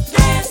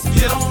dance.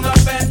 Get on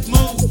up and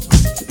move.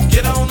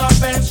 Get on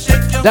up and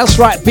shake your. That's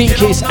right,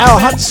 Binky, it's Al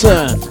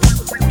Hudson.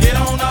 Get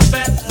on up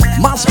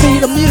and Must be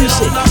the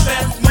music. Get on up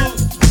and move.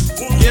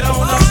 Get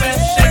on up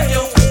and shake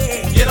your.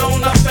 Get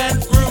on up and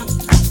groove.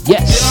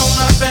 Get Yes. on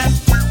up and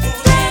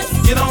dance.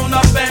 Get on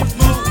up and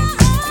move.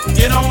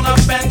 Get on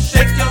up and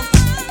shake your.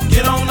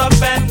 Get on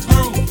up and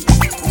groove.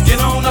 Get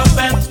on up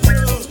and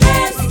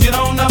dance. Get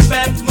on up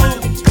and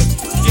move.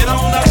 Get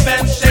on up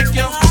and shake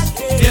your.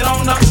 Get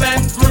on up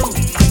and groove.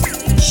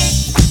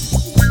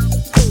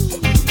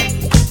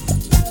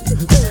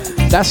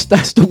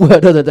 That's the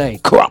word of the day.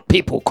 Crop,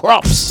 people,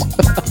 crops.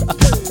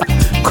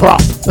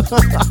 Crop.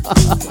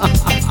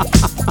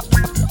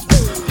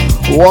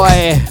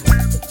 Why?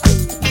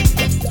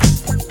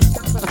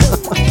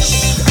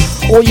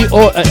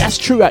 That's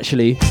true,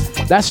 actually.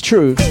 That's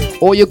true.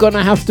 Or you're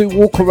gonna have to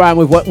walk around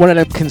with one of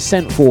them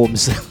consent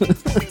forms.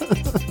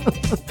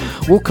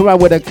 Walk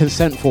around with the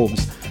consent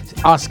forms,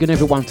 asking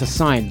everyone to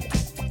sign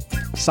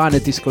a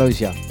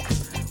disclosure.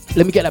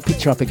 Let me get that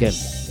picture up again.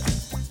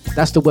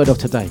 That's the word of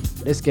today.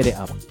 Let's get it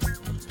up.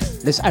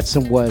 Let's add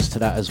some words to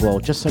that as well,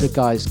 just so the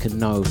guys can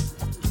know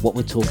what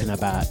we're talking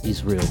about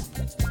is real.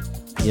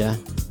 Yeah.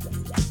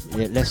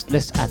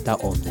 Let's add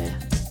that on there.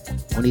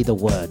 I need a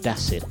word.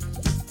 That's it.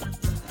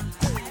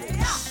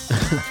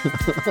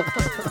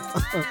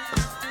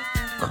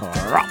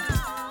 Crop.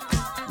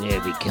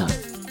 There we go.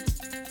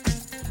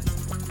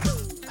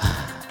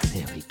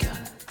 There we go.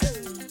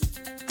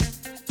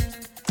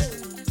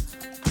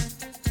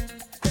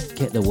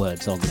 Get the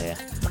words on there.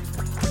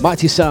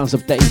 Mighty sounds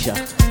of Deja.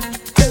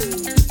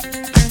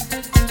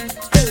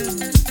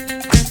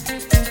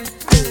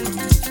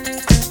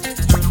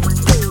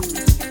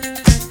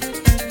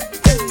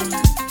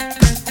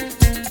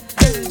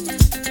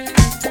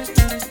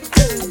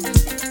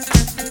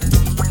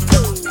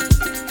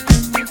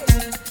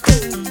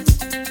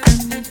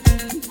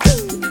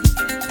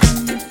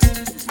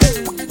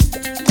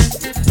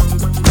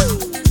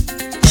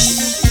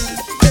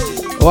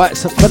 Right,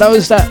 so for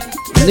those that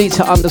need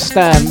to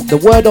understand, the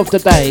word of the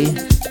day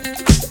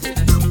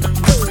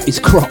is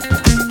crop.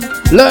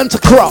 Learn to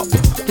crop.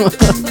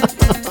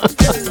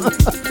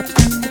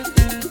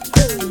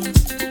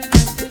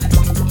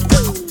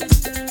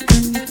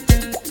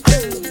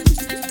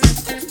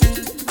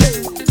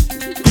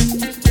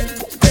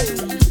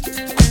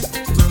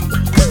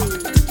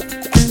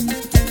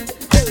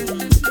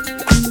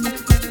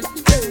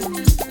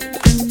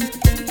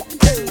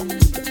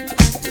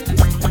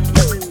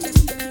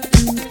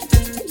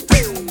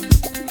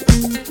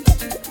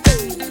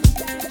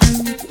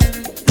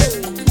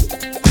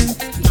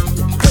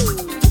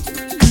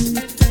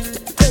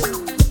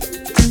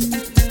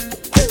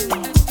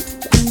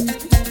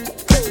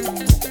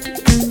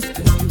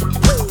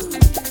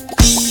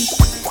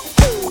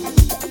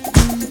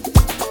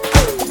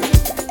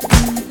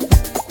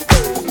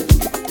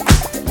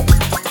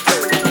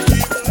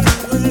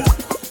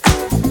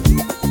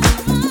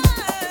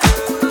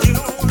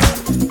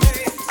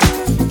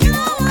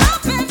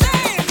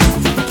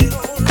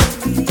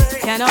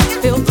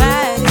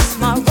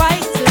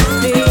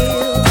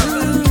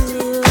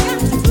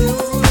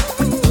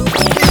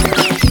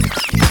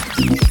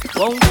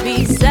 Won't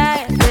be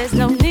sad, there's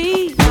no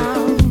need.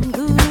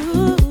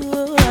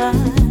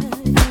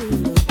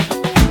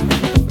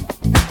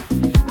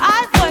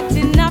 I've worked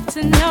enough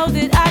to know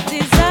that I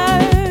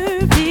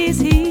deserve this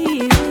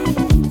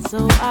healing,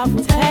 so I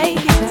will take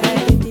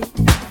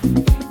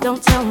it.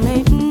 Don't tell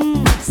me,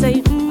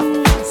 say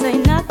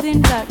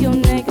nothing about your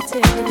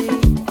negativity.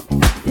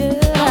 Yeah.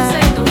 Don't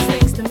say those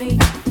things to me.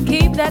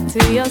 Keep that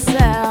to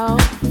yourself.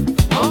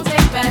 Don't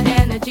take bad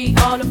energy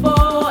all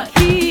aboard.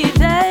 Keep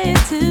that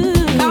too.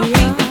 Don't be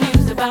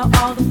confused about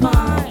all the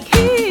fun.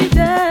 Keep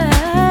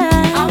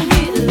that. I'm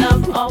getting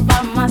love all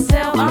by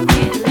myself. I'm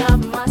getting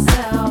love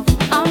myself.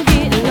 I'm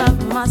getting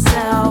love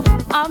myself.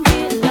 I'm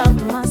getting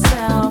love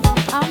myself.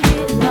 I'm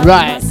getting love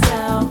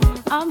myself.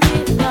 I'm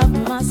getting love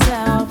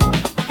myself.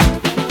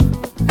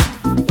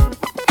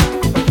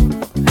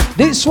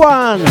 This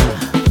one,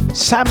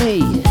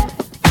 Sammy.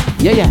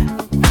 Yeah.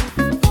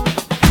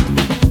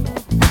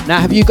 Now,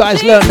 have you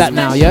guys learned that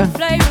now, yeah?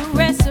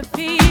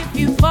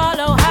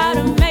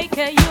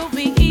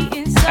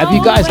 Have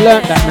you guys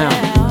learned that now?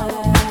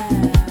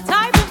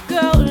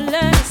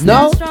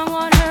 No?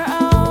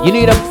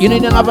 You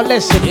need another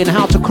lesson in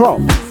how to crop.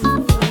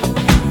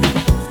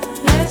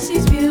 Yes,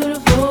 she's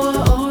beautiful,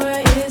 her aura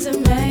is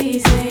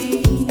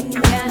amazing.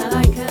 And I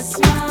like her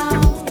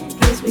smile,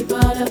 gives me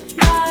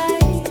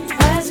butterflies.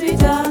 As we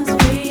dance,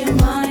 free your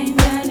mind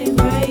and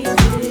embrace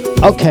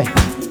it. Okay.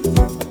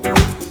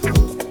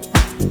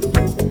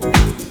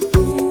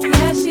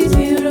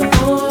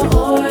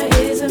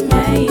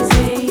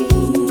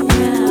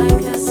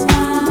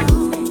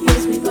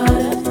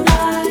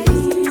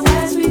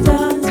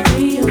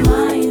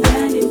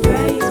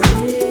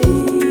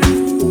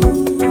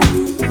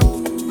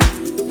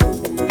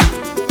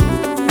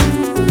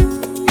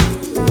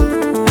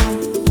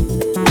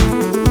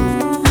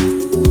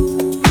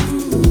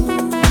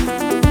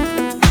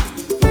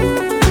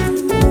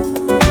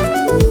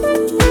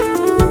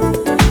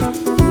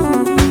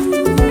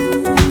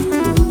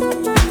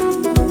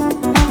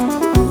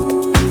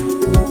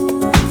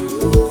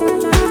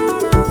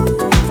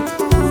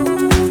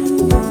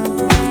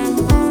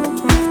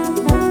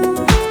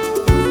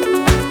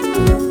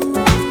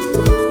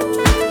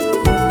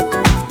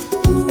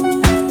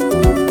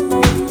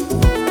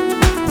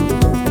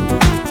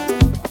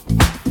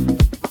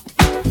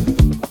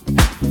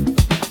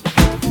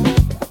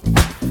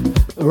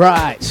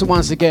 Right, so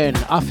once again,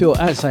 I feel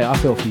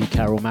for you,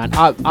 Carol, man.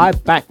 I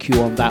back you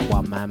on that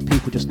one, man.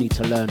 People just need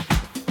to learn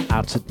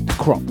how to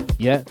crop,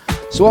 yeah?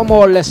 So one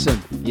more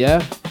lesson,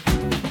 yeah?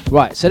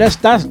 Right, so that's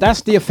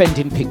the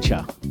offending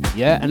picture,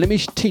 yeah? And let me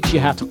teach you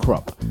how to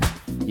crop,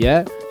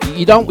 yeah?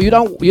 You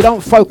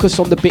don't focus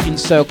on the bit in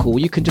circle.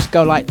 You can just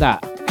go like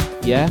that,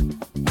 yeah?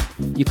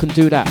 You can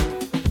do that.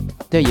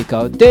 There you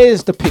go.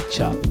 There's the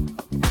picture.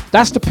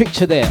 That's the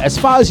picture there. As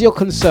far as you're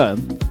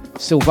concerned,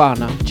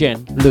 Silvana,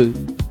 Jen, Lou,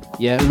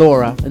 yeah,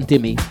 Laura and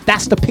Dimmy,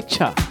 that's the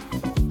picture.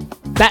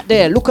 That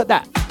there, look at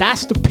that.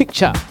 That's the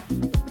picture.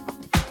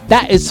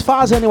 That, as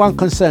far as anyone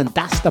concerned,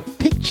 that's the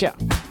picture.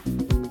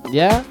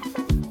 Yeah?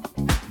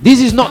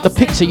 This is not the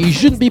picture. You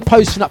shouldn't be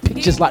posting up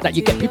pictures like that.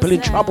 You get people in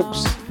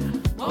troubles.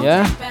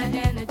 Yeah?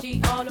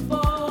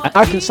 And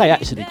I can say,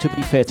 actually, to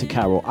be fair to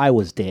Carol, I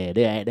was there.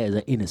 There's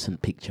an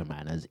innocent picture,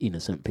 man. There's an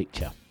innocent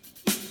picture.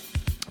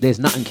 There's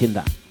nothing in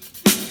that.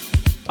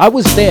 I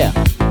was there.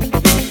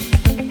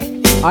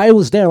 I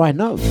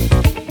know.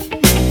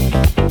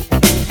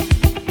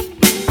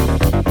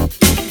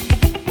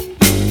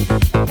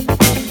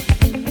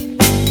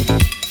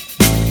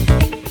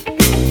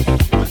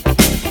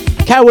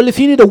 Carol, if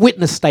you need a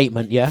witness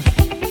statement, yeah?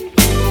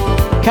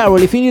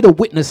 Carol, if you need a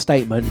witness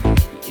statement,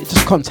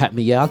 just contact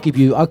me, yeah? I'll give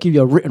you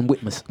a written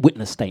witness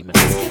statement.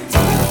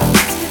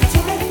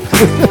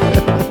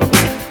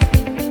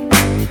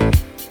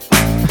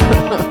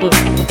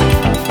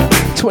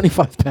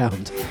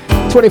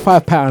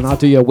 £25, I'll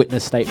do your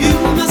witness statement. You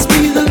must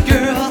be the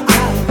girl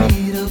I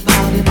read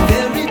about in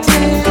fairy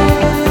tales.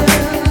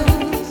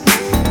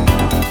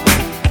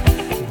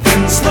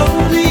 Then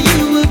slowly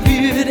you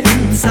appeared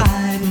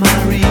inside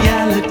my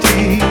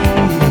reality.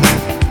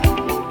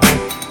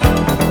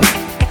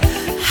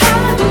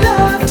 I'd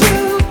love to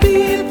be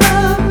the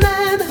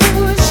man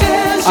who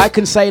shares. I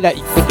can say that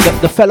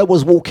the fella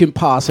was walking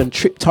past and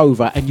tripped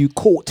over and you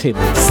caught him.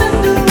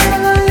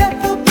 Cinderella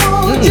at the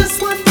ball,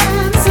 just one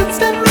dance,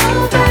 instant romance.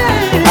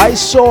 I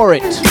saw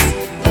it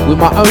with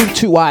my own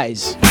two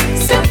eyes.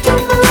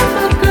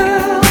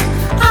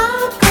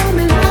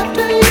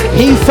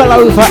 He fell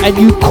over and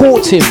you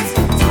caught him.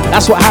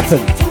 That's what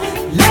happened.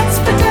 Let's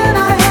pretend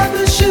I have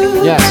a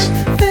shoe. Yes.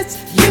 Fits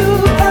you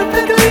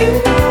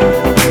perfectly.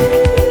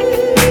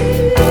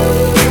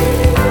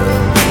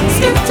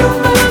 Skip to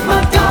my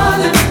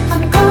darling,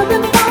 I'm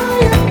coming for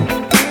you.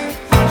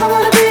 I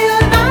wanna be a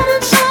knight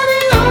in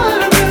shining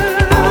armor.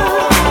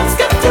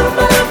 Skip to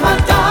my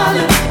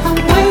darling, I'm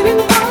waiting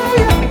for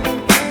you.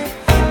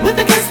 With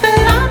a kiss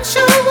that I'm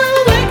sure will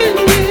awaken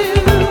you.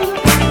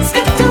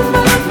 Skip to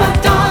my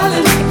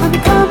darling, I'm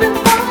coming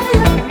for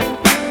you.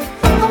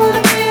 I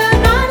wanna be a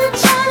knight in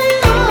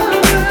shining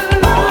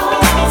armor.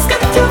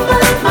 Skip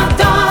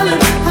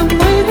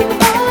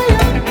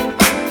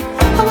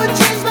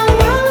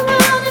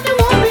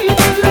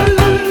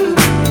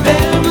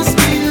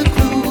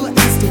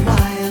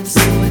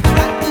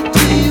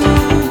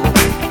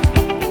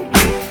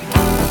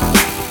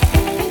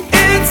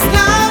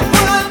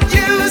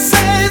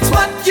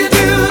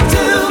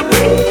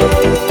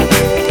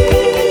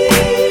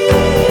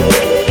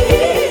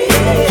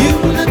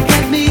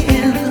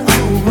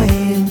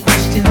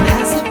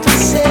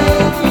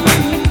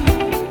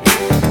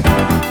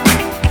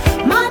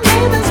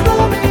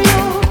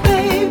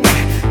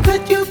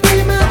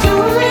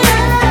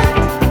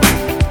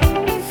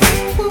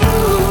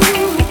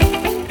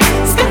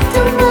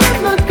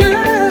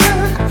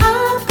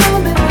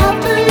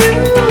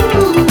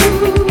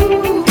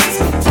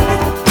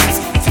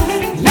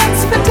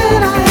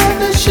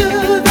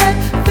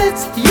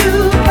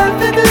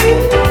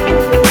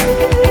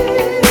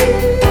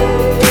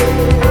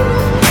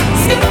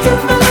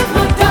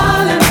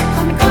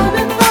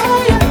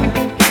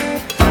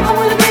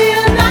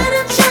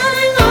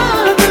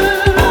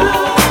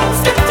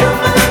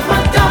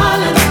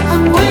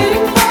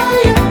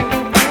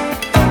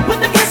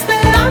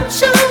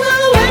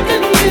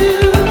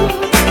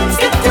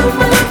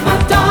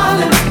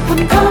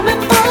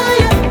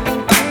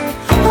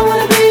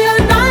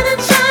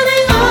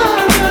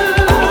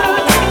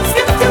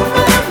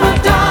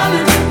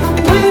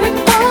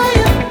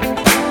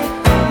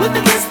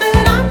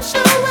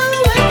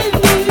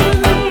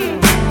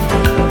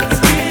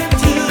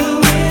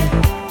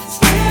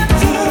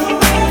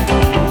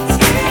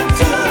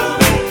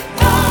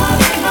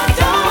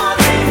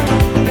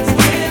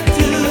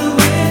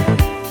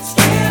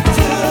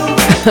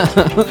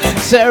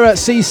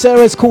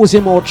Sarah's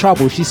causing more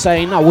trouble. She's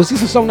saying, no, was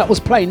this a song that was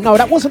playing? No,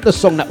 that wasn't the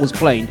song that was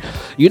playing.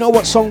 You know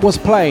what song was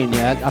playing,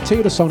 yeah? I'll tell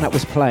you the song that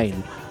was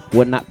playing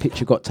when that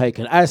picture got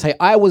taken. As I say,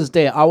 I was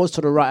there. I was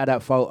to the right of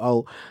that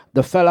photo.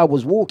 The fella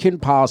was walking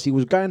past. He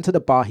was going to the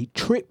bar. He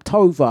tripped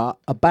over.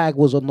 A bag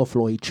was on the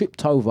floor. He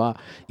tripped over.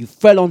 He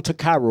fell onto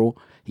Carol.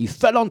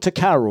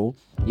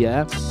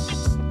 Yeah.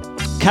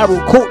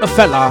 Carol caught the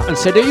fella and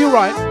said, are you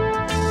right?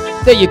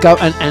 There you go.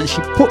 And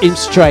she put him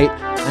straight.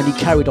 And he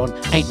carried on.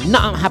 Ain't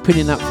nothing happened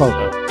in that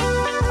photo.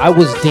 I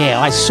was there.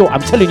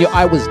 I'm telling you,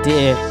 I was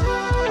there.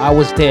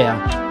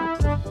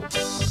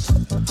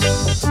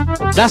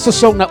 That's the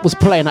song that was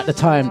playing at the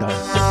time, though.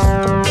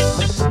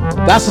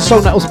 That's the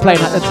song that was playing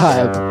at the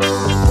time.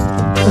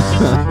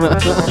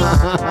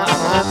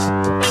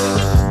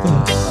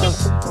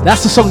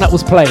 That's the song that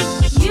was playing.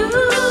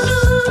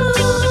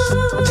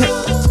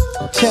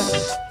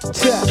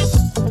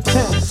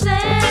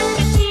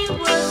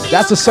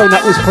 That's the song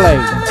that was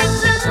playing.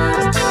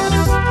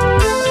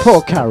 Poor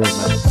Carol,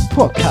 man.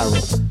 Poor Carol.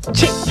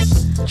 Chick.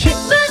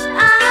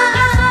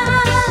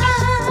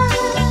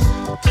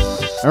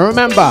 And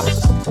remember,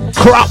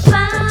 crop.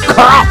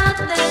 Crop.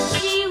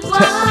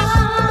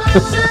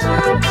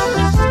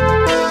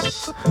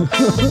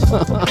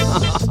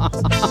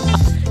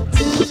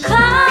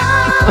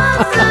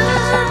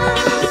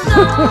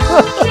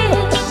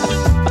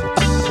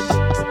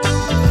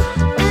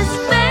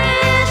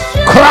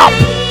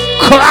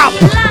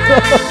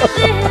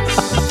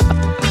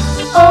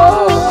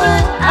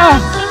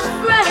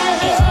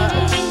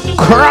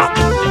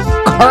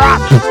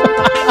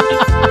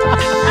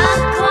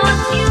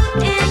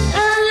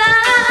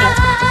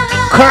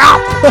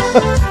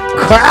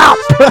 Crop.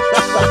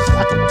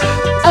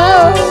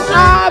 Oh,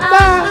 I'm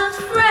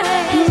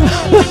afraid.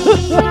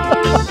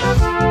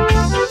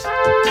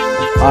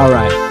 All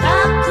right,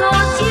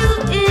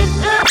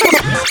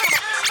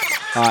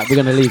 we're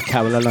gonna leave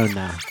Carol alone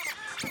now.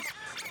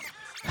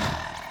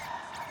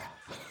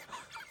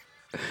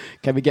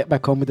 Can we get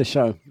back on with the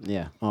show?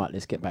 Yeah. All right,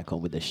 let's get back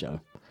on with the show.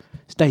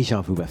 It's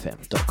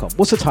dejavufm.com.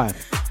 What's the time?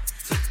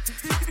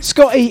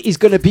 Scotty is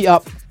going to be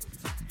up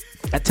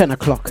at 10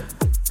 o'clock.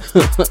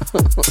 There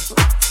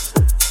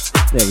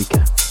we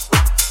go.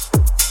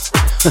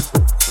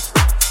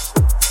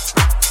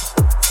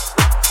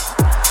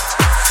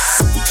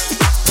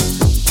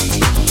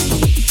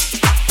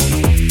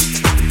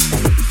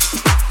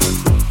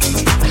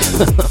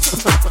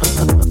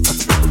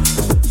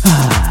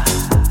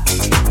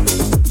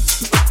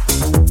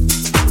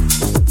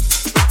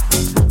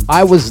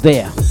 I was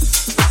there.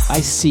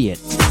 I see it.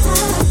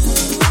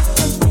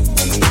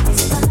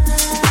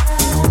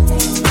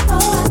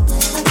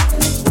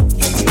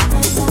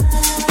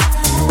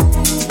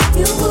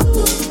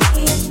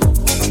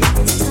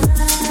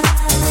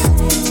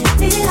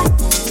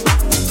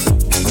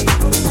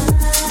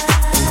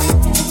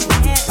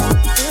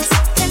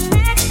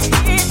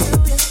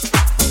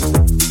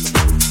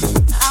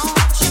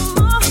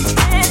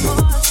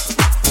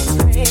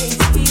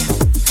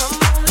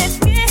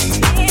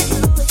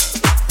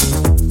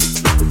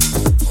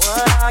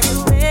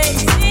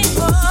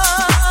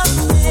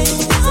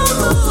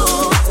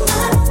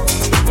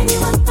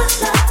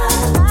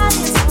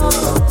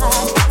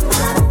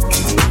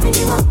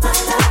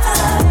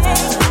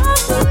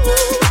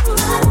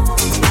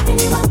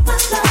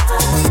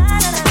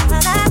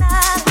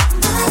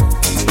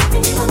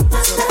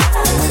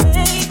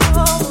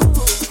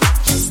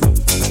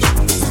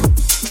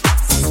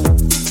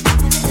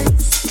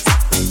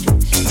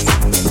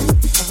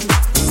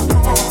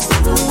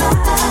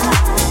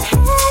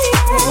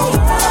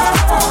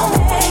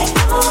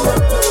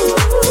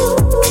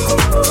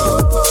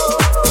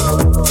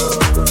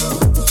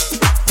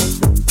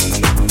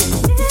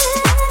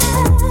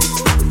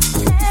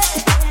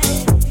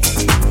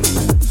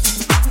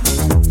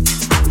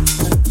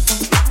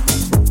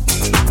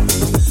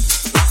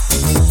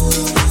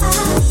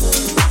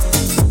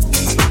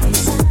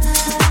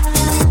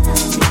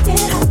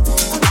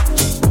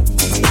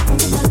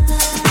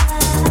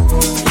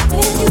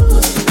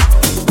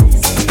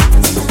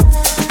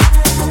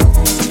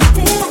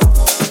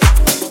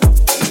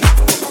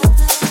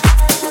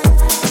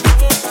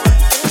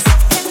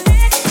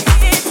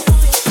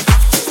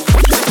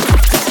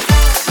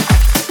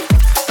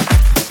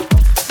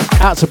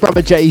 Out to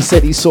Brother J, he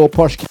said he saw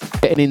Posh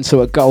getting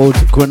into a gold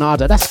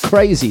Granada. That's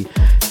crazy,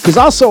 because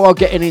I saw her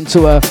getting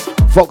into a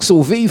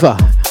Vauxhall Viva.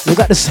 Was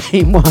that the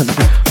same one?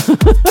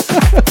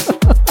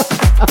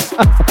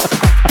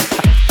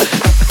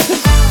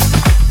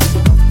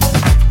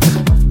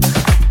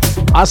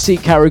 I see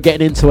Carol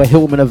getting into a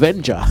Hillman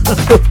Avenger.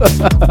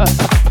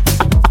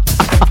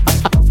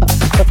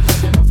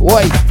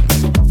 Wait.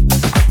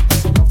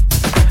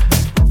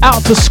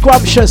 Out to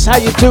Scrumptious, how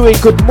you doing?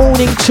 Good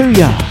morning to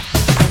ya.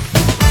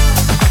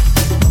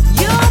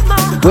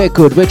 We're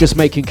good, we're just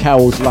making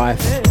Carol's life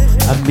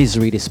a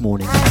misery this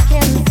morning.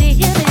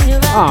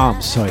 Oh,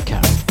 I'm sorry,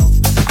 Carol.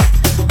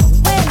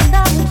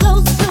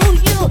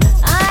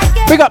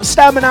 Big up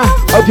Stamina,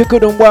 hope you're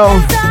good and well.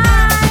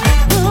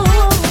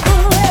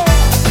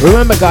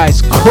 Remember,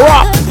 guys,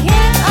 crop.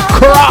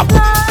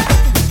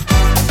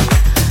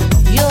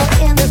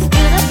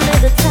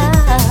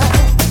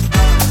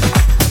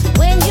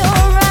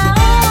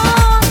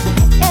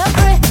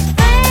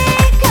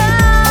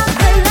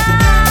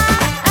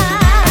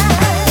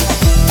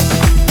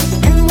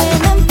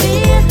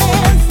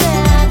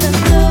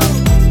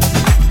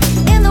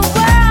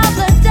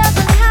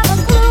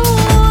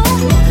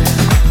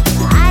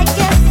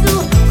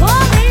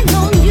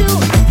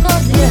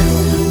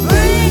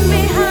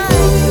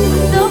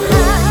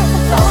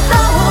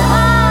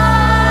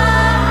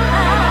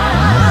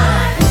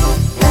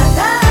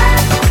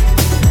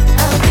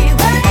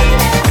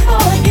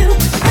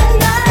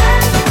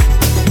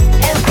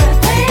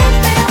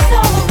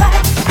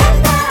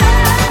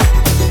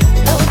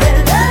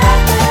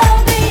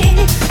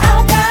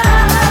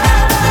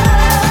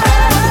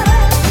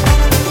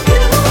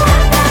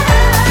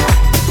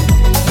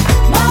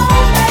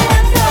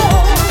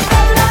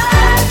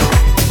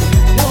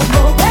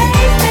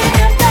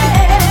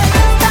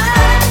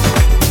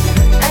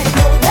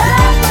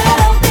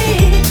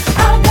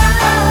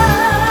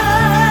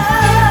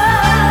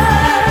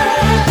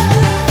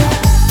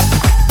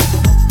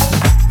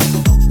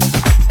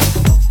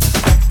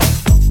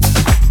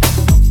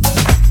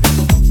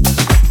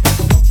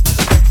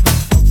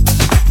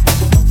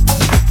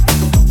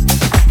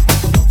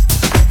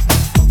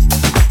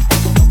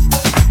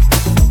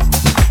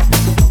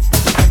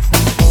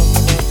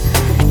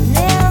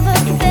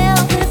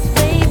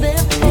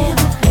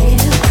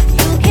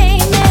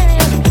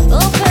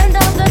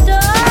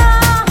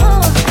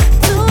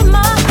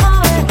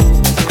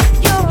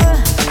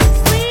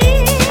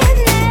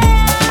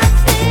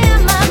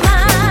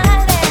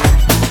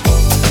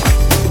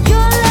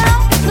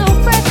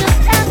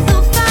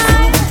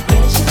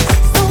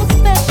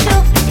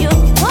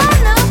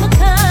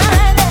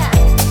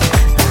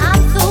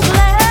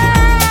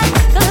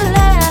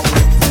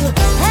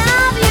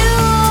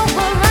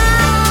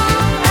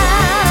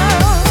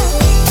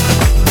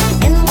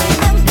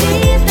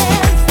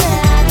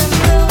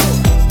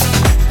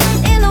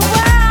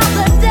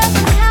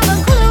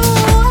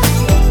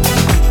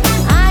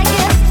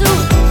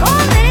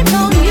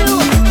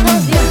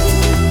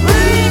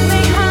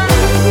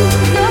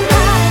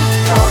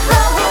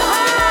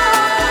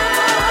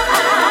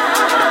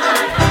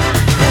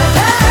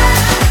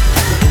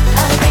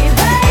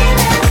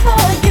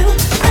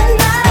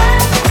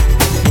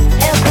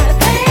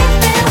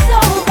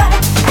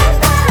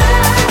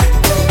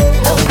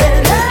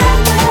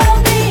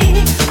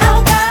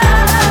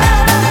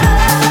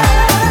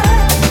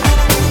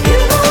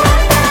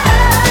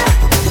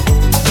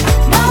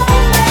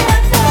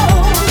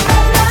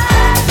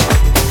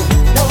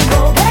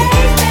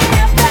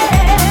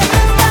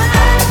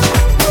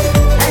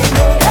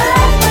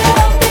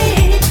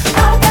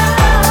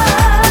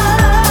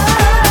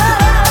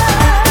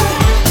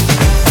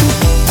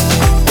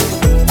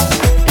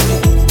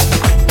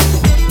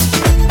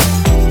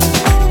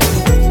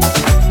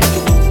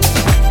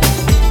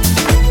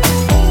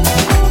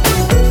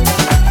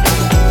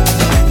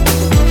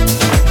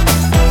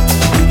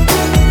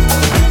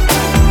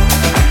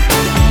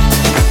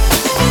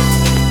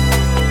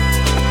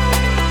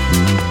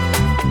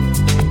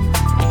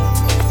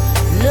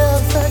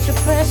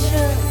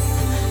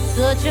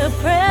 such a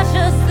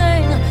precious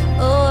thing.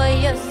 Oh,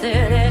 yes,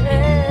 it is.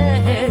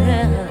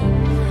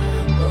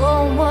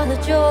 Oh, what a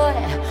joy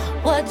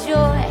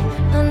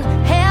and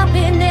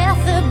happiness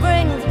it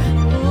brings.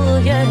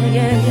 Oh, yeah,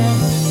 yeah,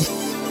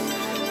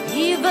 yeah.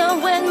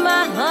 Even when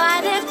my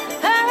heart is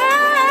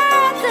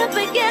hurt, it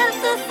begins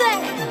to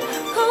sing.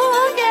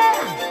 Oh, yeah.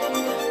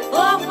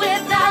 Oh,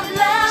 without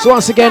love. So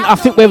once again, I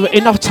think we have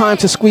enough time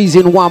to squeeze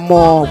in one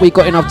more. We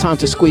got enough time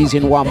to squeeze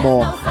in one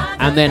more.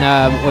 And then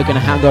we're going to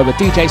hand over.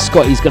 DJ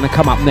Scotty's going to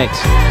come up next.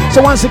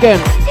 So once again,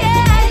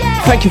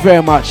 thank you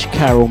very much,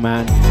 Carol,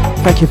 man.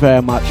 Thank you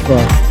very much for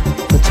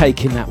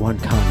taking that one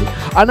kindly.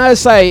 And I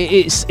say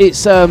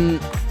it's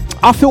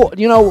I feel,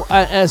 you know,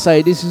 as I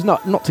say, this is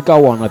not to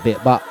go on a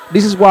bit, but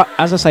this is what,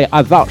 as I say,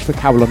 I vouch for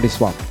Carol on this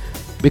one,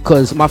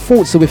 because my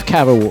thoughts are with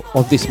Carol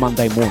of this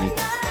Monday morning.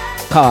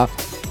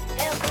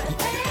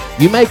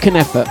 You make an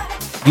effort,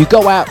 you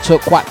go out to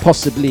quite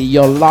possibly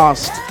your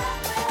last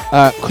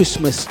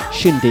Christmas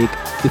shindig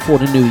before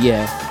the new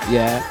year,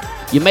 yeah.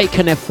 You make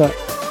an effort,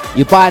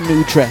 you buy a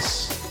new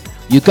dress,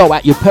 you go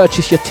out, you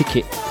purchase your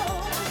ticket,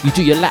 you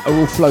do your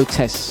lateral flow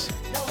tests,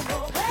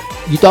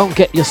 you don't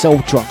get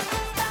yourself drunk,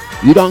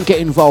 you don't get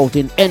involved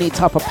in any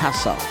type of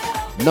passa,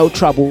 no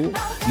trouble,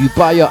 you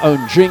buy your own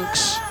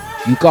drinks,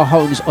 you go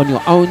homes on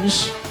your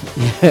owns,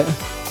 yeah.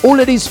 All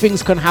of these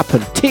things can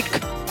happen. Tick.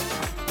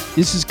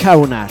 This is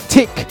Carol now.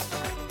 Tick.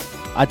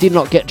 I did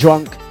not get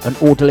drunk and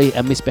orderly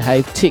and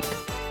misbehave. Tick.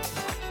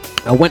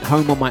 I went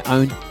home on my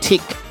own.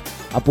 Tick.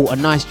 I bought a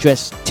nice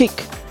dress. Tick.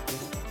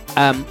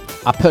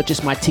 I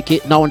purchased my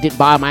ticket. No one did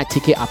buy my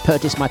ticket. I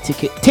purchased my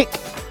ticket. Tick.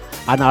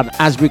 And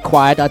as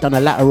required, I done a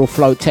lateral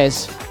flow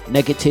test.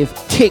 Negative.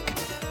 Tick.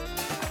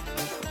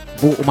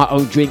 Bought my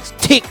own drinks.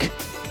 Tick.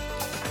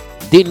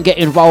 Didn't get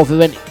involved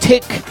with any.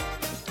 Tick.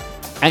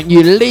 and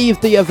you leave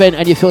the event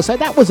and you feel, say,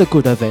 that was a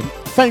good event.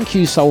 Thank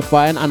you,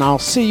 Soulfire, and I'll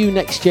see you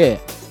next year.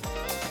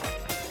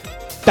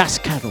 That's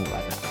Carol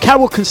right now.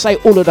 Carol can say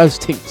all of those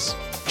things.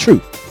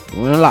 True.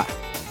 I'm gonna lie.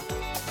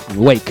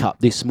 Wake up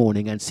this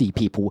morning and see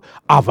people,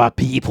 other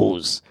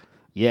people's,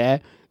 yeah,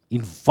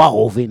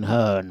 involving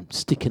her and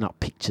sticking up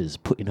pictures,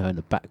 putting her in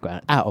the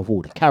background, out of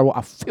order. Carol,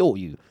 I feel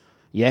you.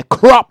 Yeah,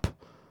 crop.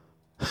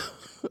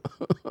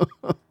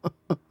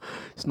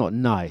 It's not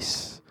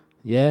nice.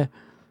 Yeah.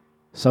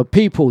 So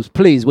peoples,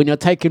 please, when you're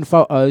taking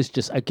photos,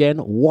 just again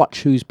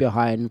watch who's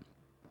behind.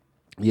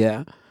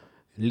 Yeah.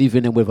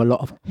 Leaving them with a lot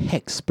of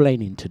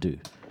explaining to do.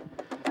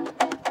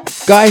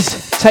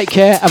 Guys, take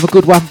care. Have a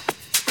good one.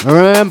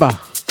 Remember,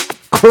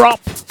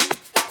 crop.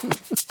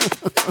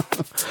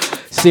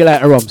 See you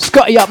later on.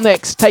 Scotty up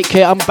next. Take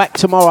care. I'm back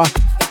tomorrow.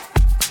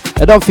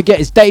 And don't forget,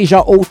 it's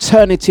Deja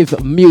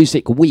Alternative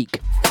Music Week.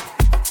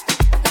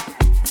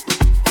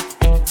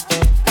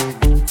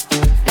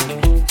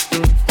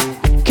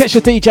 Catch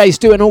your DJs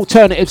doing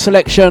alternative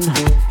selection.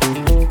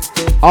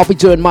 I'll be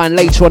doing mine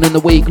later on in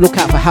the week. Look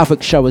out for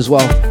Havoc's show as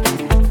well.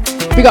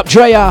 Big up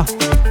Drea.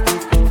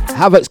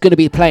 Havoc's going to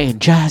be playing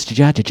jazz.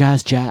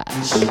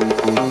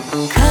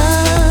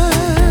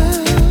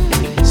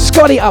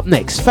 Scotty up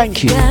next.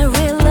 Thank you.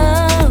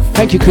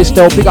 Thank you,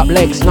 Christelle. Big up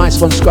Legs.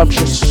 Nice one,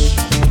 Scrumptious.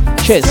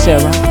 Cheers,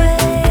 Sarah.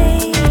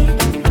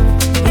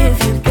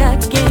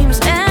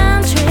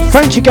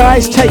 Thank you,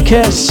 guys. Take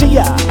care. See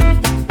ya.